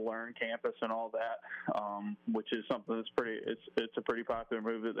get them to learn campus and all that, which is something that's it's a pretty popular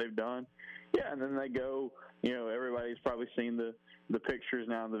move that they've done. Yeah, and then they go, everybody's probably seen the pictures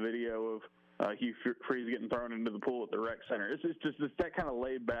now in the video of Hugh Freeze getting thrown into the pool at the rec center. It's that kind of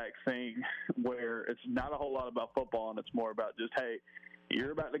laid-back thing where it's not a whole lot about football, and it's more about just, hey,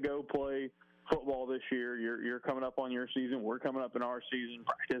 you're about to go play football this year. You're coming up on your season. We're coming up in our season.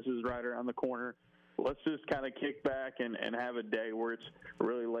 Practice is right around the corner. Let's just kind of kick back and have a day where it's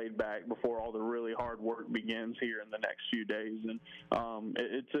really laid back before all the really hard work begins here in the next few days. And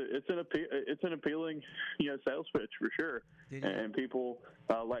it's an appealing sales pitch for sure, and people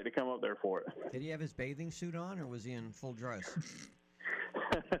like to come up there for it. Did he have his bathing suit on, or was he in full dress?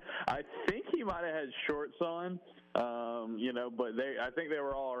 I think he might have had shorts on, but I think they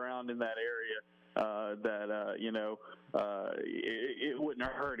were all around in that area. It wouldn't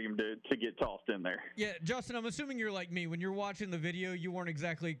have hurt him to get tossed in there. Yeah, Justin, I'm assuming you're like me. When you're watching the video, you weren't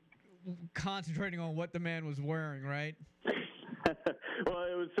exactly concentrating on what the man was wearing, right? Well,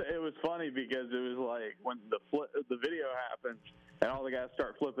 it was funny because it was like when the video happens and all the guys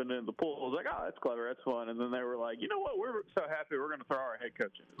start flipping into the pool. I was like, oh, that's clever, that's fun. And then they were like, you know what? We're so happy we're going to throw our head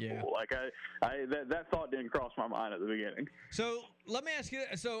coach in the pool. Like that thought didn't cross my mind at the beginning. So let me ask you.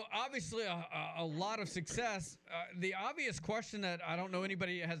 So obviously a lot of success. The obvious question that I don't know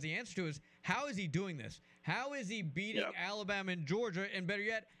anybody has the answer to is how is he doing this? How is he beating Alabama and Georgia? And better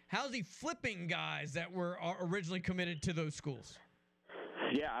yet, how is he flipping guys that were originally committed to those schools?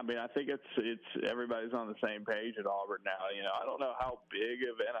 Yeah, I mean, I think it's everybody's on the same page at Auburn now. I don't know how big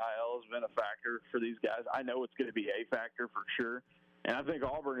of NIL has been a factor for these guys. I know it's going to be a factor for sure, and I think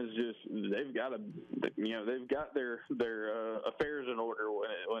Auburn is they've got their affairs in order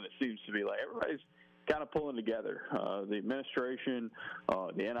when it seems to be like everybody's kind of pulling together. The administration,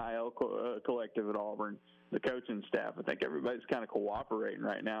 the NIL collective at Auburn, the coaching staff. I think everybody's kind of cooperating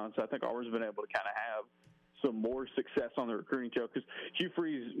right now, and so I think Auburn's been able to kind of have some more success on the recruiting trail because Hugh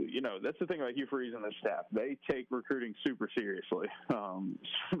Freeze, that's the thing about Hugh Freeze and the staff. They take recruiting super seriously,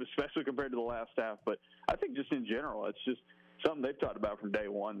 especially compared to the last staff. But I think just in general, it's just something they've talked about from day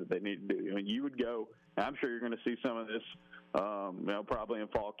one that they need to do. I mean, you would go, and I'm sure you're going to see some of this, probably in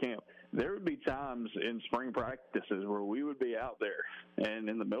fall camp. There would be times in spring practices where we would be out there, and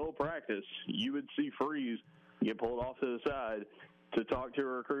in the middle of practice, you would see Freeze get pulled off to the side to talk to a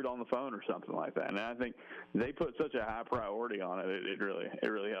recruit on the phone or something like that. And I think they put such a high priority on it, it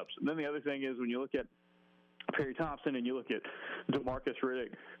really helps. And then the other thing is when you look at Perry Thompson and you look at DeMarcus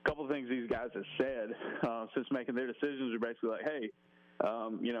Riddick, a couple of things these guys have said since making their decisions are basically like, hey,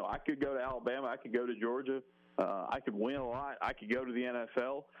 I could go to Alabama, I could go to Georgia, I could win a lot, I could go to the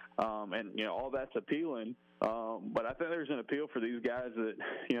NFL, and all that's appealing. But I think there's an appeal for these guys that,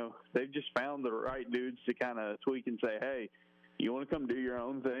 they've just found the right dudes to kind of tweak and say, hey, you want to come do your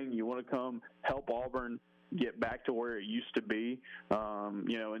own thing? You want to come help Auburn get back to where it used to be,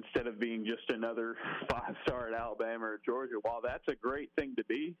 instead of being just another 5-star at Alabama or Georgia. While that's a great thing to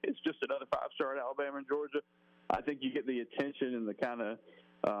be, it's just another 5-star at Alabama and Georgia. I think you get the attention and the kind of,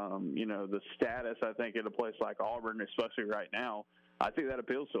 the status, I think, at a place like Auburn, especially right now. I think that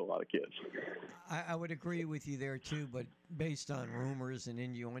appeals to a lot of kids. I would agree with you there, too, but based on rumors and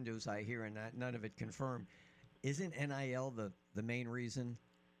innuendos I hear, and none of it confirmed, isn't NIL the main reason?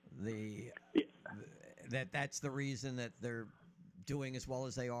 That's the reason that they're doing as well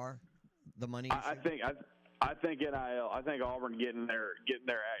as they are? The money issue? I think NIL. I think Auburn getting their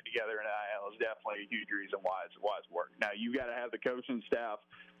act together in NIL is definitely a huge reason why it's working. Now you got to have the coaching staff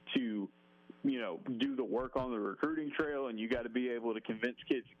to, do the work on the recruiting trail, and you got to be able to convince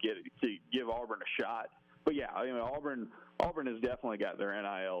kids to give Auburn a shot. But yeah, Auburn has definitely got their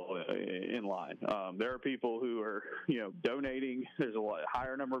NIL in line. There are people who are donating. There's a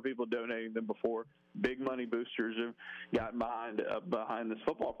higher number of people donating than before. Big money boosters have gotten behind this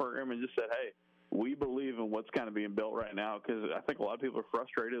football program and just said, hey, we believe in what's kind of being built right now, because I think a lot of people are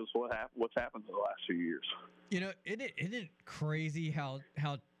frustrated with what's happened in the last few years. Isn't it crazy how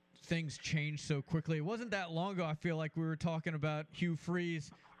things change so quickly? It wasn't that long ago, I feel like we were talking about Hugh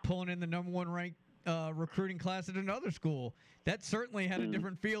Freeze pulling in the number 1 ranked recruiting class at another school. That certainly had a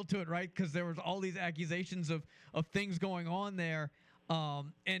different feel to it, right? Because there was all these accusations of things going on there.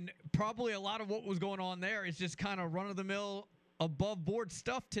 And probably a lot of what was going on there is just kind of run-of-the-mill, above-board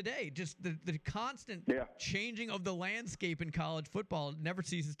stuff today. Just the constant changing of the landscape in college football never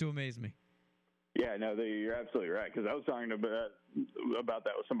ceases to amaze me. Yeah, no, you're absolutely right, because I was talking about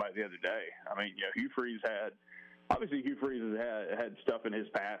that with somebody the other day. I mean, Hugh Freeze has had stuff in his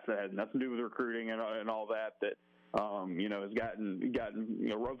past that had nothing to do with recruiting and all that has gotten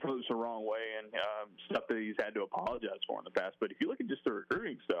rubbed folks the wrong way, and stuff that he's had to apologize for in the past. But if you look at just the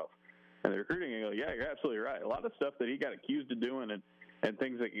recruiting stuff and the recruiting, you go, yeah, you're absolutely right. A lot of stuff that he got accused of doing and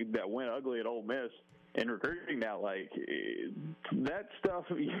things that went ugly at Ole Miss in recruiting now, like that stuff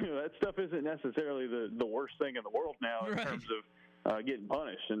isn't necessarily the worst thing in the world now in terms of getting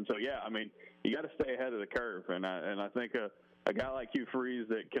punished. And so, yeah, I mean, you got to stay ahead of the curve. And I think a guy like Hugh Freeze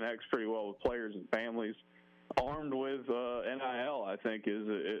that connects pretty well with players and families, armed with NIL, I think is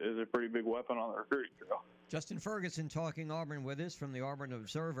a pretty big weapon on the recruiting trail. Justin Ferguson talking Auburn with us from the Auburn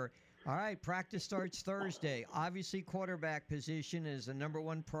Observer. All right, practice starts Thursday. Obviously, quarterback position is the number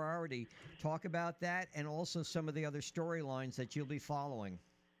 1 priority. Talk about that and also some of the other storylines that you'll be following.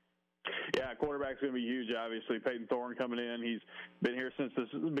 Yeah, quarterback's going to be huge, obviously. Peyton Thorne coming in. He's been here since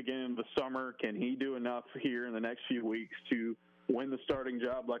the beginning of the summer. Can he do enough here in the next few weeks to win the starting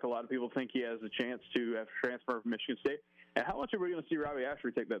job like a lot of people think he has a chance to after transfer from Michigan State? And how much are we going to see Robbie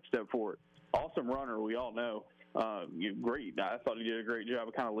Ashford take that step forward? Awesome runner, we all know. Great. I thought he did a great job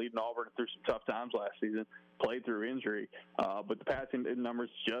of kind of leading Auburn through some tough times last season, played through injury. But the passing numbers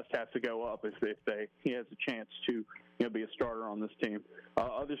just have to go up if he has a chance to be a starter on this team.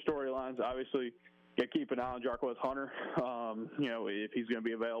 Other storylines, obviously, got to keep an eye on Jarquez Hunter, if he's going to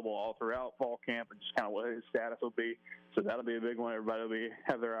be available all throughout fall camp and just kind of what his status will be. So that'll be a big one. Everybody will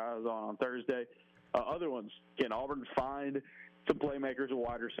have their eyes on Thursday. Other ones, can Auburn find some playmakers, a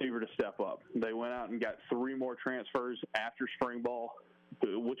wide receiver to step up? They went out and got 3 more transfers after spring ball.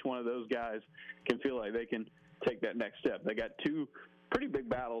 Which one of those guys can feel like they can take that next step? They got 2 pretty big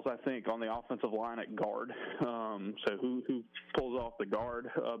battles, I think, on the offensive line at guard. So who pulls off the guard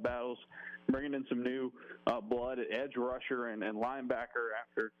battles? Bringing in some new blood at edge rusher and linebacker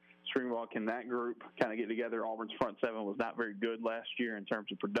after spring ball. Can that group kind of get together? Auburn's front 7 was not very good last year in terms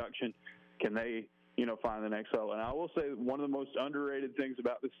of production. Can they find the next level? And I will say one of the most underrated things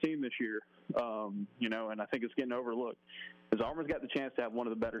about this team this year, and I think it's getting overlooked, is Auburn's got the chance to have one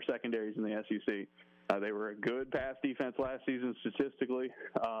of the better secondaries in the SEC. They were a good pass defense last season statistically,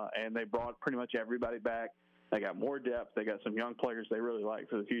 and they brought pretty much everybody back. They got more depth. They got some young players they really like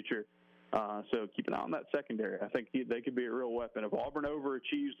for the future. So keep an eye on that secondary. I think they could be a real weapon. If Auburn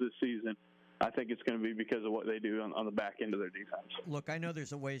overachieves this season, I think it's going to be because of what they do on the back end of their defense. Look, I know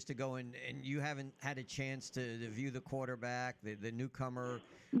there's a ways to go, and you haven't had a chance to view the quarterback, the newcomer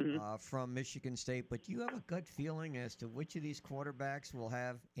from Michigan State, but do you have a gut feeling as to which of these quarterbacks will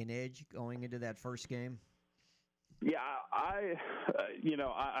have an edge going into that first game? Yeah, I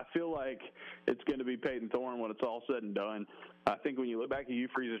feel like it's going to be Peyton Thorne when it's all said and done. I think when you look back at Hugh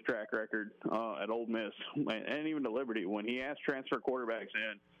Freeze's track record at Ole Miss and even to Liberty, when he has transfer quarterbacks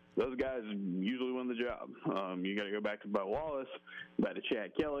in, those guys usually win the job. You got to go back to Bo Wallace, back to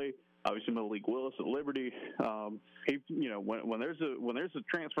Chad Kelly, obviously Malik Willis at Liberty. When there's a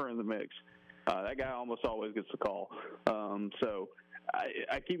transfer in the mix, that guy almost always gets the call. So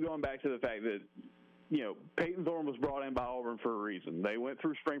I keep going back to the fact that Peyton Thorne was brought in by Auburn for a reason. They went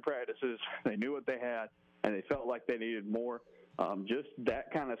through spring practices. They knew what they had, and they felt like they needed more. Just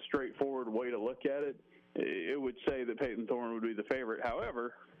that kind of straightforward way to look at it, it would say that Peyton Thorne would be the favorite.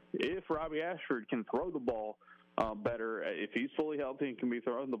 However, if Robbie Ashford can throw the ball better, if he's fully healthy and can be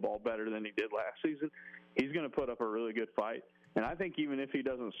throwing the ball better than he did last season, he's going to put up a really good fight. And I think even if he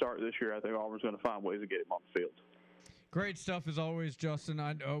doesn't start this year, I think Auburn's going to find ways to get him on the field. Great stuff as always, Justin.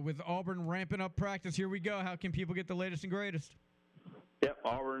 With Auburn ramping up practice, here we go. How can people get the latest and greatest? Yep,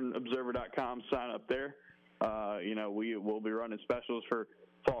 auburnobserver.com. Sign up there. We will be running specials for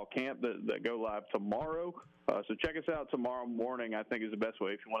fall camp that go live tomorrow. So check us out tomorrow morning, I think is the best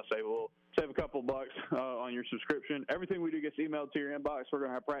way. If you want to save save a couple bucks on your subscription. Everything we do gets emailed to your inbox. We're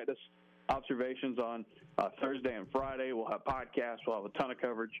going to have practice observations on Thursday and Friday. We'll have podcasts. We'll have a ton of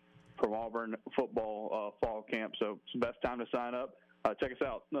coverage from Auburn football fall camp. So it's the best time to sign up. Check us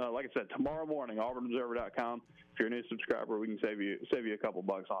out. Like I said, tomorrow morning, auburnobserver.com. If you're a new subscriber, we can save you a couple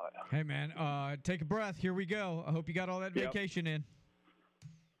bucks on it. Hey, man, take a breath. Here we go. I hope you got all that vacation in.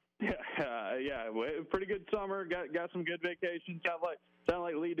 Yeah, pretty good summer. Got some good vacation. Sound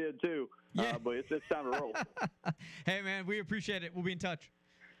like Lee did too. Yeah. But it's time to roll. Hey, man, we appreciate it. We'll be in touch.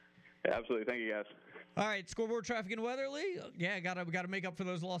 Yeah, absolutely. Thank you, guys. All right, scoreboard, traffic, and weather, Lee. Yeah, we got to make up for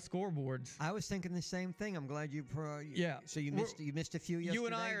those lost scoreboards. I was thinking the same thing. I'm glad you. Yeah. So you missed a few yesterday. You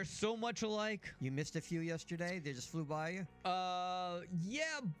and I are so much alike. You missed a few yesterday. They just flew by you.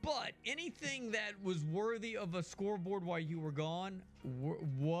 Yeah, but anything that was worthy of a scoreboard while you were gone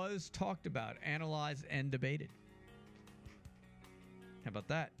was talked about, analyzed, and debated. How about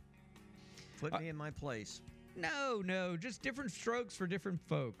that? Put me in my place. No, just different strokes for different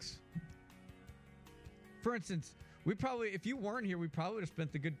folks. For instance, if you weren't here, we probably would have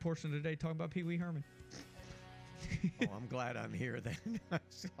spent the good portion of the day talking about Pee Wee Herman. Oh, I'm glad I'm here then.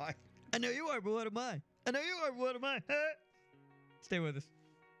 I know you are, but what am I? Stay with us.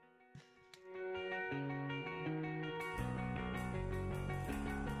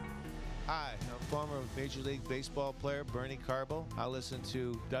 Hi, I'm former Major League Baseball player Bernie Carbo. I listen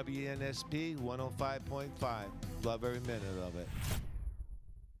to WNSP 105.5. Love every minute of it.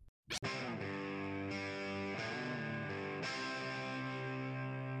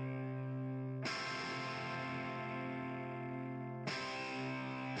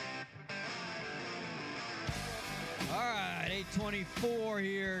 All right, 8:24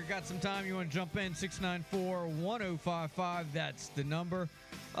 here. Got some time. You want to jump in? 694-1055. That's the number.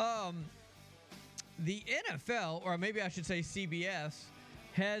 The NFL, or maybe I should say CBS,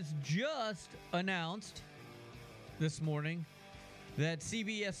 has just announced this morning that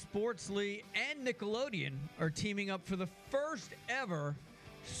CBS Sports League and Nickelodeon are teaming up for the first ever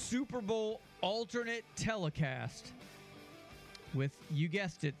Super Bowl alternate telecast with, you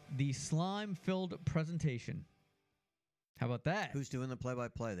guessed it, the slime-filled presentation. How about that? Who's doing the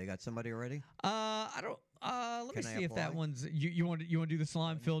play-by-play? They got somebody already? I don't. Let me see if that apply? one's. You want to do the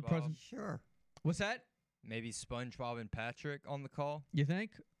slime-filled present? Sure. What's that? Maybe SpongeBob and Patrick on the call. You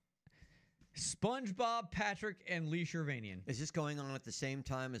think? SpongeBob, Patrick, and Lee Shervanian. Is this going on at the same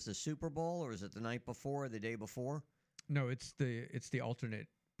time as the Super Bowl, or is it the night before, or the day before? No, it's the alternate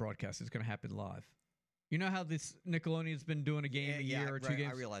broadcast. It's going to happen live. You know how this Nickelodeon's been doing a game a year or two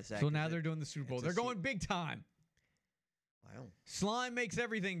games? I realize that. So now they're doing the Super Bowl. They're going big time. Wow. Slime makes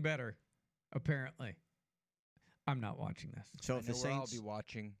everything better, apparently. I'm not watching this. So if the Saints, I'll be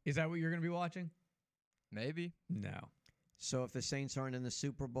watching. Is that what you're going to be watching? Maybe. No. So if the Saints aren't in the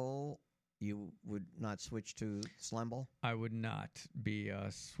Super Bowl, you would not switch to Slime Ball? I would not be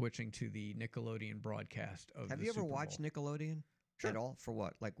switching to the Nickelodeon broadcast of the Super Bowl. Have you ever watched Nickelodeon at all? For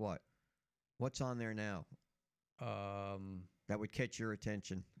what? Like what? What's on there now? That would catch your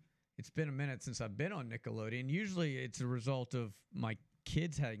attention. It's been a minute since I've been on Nickelodeon. Usually it's a result of my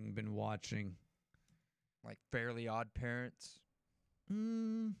kids having been watching. Like Fairly Odd Parents?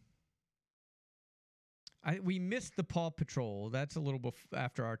 We missed the Paw Patrol. That's a little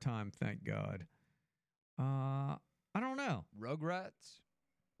after our time, thank God. I don't know. Rugrats?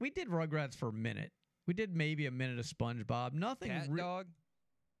 We did Rugrats for a minute. We did maybe a minute of SpongeBob. Nothing. Cat Dog?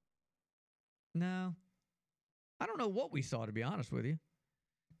 No. I don't know what we saw, to be honest with you.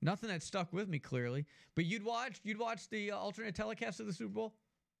 Nothing that stuck with me, clearly. But you'd watch the alternate telecast of the Super Bowl?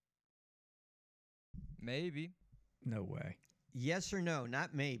 Maybe. No way. Yes or no?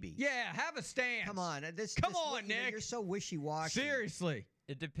 Not maybe. Yeah, have a stance. Come on. Come on, Nick. You're so wishy-washy. Seriously.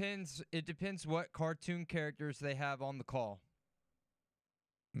 It depends what cartoon characters they have on the call.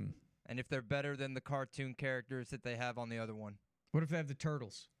 And if they're better than the cartoon characters that they have on the other one. What if they have the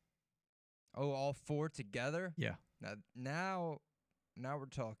Turtles? Oh, all four together? Yeah. Now Now we're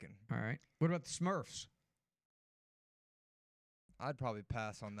talking. All right. What about the Smurfs? I'd probably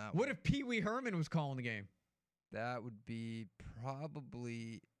pass on that What one. if Pee Wee Herman was calling the game? That would be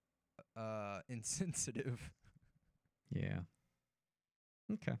probably insensitive. Yeah.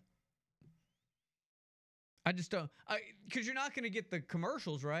 Okay. I just don't. Because you're not going to get the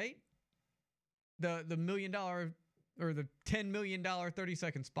commercials, right? The $1 million or the $10 million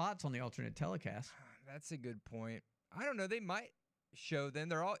 30-second spots on the alternate telecast. That's a good point. I don't know. They might show them.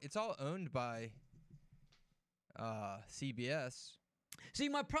 It's all owned by CBS. See,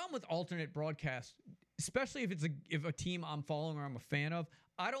 my problem with alternate broadcast, especially if a team I'm following or I'm a fan of,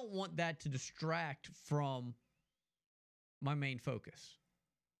 I don't want that to distract from my main focus.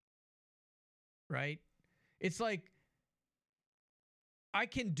 Right? It's like I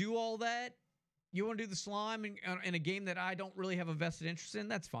can do all that. You want to do the slime in a game that I don't really have a vested interest in?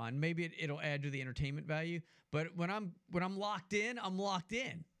 That's fine. Maybe it'll add to the entertainment value. But when I'm locked in, I'm locked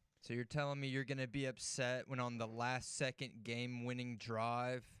in. So you're telling me you're going to be upset when on the last second game-winning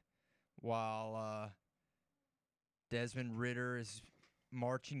drive while Desmond Ridder is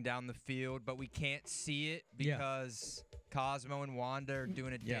marching down the field, but we can't see it because Cosmo and Wanda are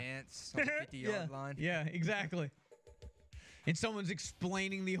doing a dance on the 50-yard line? Yeah, exactly. And someone's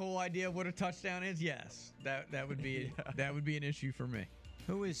explaining the whole idea of what a touchdown is? Yes. That would be that would be an issue for me.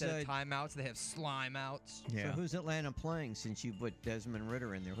 Who is Instead of timeouts, they have slime outs. So who's Atlanta playing since you put Desmond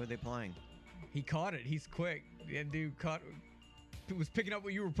Ridder in there? Who are they playing? He caught it. He's quick. That dude was picking up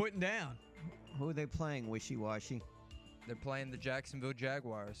what you were putting down. Who are they playing, wishy-washy? They're playing the Jacksonville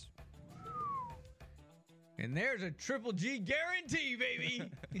Jaguars. And there's a Triple G guarantee, baby.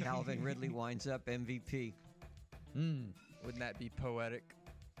 Calvin Ridley winds up MVP. Wouldn't that be poetic?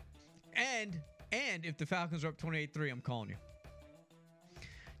 And if the Falcons are up 28-3, I'm calling you.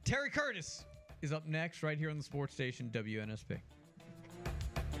 Terry Curtis is up next right here on the sports station WNSP.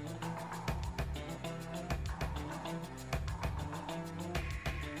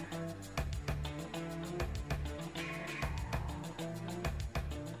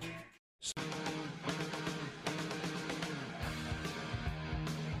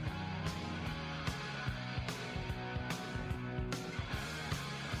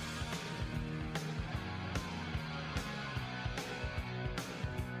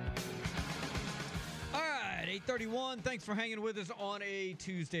 Thanks for hanging with us on a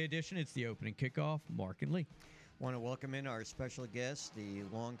Tuesday edition. It's the opening kickoff. Mark and Lee. Want to welcome in our special guest, the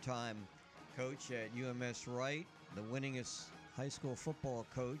longtime coach at UMS Wright, the winningest high school football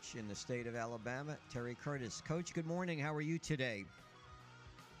coach in the state of Alabama, Terry Curtis. Coach, good morning. How are you today?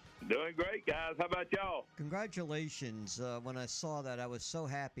 Doing great, guys. How about y'all? Congratulations. When I saw that, I was so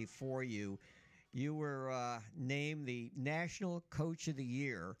happy for you. You were named the National Coach of the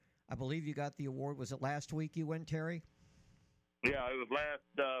Year. I believe you got the award. Was it last week you went, Terry? Yeah, it was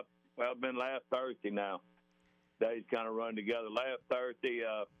it's been last Thursday now. Days kind of run together. Last Thursday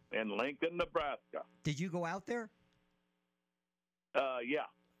in Lincoln, Nebraska. Did you go out there? Yeah.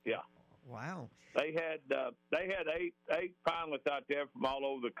 Wow. They had eight finalists out there from all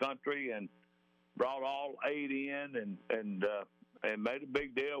over the country and brought all 8 in and made a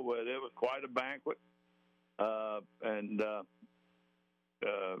big deal with it. It was quite a banquet. A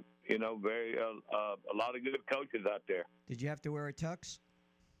lot of good coaches out there. Did you have to wear a tux?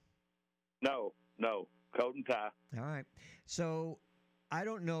 No, coat and tie. All right. So I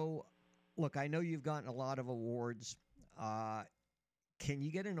don't know. Look, I know you've gotten a lot of awards. Can you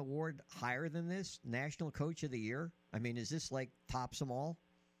get an award higher than this? National Coach of the Year? I mean, is this like tops them all?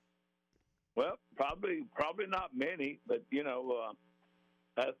 Well, probably not many, but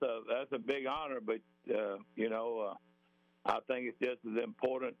that's a big honor. But I think it's just as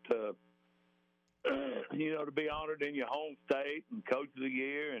important to to be honored in your home state and Coach of the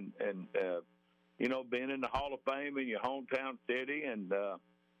Year and being in the Hall of Fame in your hometown city and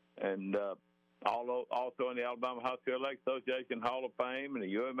also in the Alabama Hospital Association Hall of Fame and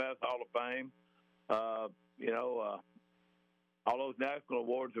the UMS Hall of Fame. All those national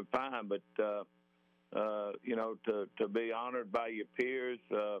awards are fine, but to be honored by your peers,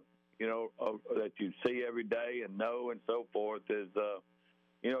 that you see every day and know and so forth is, to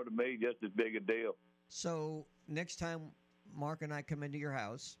me, just as big a deal. So next time Mark and I come into your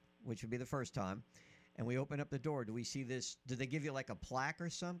house, which would be the first time, and we open up the door, do we see this? Do they give you like a plaque or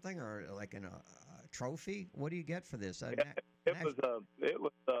something, or like a trophy? What do you get for this? It wasn't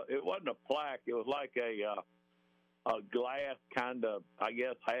a plaque. It was like a glass kind of, I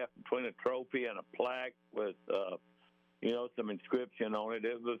guess, half between a trophy and a plaque with some inscription on it.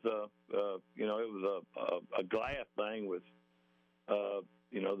 It was a glass thing with the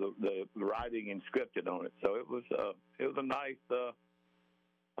writing inscripted on it. So it was a nice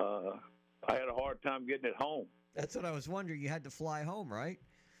I had a hard time getting it home. That's what I was wondering. You had to fly home, right?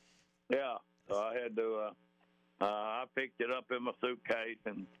 Yeah, so I had to. I picked it up in my suitcase,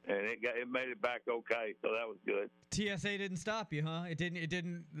 and it made it back okay. So that was good. TSA didn't stop you, huh? It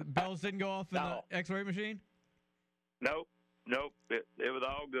didn't. The bells didn't go off in the X-ray machine. Nope. It was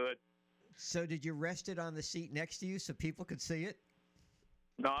all good. So did you rest it on the seat next to you so people could see it?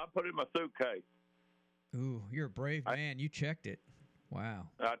 No, I put it in my suitcase. Ooh, you're a brave man. You checked it. Wow.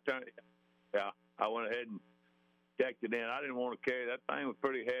 I went ahead and checked it in. I didn't want to carry that thing. Was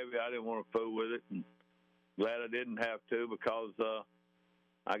pretty heavy. I didn't want to fool with it. And glad I didn't have to because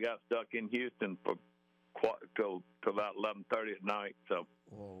I got stuck in Houston for till about 11:30 at night. So.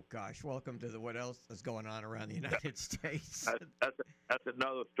 Oh gosh! Welcome to what else is going on around the United States. That's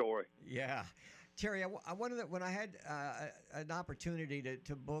another story. Yeah, Terry. I wanted that when I had an opportunity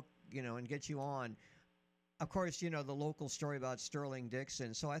to book, and get you on. Of course, the local story about Sterling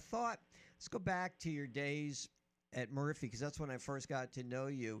Dixon. So I thought, let's go back to your days at Murphy, because that's when I first got to know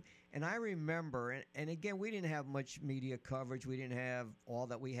you. And I remember, and again, we didn't have much media coverage. We didn't have all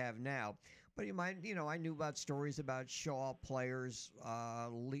that we have now. But I knew about stories about Shaw players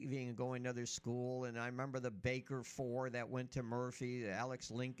leaving and going to other school. And I remember the Baker Four that went to Murphy, Alex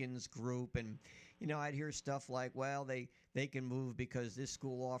Lincoln's group. And, I'd hear stuff like, well, they can move because this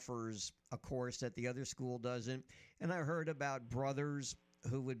school offers a course that the other school doesn't. And I heard about brothers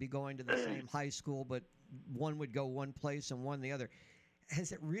who would be going to the same high school, but one would go one place and one the other.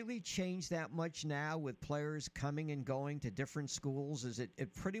 Has it really changed that much now with players coming and going to different schools? Is it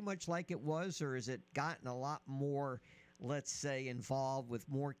pretty much like it was, or has it gotten a lot more, let's say, involved with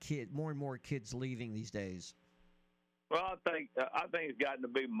more and more kids leaving these days? Well, I think it's gotten to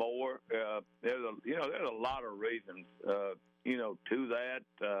be more. There's a lot of reasons, to that.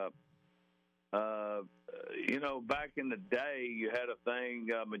 Back in the day, you had a thing,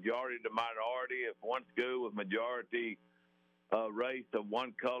 majority to minority. If one school was majority race of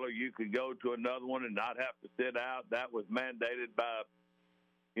one color, you could go to another one and not have to sit out. That was mandated by,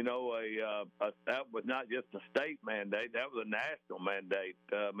 that was not just a state mandate. That was a national mandate.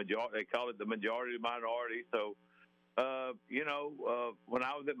 They call it the majority to minority. So, when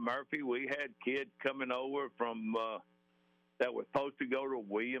I was at Murphy, we had kids coming over from that were supposed to go to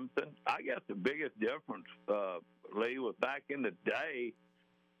Williamson. I guess the biggest difference, Lee, was back in the day,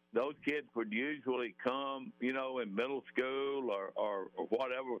 those kids would usually come, in middle school or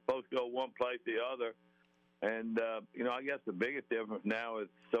whatever, were supposed to go one place or the other. And, I guess the biggest difference now is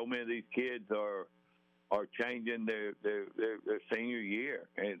so many of these kids are changing their senior year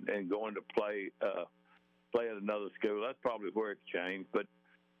and going to play at another school. That's probably where it's changed. But,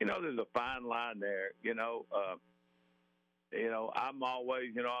 there's a fine line there, I'm always,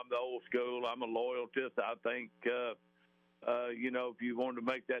 I'm the old school. I'm a loyalist. I think, if you want to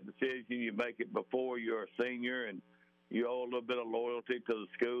make that decision, you make it before you're a senior and you owe a little bit of loyalty to the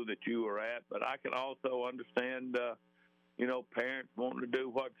school that you were at. But I can also understand, parents wanting to do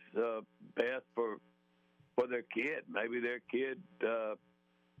what's best for their kid. Maybe their kid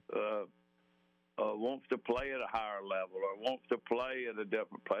wants to play at a higher level or wants to play at a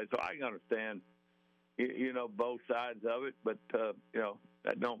different place. So I can understand, both sides of it. But,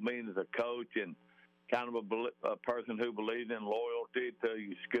 that don't mean as a coach and kind of a person who believes in loyalty to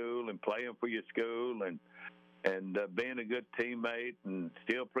your school and playing for your school and being a good teammate and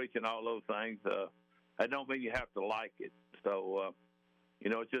still preaching all those things, that don't mean you have to like it. So,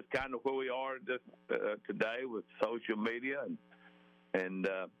 it's just kind of where we are today with social media. And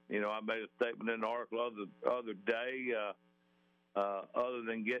I made a statement in an article the other day, other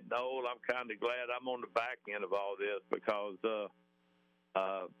than getting old, I'm kind of glad I'm on the back end of all this because,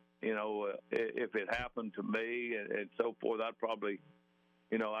 if it happened to me and so forth, I'd probably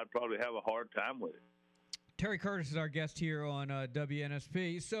have a hard time with it. Terry Curtis is our guest here on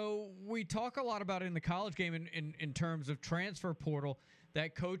WNSP. So we talk a lot about it in the college game in terms of transfer portal,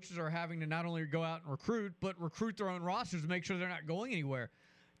 that coaches are having to not only go out and recruit, but recruit their own rosters to make sure they're not going anywhere.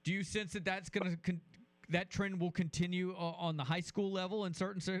 Do you sense that trend will continue on the high school level in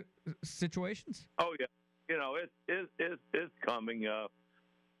certain situations? Oh yeah, it's coming.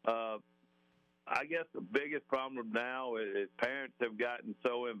 I guess the biggest problem now is parents have gotten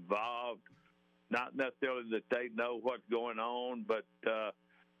so involved, not necessarily that they know what's going on, but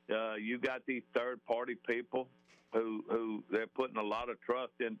you got these third-party people who they're putting a lot of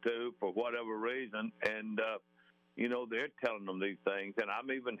trust into for whatever reason, and they're telling them these things. And I'm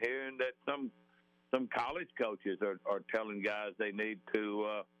even hearing that some college coaches are telling guys they need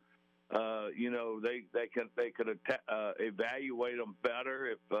to, they could evaluate them better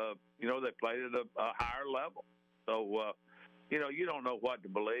if they played at a higher level. So you don't know what to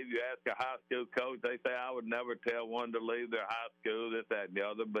believe. You ask a high school coach, they say, I would never tell one to leave their high school, this, that, and the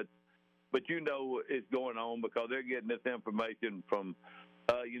other. But you know it's going on because they're getting this information from,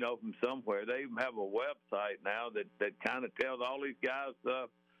 from somewhere. They even have a website now that kind of tells all these guys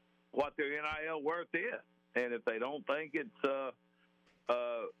what their NIL worth is. And if they don't think it's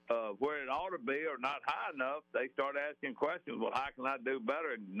where it ought to be or not high enough, they start asking questions. Well, how can I do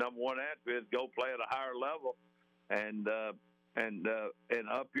better? And number one answer is go play at a higher level and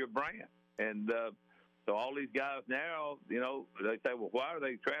up your brand. And so all these guys now, they say, well, why are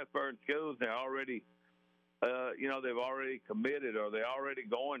they transferring schools? They're already, they've already committed or they're already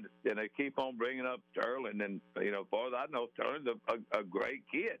going, and they keep on bringing up Sterling. And, as far as I know, Sterling's a great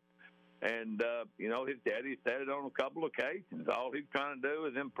kid. And, his daddy said it on a couple of occasions. All he's trying to do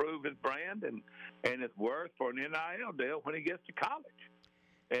is improve his brand and his worth for an NIL deal when he gets to college.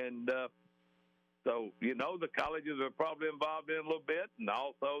 And so, the colleges are probably involved in a little bit, and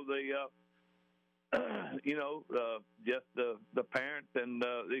also just the parents and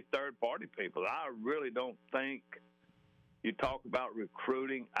these third-party people. I really don't think you talk about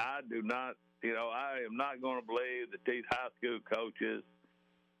recruiting. I do not, I am not going to believe that these high school coaches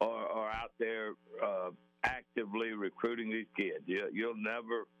are out there actively recruiting these kids. You'll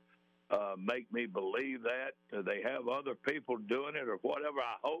never make me believe that. They have other people doing it or whatever.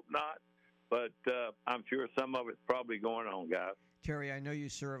 I hope not, but I'm sure some of it's probably going on, guys. Terry, I know you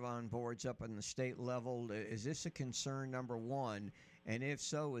serve on boards up on the state level. Is this a concern, number one? And if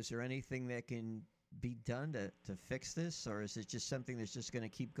so, is there anything that can be done to fix this, or is it just something that's just going to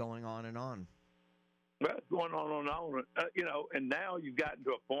keep going on and on? Well, it's going on and on, and now you've gotten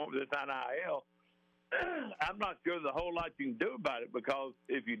to a point with this NIL. I'm not sure there's a whole lot you can do about it because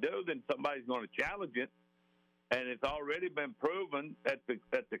if you do, then somebody's going to challenge it, and it's already been proven at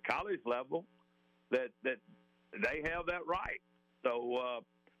the college level that they have that right. So,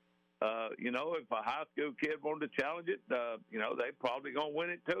 if a high school kid wanted to challenge it, they probably going to win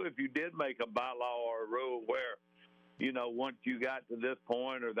it too if you did make a bylaw or a rule where, once you got to this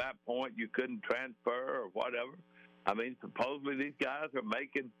point or that point, you couldn't transfer or whatever. I mean, supposedly these guys are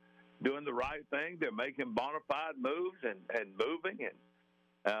doing the right thing. They're making bona fide moves and moving.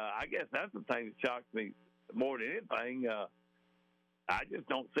 And I guess that's the thing that shocks me more than anything. I just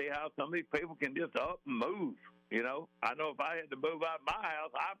don't see how some of these people can just up and move. I know if I had to move out of my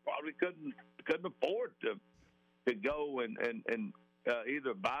house, I probably couldn't afford to go and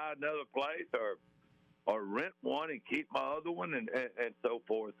either buy another place or rent one and keep my other one and so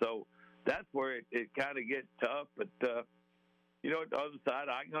forth. So that's where it kind of gets tough. But, at the other side,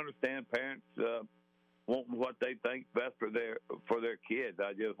 I can understand parents wanting what they think best for their kids.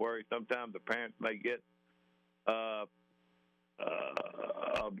 I just worry sometimes the parents may get a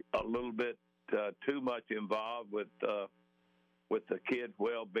little bit too much involved with the kids'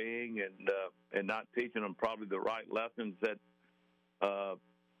 well-being and not teaching them probably the right lessons that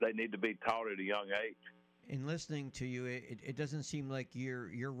they need to be taught at a young age. In listening to you, it doesn't seem like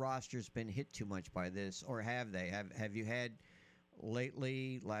your roster's been hit too much by this, or have they? Have you had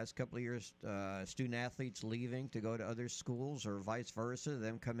lately, last couple of years, student athletes leaving to go to other schools, or vice versa,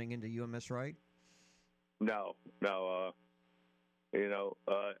 them coming into UMS Wright? No.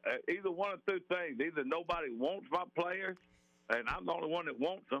 Either one of two things. Either nobody wants my players, and I'm the only one that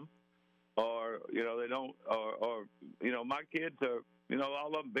wants them, or they don't. Or my kids are. All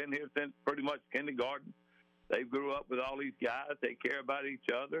of them been here since pretty much kindergarten. They grew up with all these guys. They care about each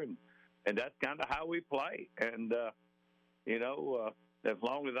other, and that's kind of how we play. And as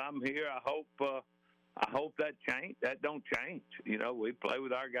long as I'm here, I hope that don't change. We play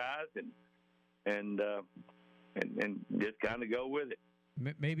with our guys and just kind of go with it.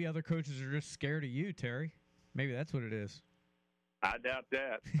 Maybe other coaches are just scared of you, Terry. Maybe that's what it is. I doubt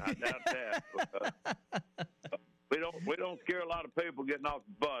that. We don't scare a lot of people getting off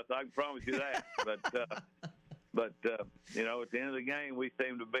the bus. I can promise you that. But at the end of the game, we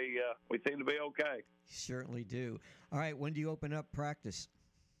seem to be okay. Certainly do. All right, when do you open up practice?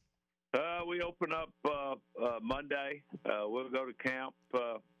 We open up Monday. We'll go to Camp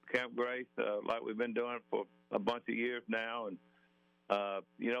Grace like we've been doing for a bunch of years now, and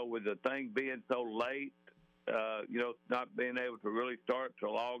with the thing being so late, not being able to really start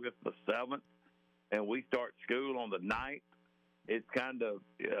till August the 7th, and we start school on the 9th, it's kind of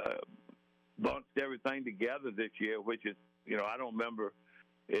bunched everything together this year, which is, I don't remember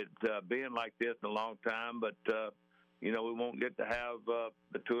it being like this in a long time, but, we won't get to have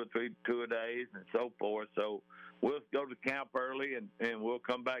the 2 or 3 tour-a-days and so forth. So we'll go to camp early, and we'll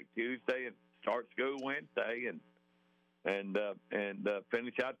come back Tuesday and start school Wednesday and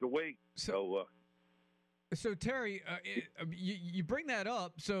finish out the week. So Terry, you bring that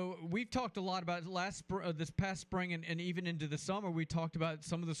up. So we've talked a lot about this past spring and even into the summer. We talked about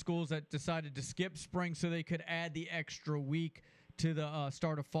some of the schools that decided to skip spring so they could add the extra week to the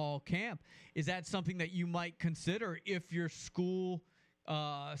start of fall camp. Is that something that you might consider if your school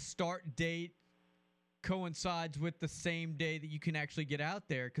start date coincides with the same day that you can actually get out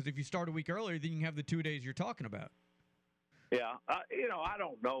there? Because if you start a week earlier, then you can have the 2 days you're talking about. Yeah, I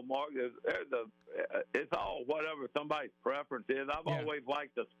don't know, Mark. It's all whatever somebody's preference is. I've always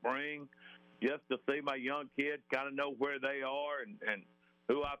liked the spring just to see my young kids kind of know where they are and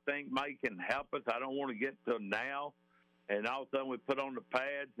who I think can help us. I don't want to get to now, and all of a sudden we put on the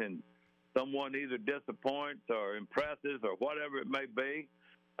pads and someone either disappoints or impresses or whatever it may be.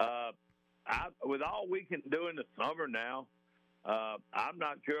 With all we can do in the summer now, I'm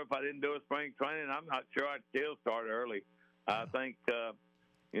not sure if I didn't do a spring training, I'm not sure I'd still start early. I think, 4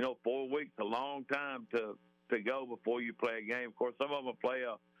 weeks a long time to go before you play a game. Of course, some of them play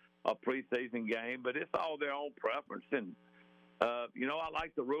a preseason game, but it's all their own preference. And, I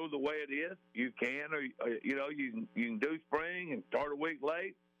like the rule the way it is. You can, you can do spring and start a week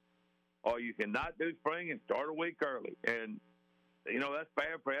late, or you can not do spring and start a week early. And, that's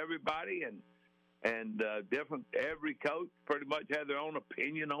fair for everybody. And different, every coach pretty much had their own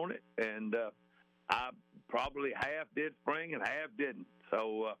opinion on it. And I probably half did spring and half didn't.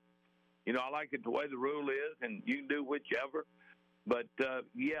 So, I like it the way the rule is, and you can do whichever. But,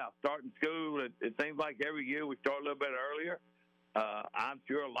 starting school, it seems like every year we start a little bit earlier. I'm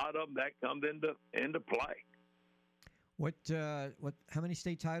sure a lot of them, that comes into play. How many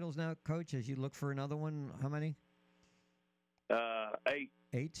state titles now, Coach, as you look for another one? How many? 8.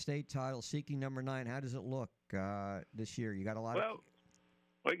 8 state titles, seeking number 9. How does it look this year? You got a lot of...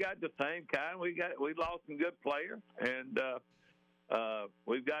 We got the same kind. We lost some good players, and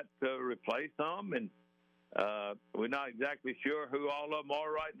we've got to replace some. And we're not exactly sure who all of them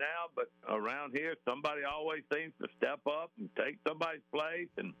are right now, but around here, somebody always seems to step up and take somebody's place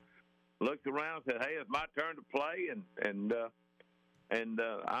and looks around and says, "Hey, it's my turn to play." And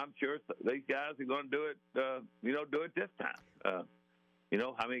I'm sure these guys are going to do it. Do it this time. How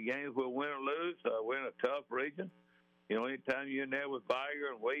many games we'll win or lose? We're in a tough region. Anytime you're in there with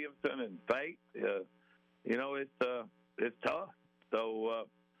Viger and Williamson and Fate, it's tough. So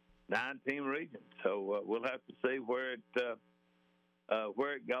 9-team region. So we'll have to see where it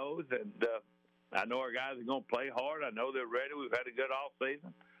goes. And I know our guys are going to play hard. I know they're ready. We've had a good off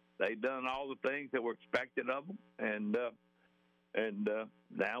season. They've done all the things that were expected of them. And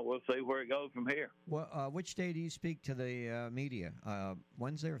now we'll see where it goes from here. Well, which day do you speak to the media?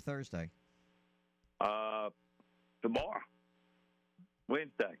 Wednesday or Thursday? Tomorrow.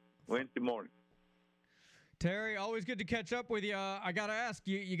 Wednesday morning. Terry, always good to catch up with you. I got to ask,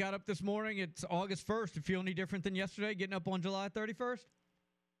 you got up this morning. It's August 1st. You feel any different than yesterday, getting up on July 31st?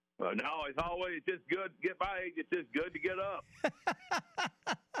 No, it's always just good. Get my age, it's just good to get up.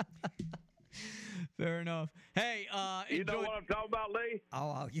 Fair enough. Hey, you know what I'm talking about, Lee?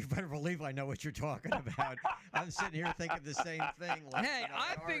 Oh, you better believe I know what you're talking about. I'm sitting here thinking the same thing. Hey,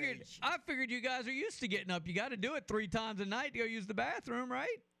 I figured you guys are used to getting up. You got to do it 3 times a night to go use the bathroom,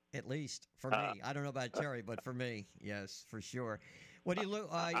 right? At least for me. I don't know about Terry, but for me, yes, for sure. What do you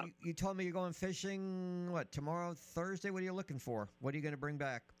look? You told me you're going fishing. What, tomorrow, Thursday? What are you looking for? What are you going to bring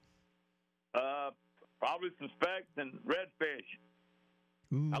back? Probably some specks and redfish.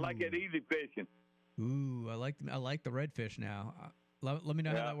 Ooh. I like that easy fishing. Ooh, I like the redfish now. Let me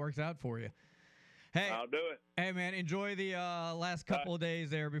know how that works out for you. Hey, I'll do it. Hey, man, enjoy the last couple of days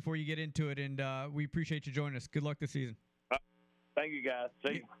there before you get into it, and we appreciate you joining us. Good luck this season. Thank you, guys.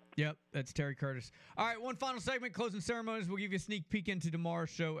 See you. Yep, that's Terry Curtis. All right, one final segment, closing ceremonies. We'll give you a sneak peek into tomorrow's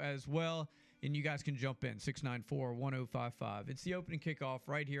show as well, and you guys can jump in, 694-1055. It's the opening kickoff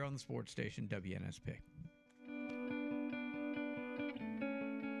right here on the sports station, WNSP.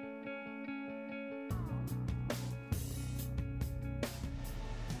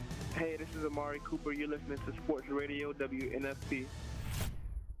 Hey, this is Amari Cooper. You're listening to Sports Radio WNSP.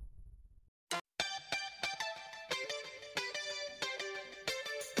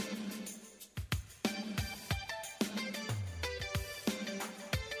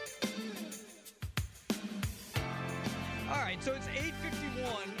 All right, so it's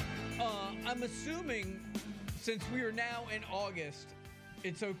 8:51. I'm assuming since we are now in August,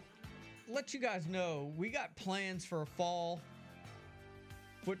 it's a let you guys know we got plans for a fall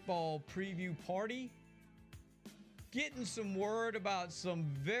football preview party. Getting some word about some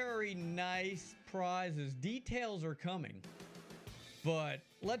very nice prizes. Details are coming. But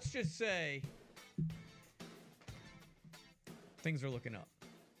let's just say things are looking up.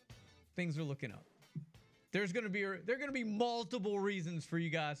 Things are looking up. There's gonna be multiple reasons for you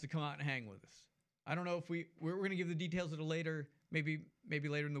guys to come out and hang with us. I don't know if we're gonna give the details at a later, maybe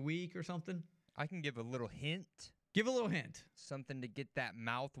later in the week or something. I can give a little hint. Give a little hint. Something to get that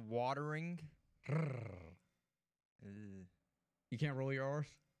mouth watering. You can't roll your R's?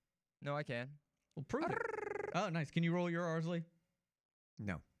 No, I can. Well, prove it. Oh, nice. Can you roll your R's, Lee?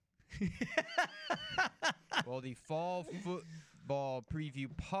 No. Well, the fall football preview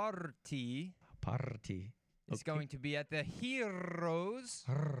party is going to be at the Heroes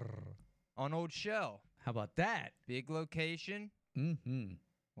on Old Shell. How about that? Big location. Mm-hmm.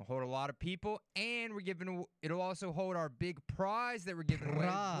 We'll hold a lot of people, and it'll also hold our big prize that we're giving away.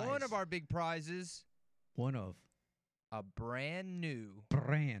 One of our big prizes. One of. A brand new.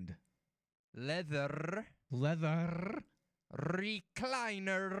 Leather.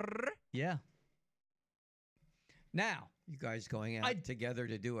 Recliner. Yeah. Now. You guys going out together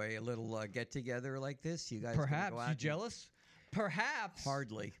to do a little get-together like this? You guys perhaps. go out You jealous? Perhaps.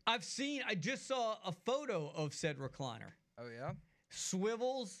 Hardly. I just saw a photo of said recliner. Oh, yeah?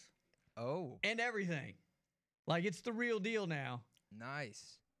 Swivels. Oh. And everything. Like, it's the real deal now.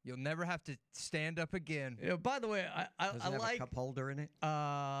 Nice. You'll never have to stand up again. By the way, I Does it have a cup holder in it?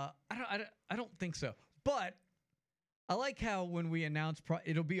 I don't think so. But I like how when we announce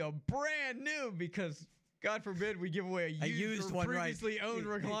it'll be a brand new because God forbid we give away a used one, previously owned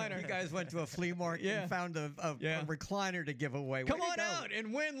recliner. You guys went to a flea market and found a recliner to give away. Come on out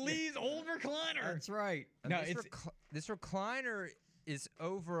and win Lee's old recliner. That's right. No, this recliner is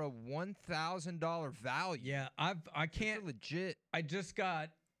over a $1,000 value. Yeah, I can't legit. I just got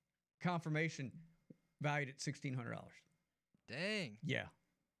confirmation valued at $1,600. Dang. Yeah.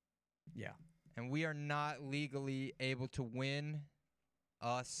 And we are not legally able to win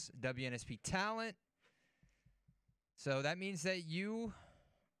us WNSP talent. So that means that you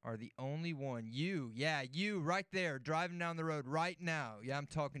are the only one. You right there, driving down the road right now. Yeah, I'm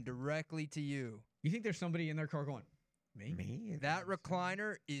talking directly to you. You think there's somebody in their car going, Me? That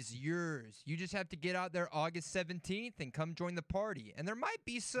recliner is yours. You just have to get out there August 17th and come join the party. And there might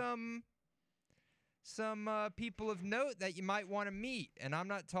be some people of note that you might want to meet. And I'm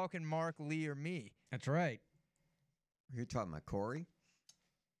not talking Mark, Lee, or me. That's right. You're talking about Corey?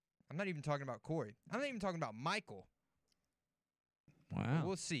 I'm not even talking about Corey. I'm not even talking about Michael. Wow.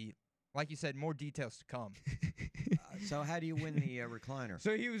 We'll see. Like you said, more details to come. So how do you win the recliner?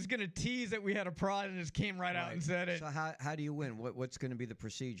 So he was going to tease that we had a prize and just came right out and said it. So how do you win? What's going to be the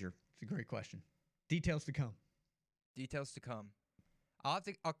procedure? It's a great question. Details to come. Details to come. I'll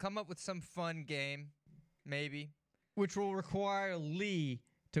come up with some fun game, maybe. Which will require Lee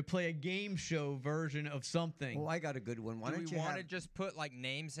to play a game show version of something. Oh, I got a good one. Why don't you want to just put like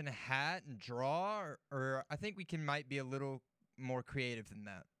names in a hat and draw? Or I think we might be a little more creative than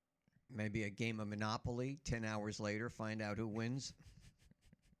that. Maybe a game of Monopoly. 10 hours later, find out who wins.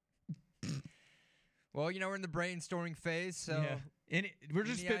 Well, we're in the brainstorming phase, so we're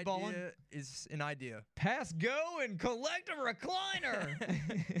just spitballing. Is an idea. Pass go and collect a recliner.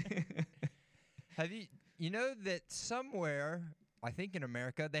 Have you know that somewhere, I think in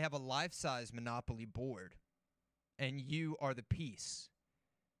America, they have a life-size Monopoly board, and you are the piece.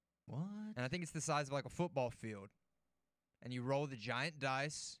 What? And I think it's the size of like a football field. And you roll the giant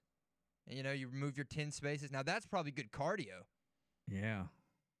dice, and you remove your 10 spaces. Now that's probably good cardio. Yeah.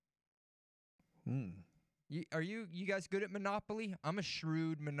 Are you guys good at Monopoly? I'm a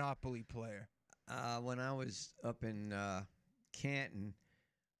shrewd Monopoly player. When I was up in Canton,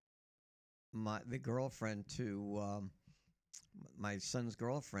 the girlfriend to my son's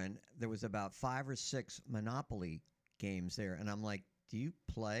girlfriend, there was about 5 or 6 Monopoly games there, and I'm like, "Do you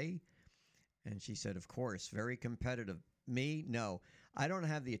play?" And she said, "Of course, very competitive." Me, no. I don't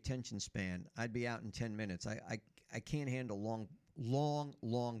have the attention span. I'd be out in 10 minutes. I can't handle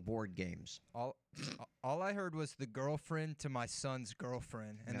long board games. All I heard was the girlfriend to my son's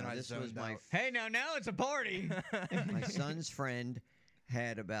girlfriend, and then I zoned out. Hey, now it's a party. My son's friend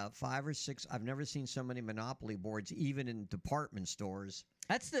had about 5 or 6. I've never seen so many Monopoly boards, even in department stores.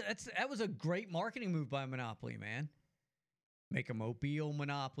 That was a great marketing move by Monopoly, man. Make a Mobile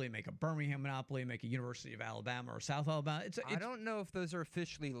Monopoly, make a Birmingham Monopoly, make a University of Alabama or South Alabama. I don't know if those are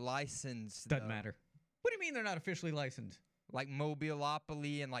officially licensed. Doesn't matter. What do you mean they're not officially licensed? Like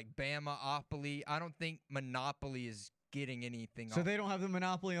Mobileopoly and like Bamaopoly. I don't think Monopoly is getting anything. So they don't have the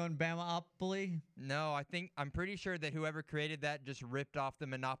monopoly on Bamaopoly? No, I'm pretty sure that whoever created that just ripped off the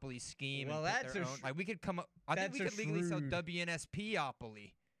Monopoly scheme. Well, and that's their own. Like we could come up. I think we could legally sell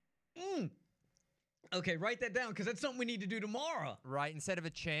WNSPopoly. Okay, write that down because that's something we need to do tomorrow. Right. Instead of a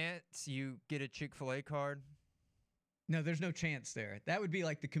chance, you get a Chick-fil-A card. No, there's no chance there. That would be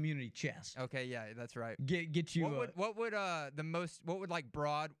like the community chest. Okay, yeah, that's right. Get you. What would like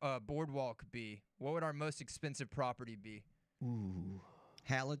boardwalk be? What would our most expensive property be? Ooh,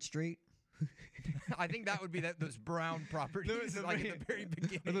 Hallett Street. I think that would be those brown properties, like at the very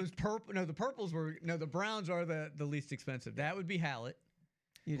beginning. Those purple. No, the purples were. No, the browns are the least expensive. That would be Hallett.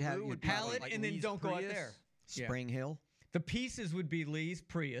 You'd have Hallett, and then Lee's don't go out Prius? there. Spring Hill. The pieces would be Lee's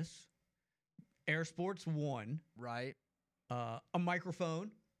Prius, Air Sports 1, right? A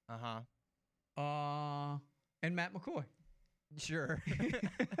microphone, and Matt McCoy. Sure.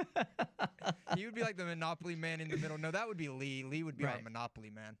 He would be like the Monopoly man in the middle. No, that would be Lee. Lee would be our Monopoly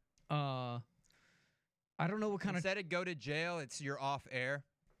man. I don't know what kind Instead of go to jail, it's you're off air.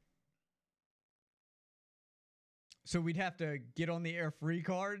 So we'd have to get on the air free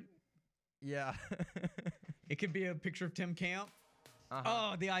card. Yeah. It could be a picture of Tim Camp.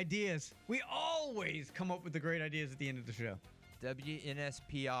 Oh, the ideas. We always come up with the great ideas at the end of the show.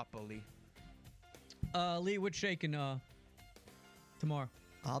 WNSPopoly. Lee, what's shaking tomorrow?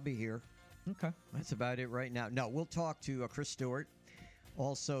 I'll be here. Okay. That's about it right now. No, we'll talk to Chris Stewart.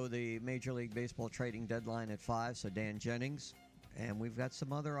 Also, the Major League Baseball trading deadline at 5, so Dan Jennings. And we've got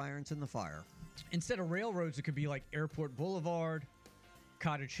some other irons in the fire. Instead of railroads, it could be like Airport Boulevard,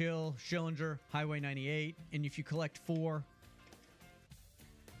 Cottage Hill, Schillinger, Highway 98. And if you collect 4,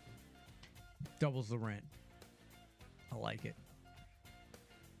 doubles the rent. I like it.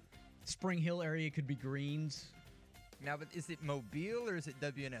 Spring Hill area could be greens. Now, but is it Mobile or is it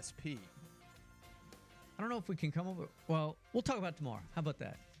WNSP? I don't know if we can come up with... Well, we'll talk about it tomorrow. How about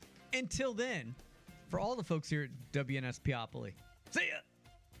that? Until then, for all the folks here at WNSPopoly, see ya!